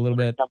back to a little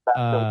bit,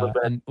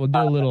 and we'll do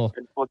a little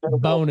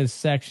bonus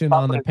section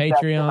on the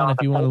Patreon if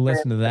you want to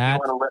listen to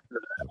that.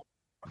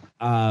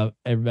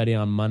 Everybody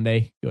on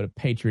Monday, go to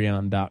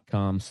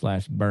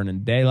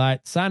patreon.com/burningdaylight.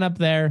 Sign up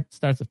there.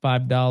 Starts at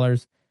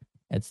 $5.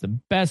 It's the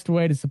best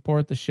way to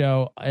support the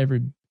show.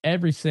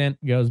 Every cent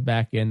goes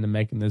back into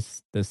making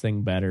this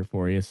thing better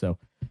for you. So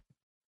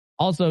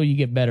also you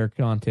get better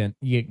content.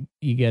 You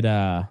get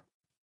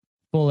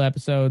full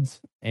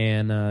episodes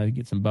and you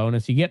get some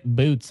bonus. You get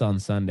boots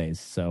on Sundays.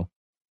 So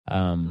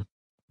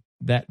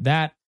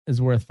that is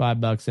worth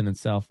 $5 in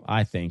itself,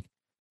 I think.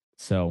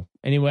 So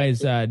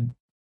anyways,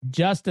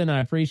 Justin,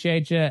 I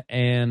appreciate you,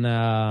 and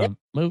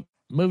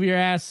move your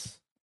ass.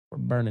 We're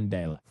burning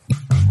daylight.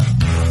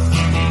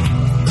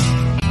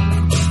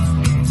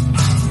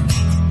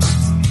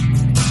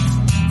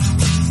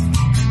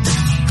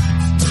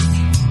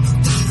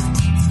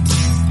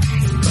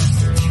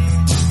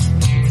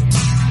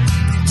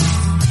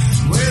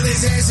 Well,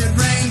 this acid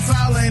rain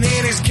falling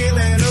in is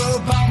killing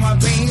up all my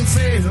bean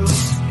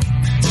fields.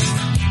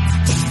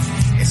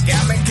 It's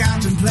got me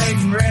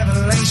contemplating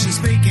Revelation,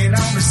 speaking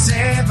on the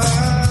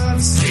 7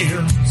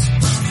 seals.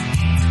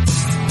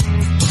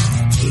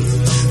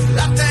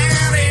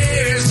 Lockdown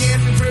is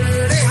getting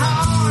pretty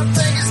hard.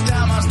 Think it's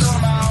time I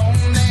start my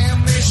own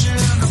damn mission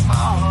to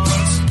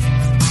Mars.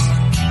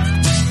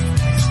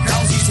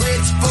 'Cause these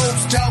rich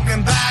folks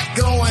talking about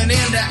going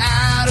in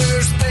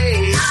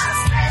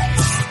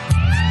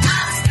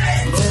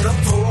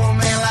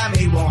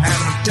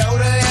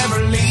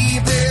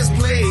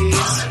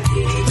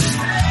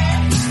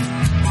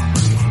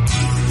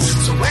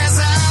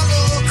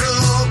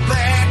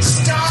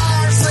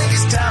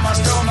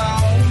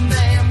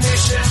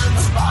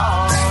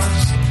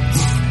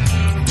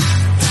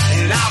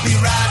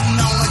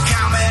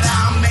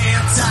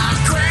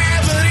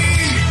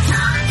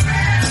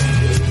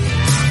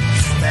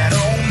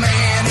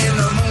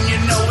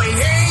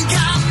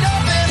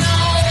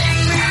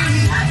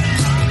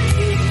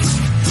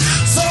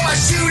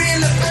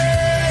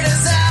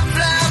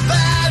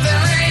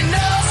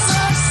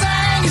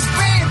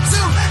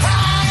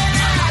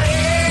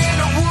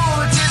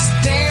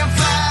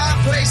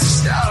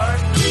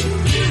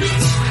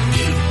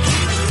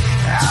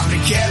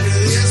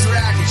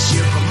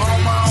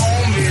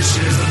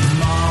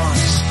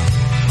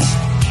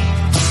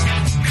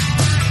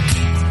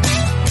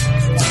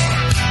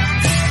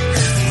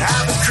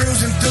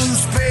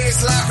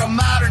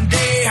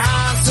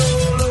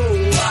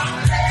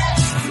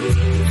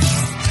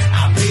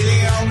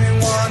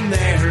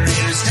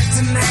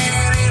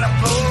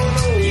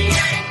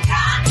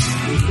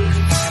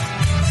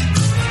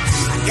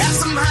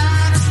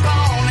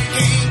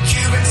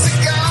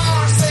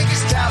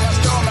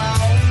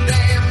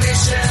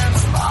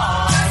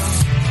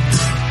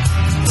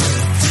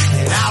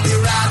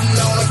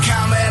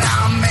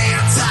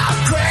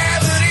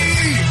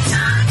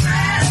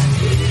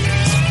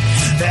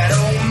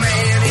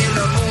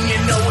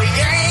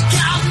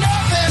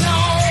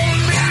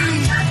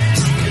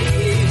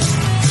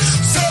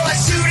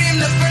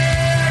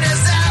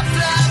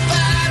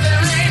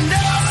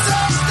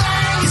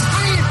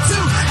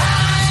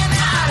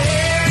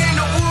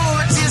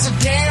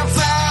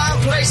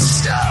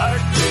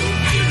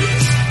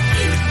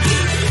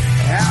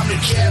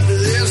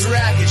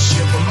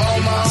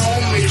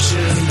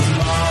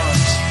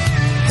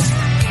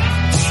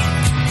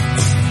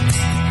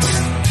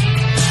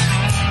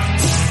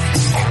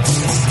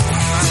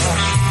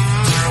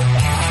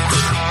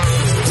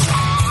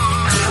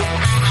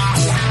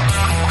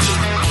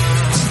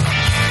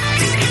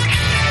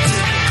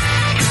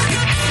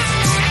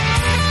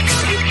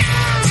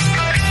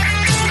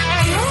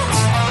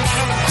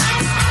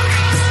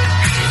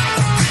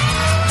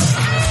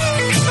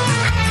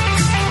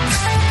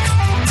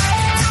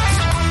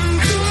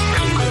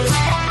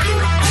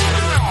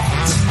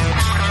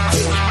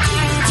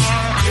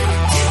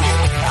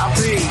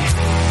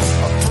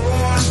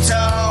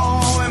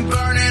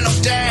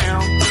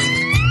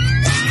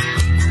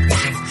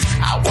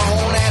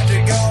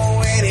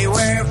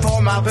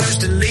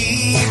first to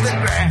leave the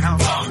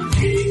ground.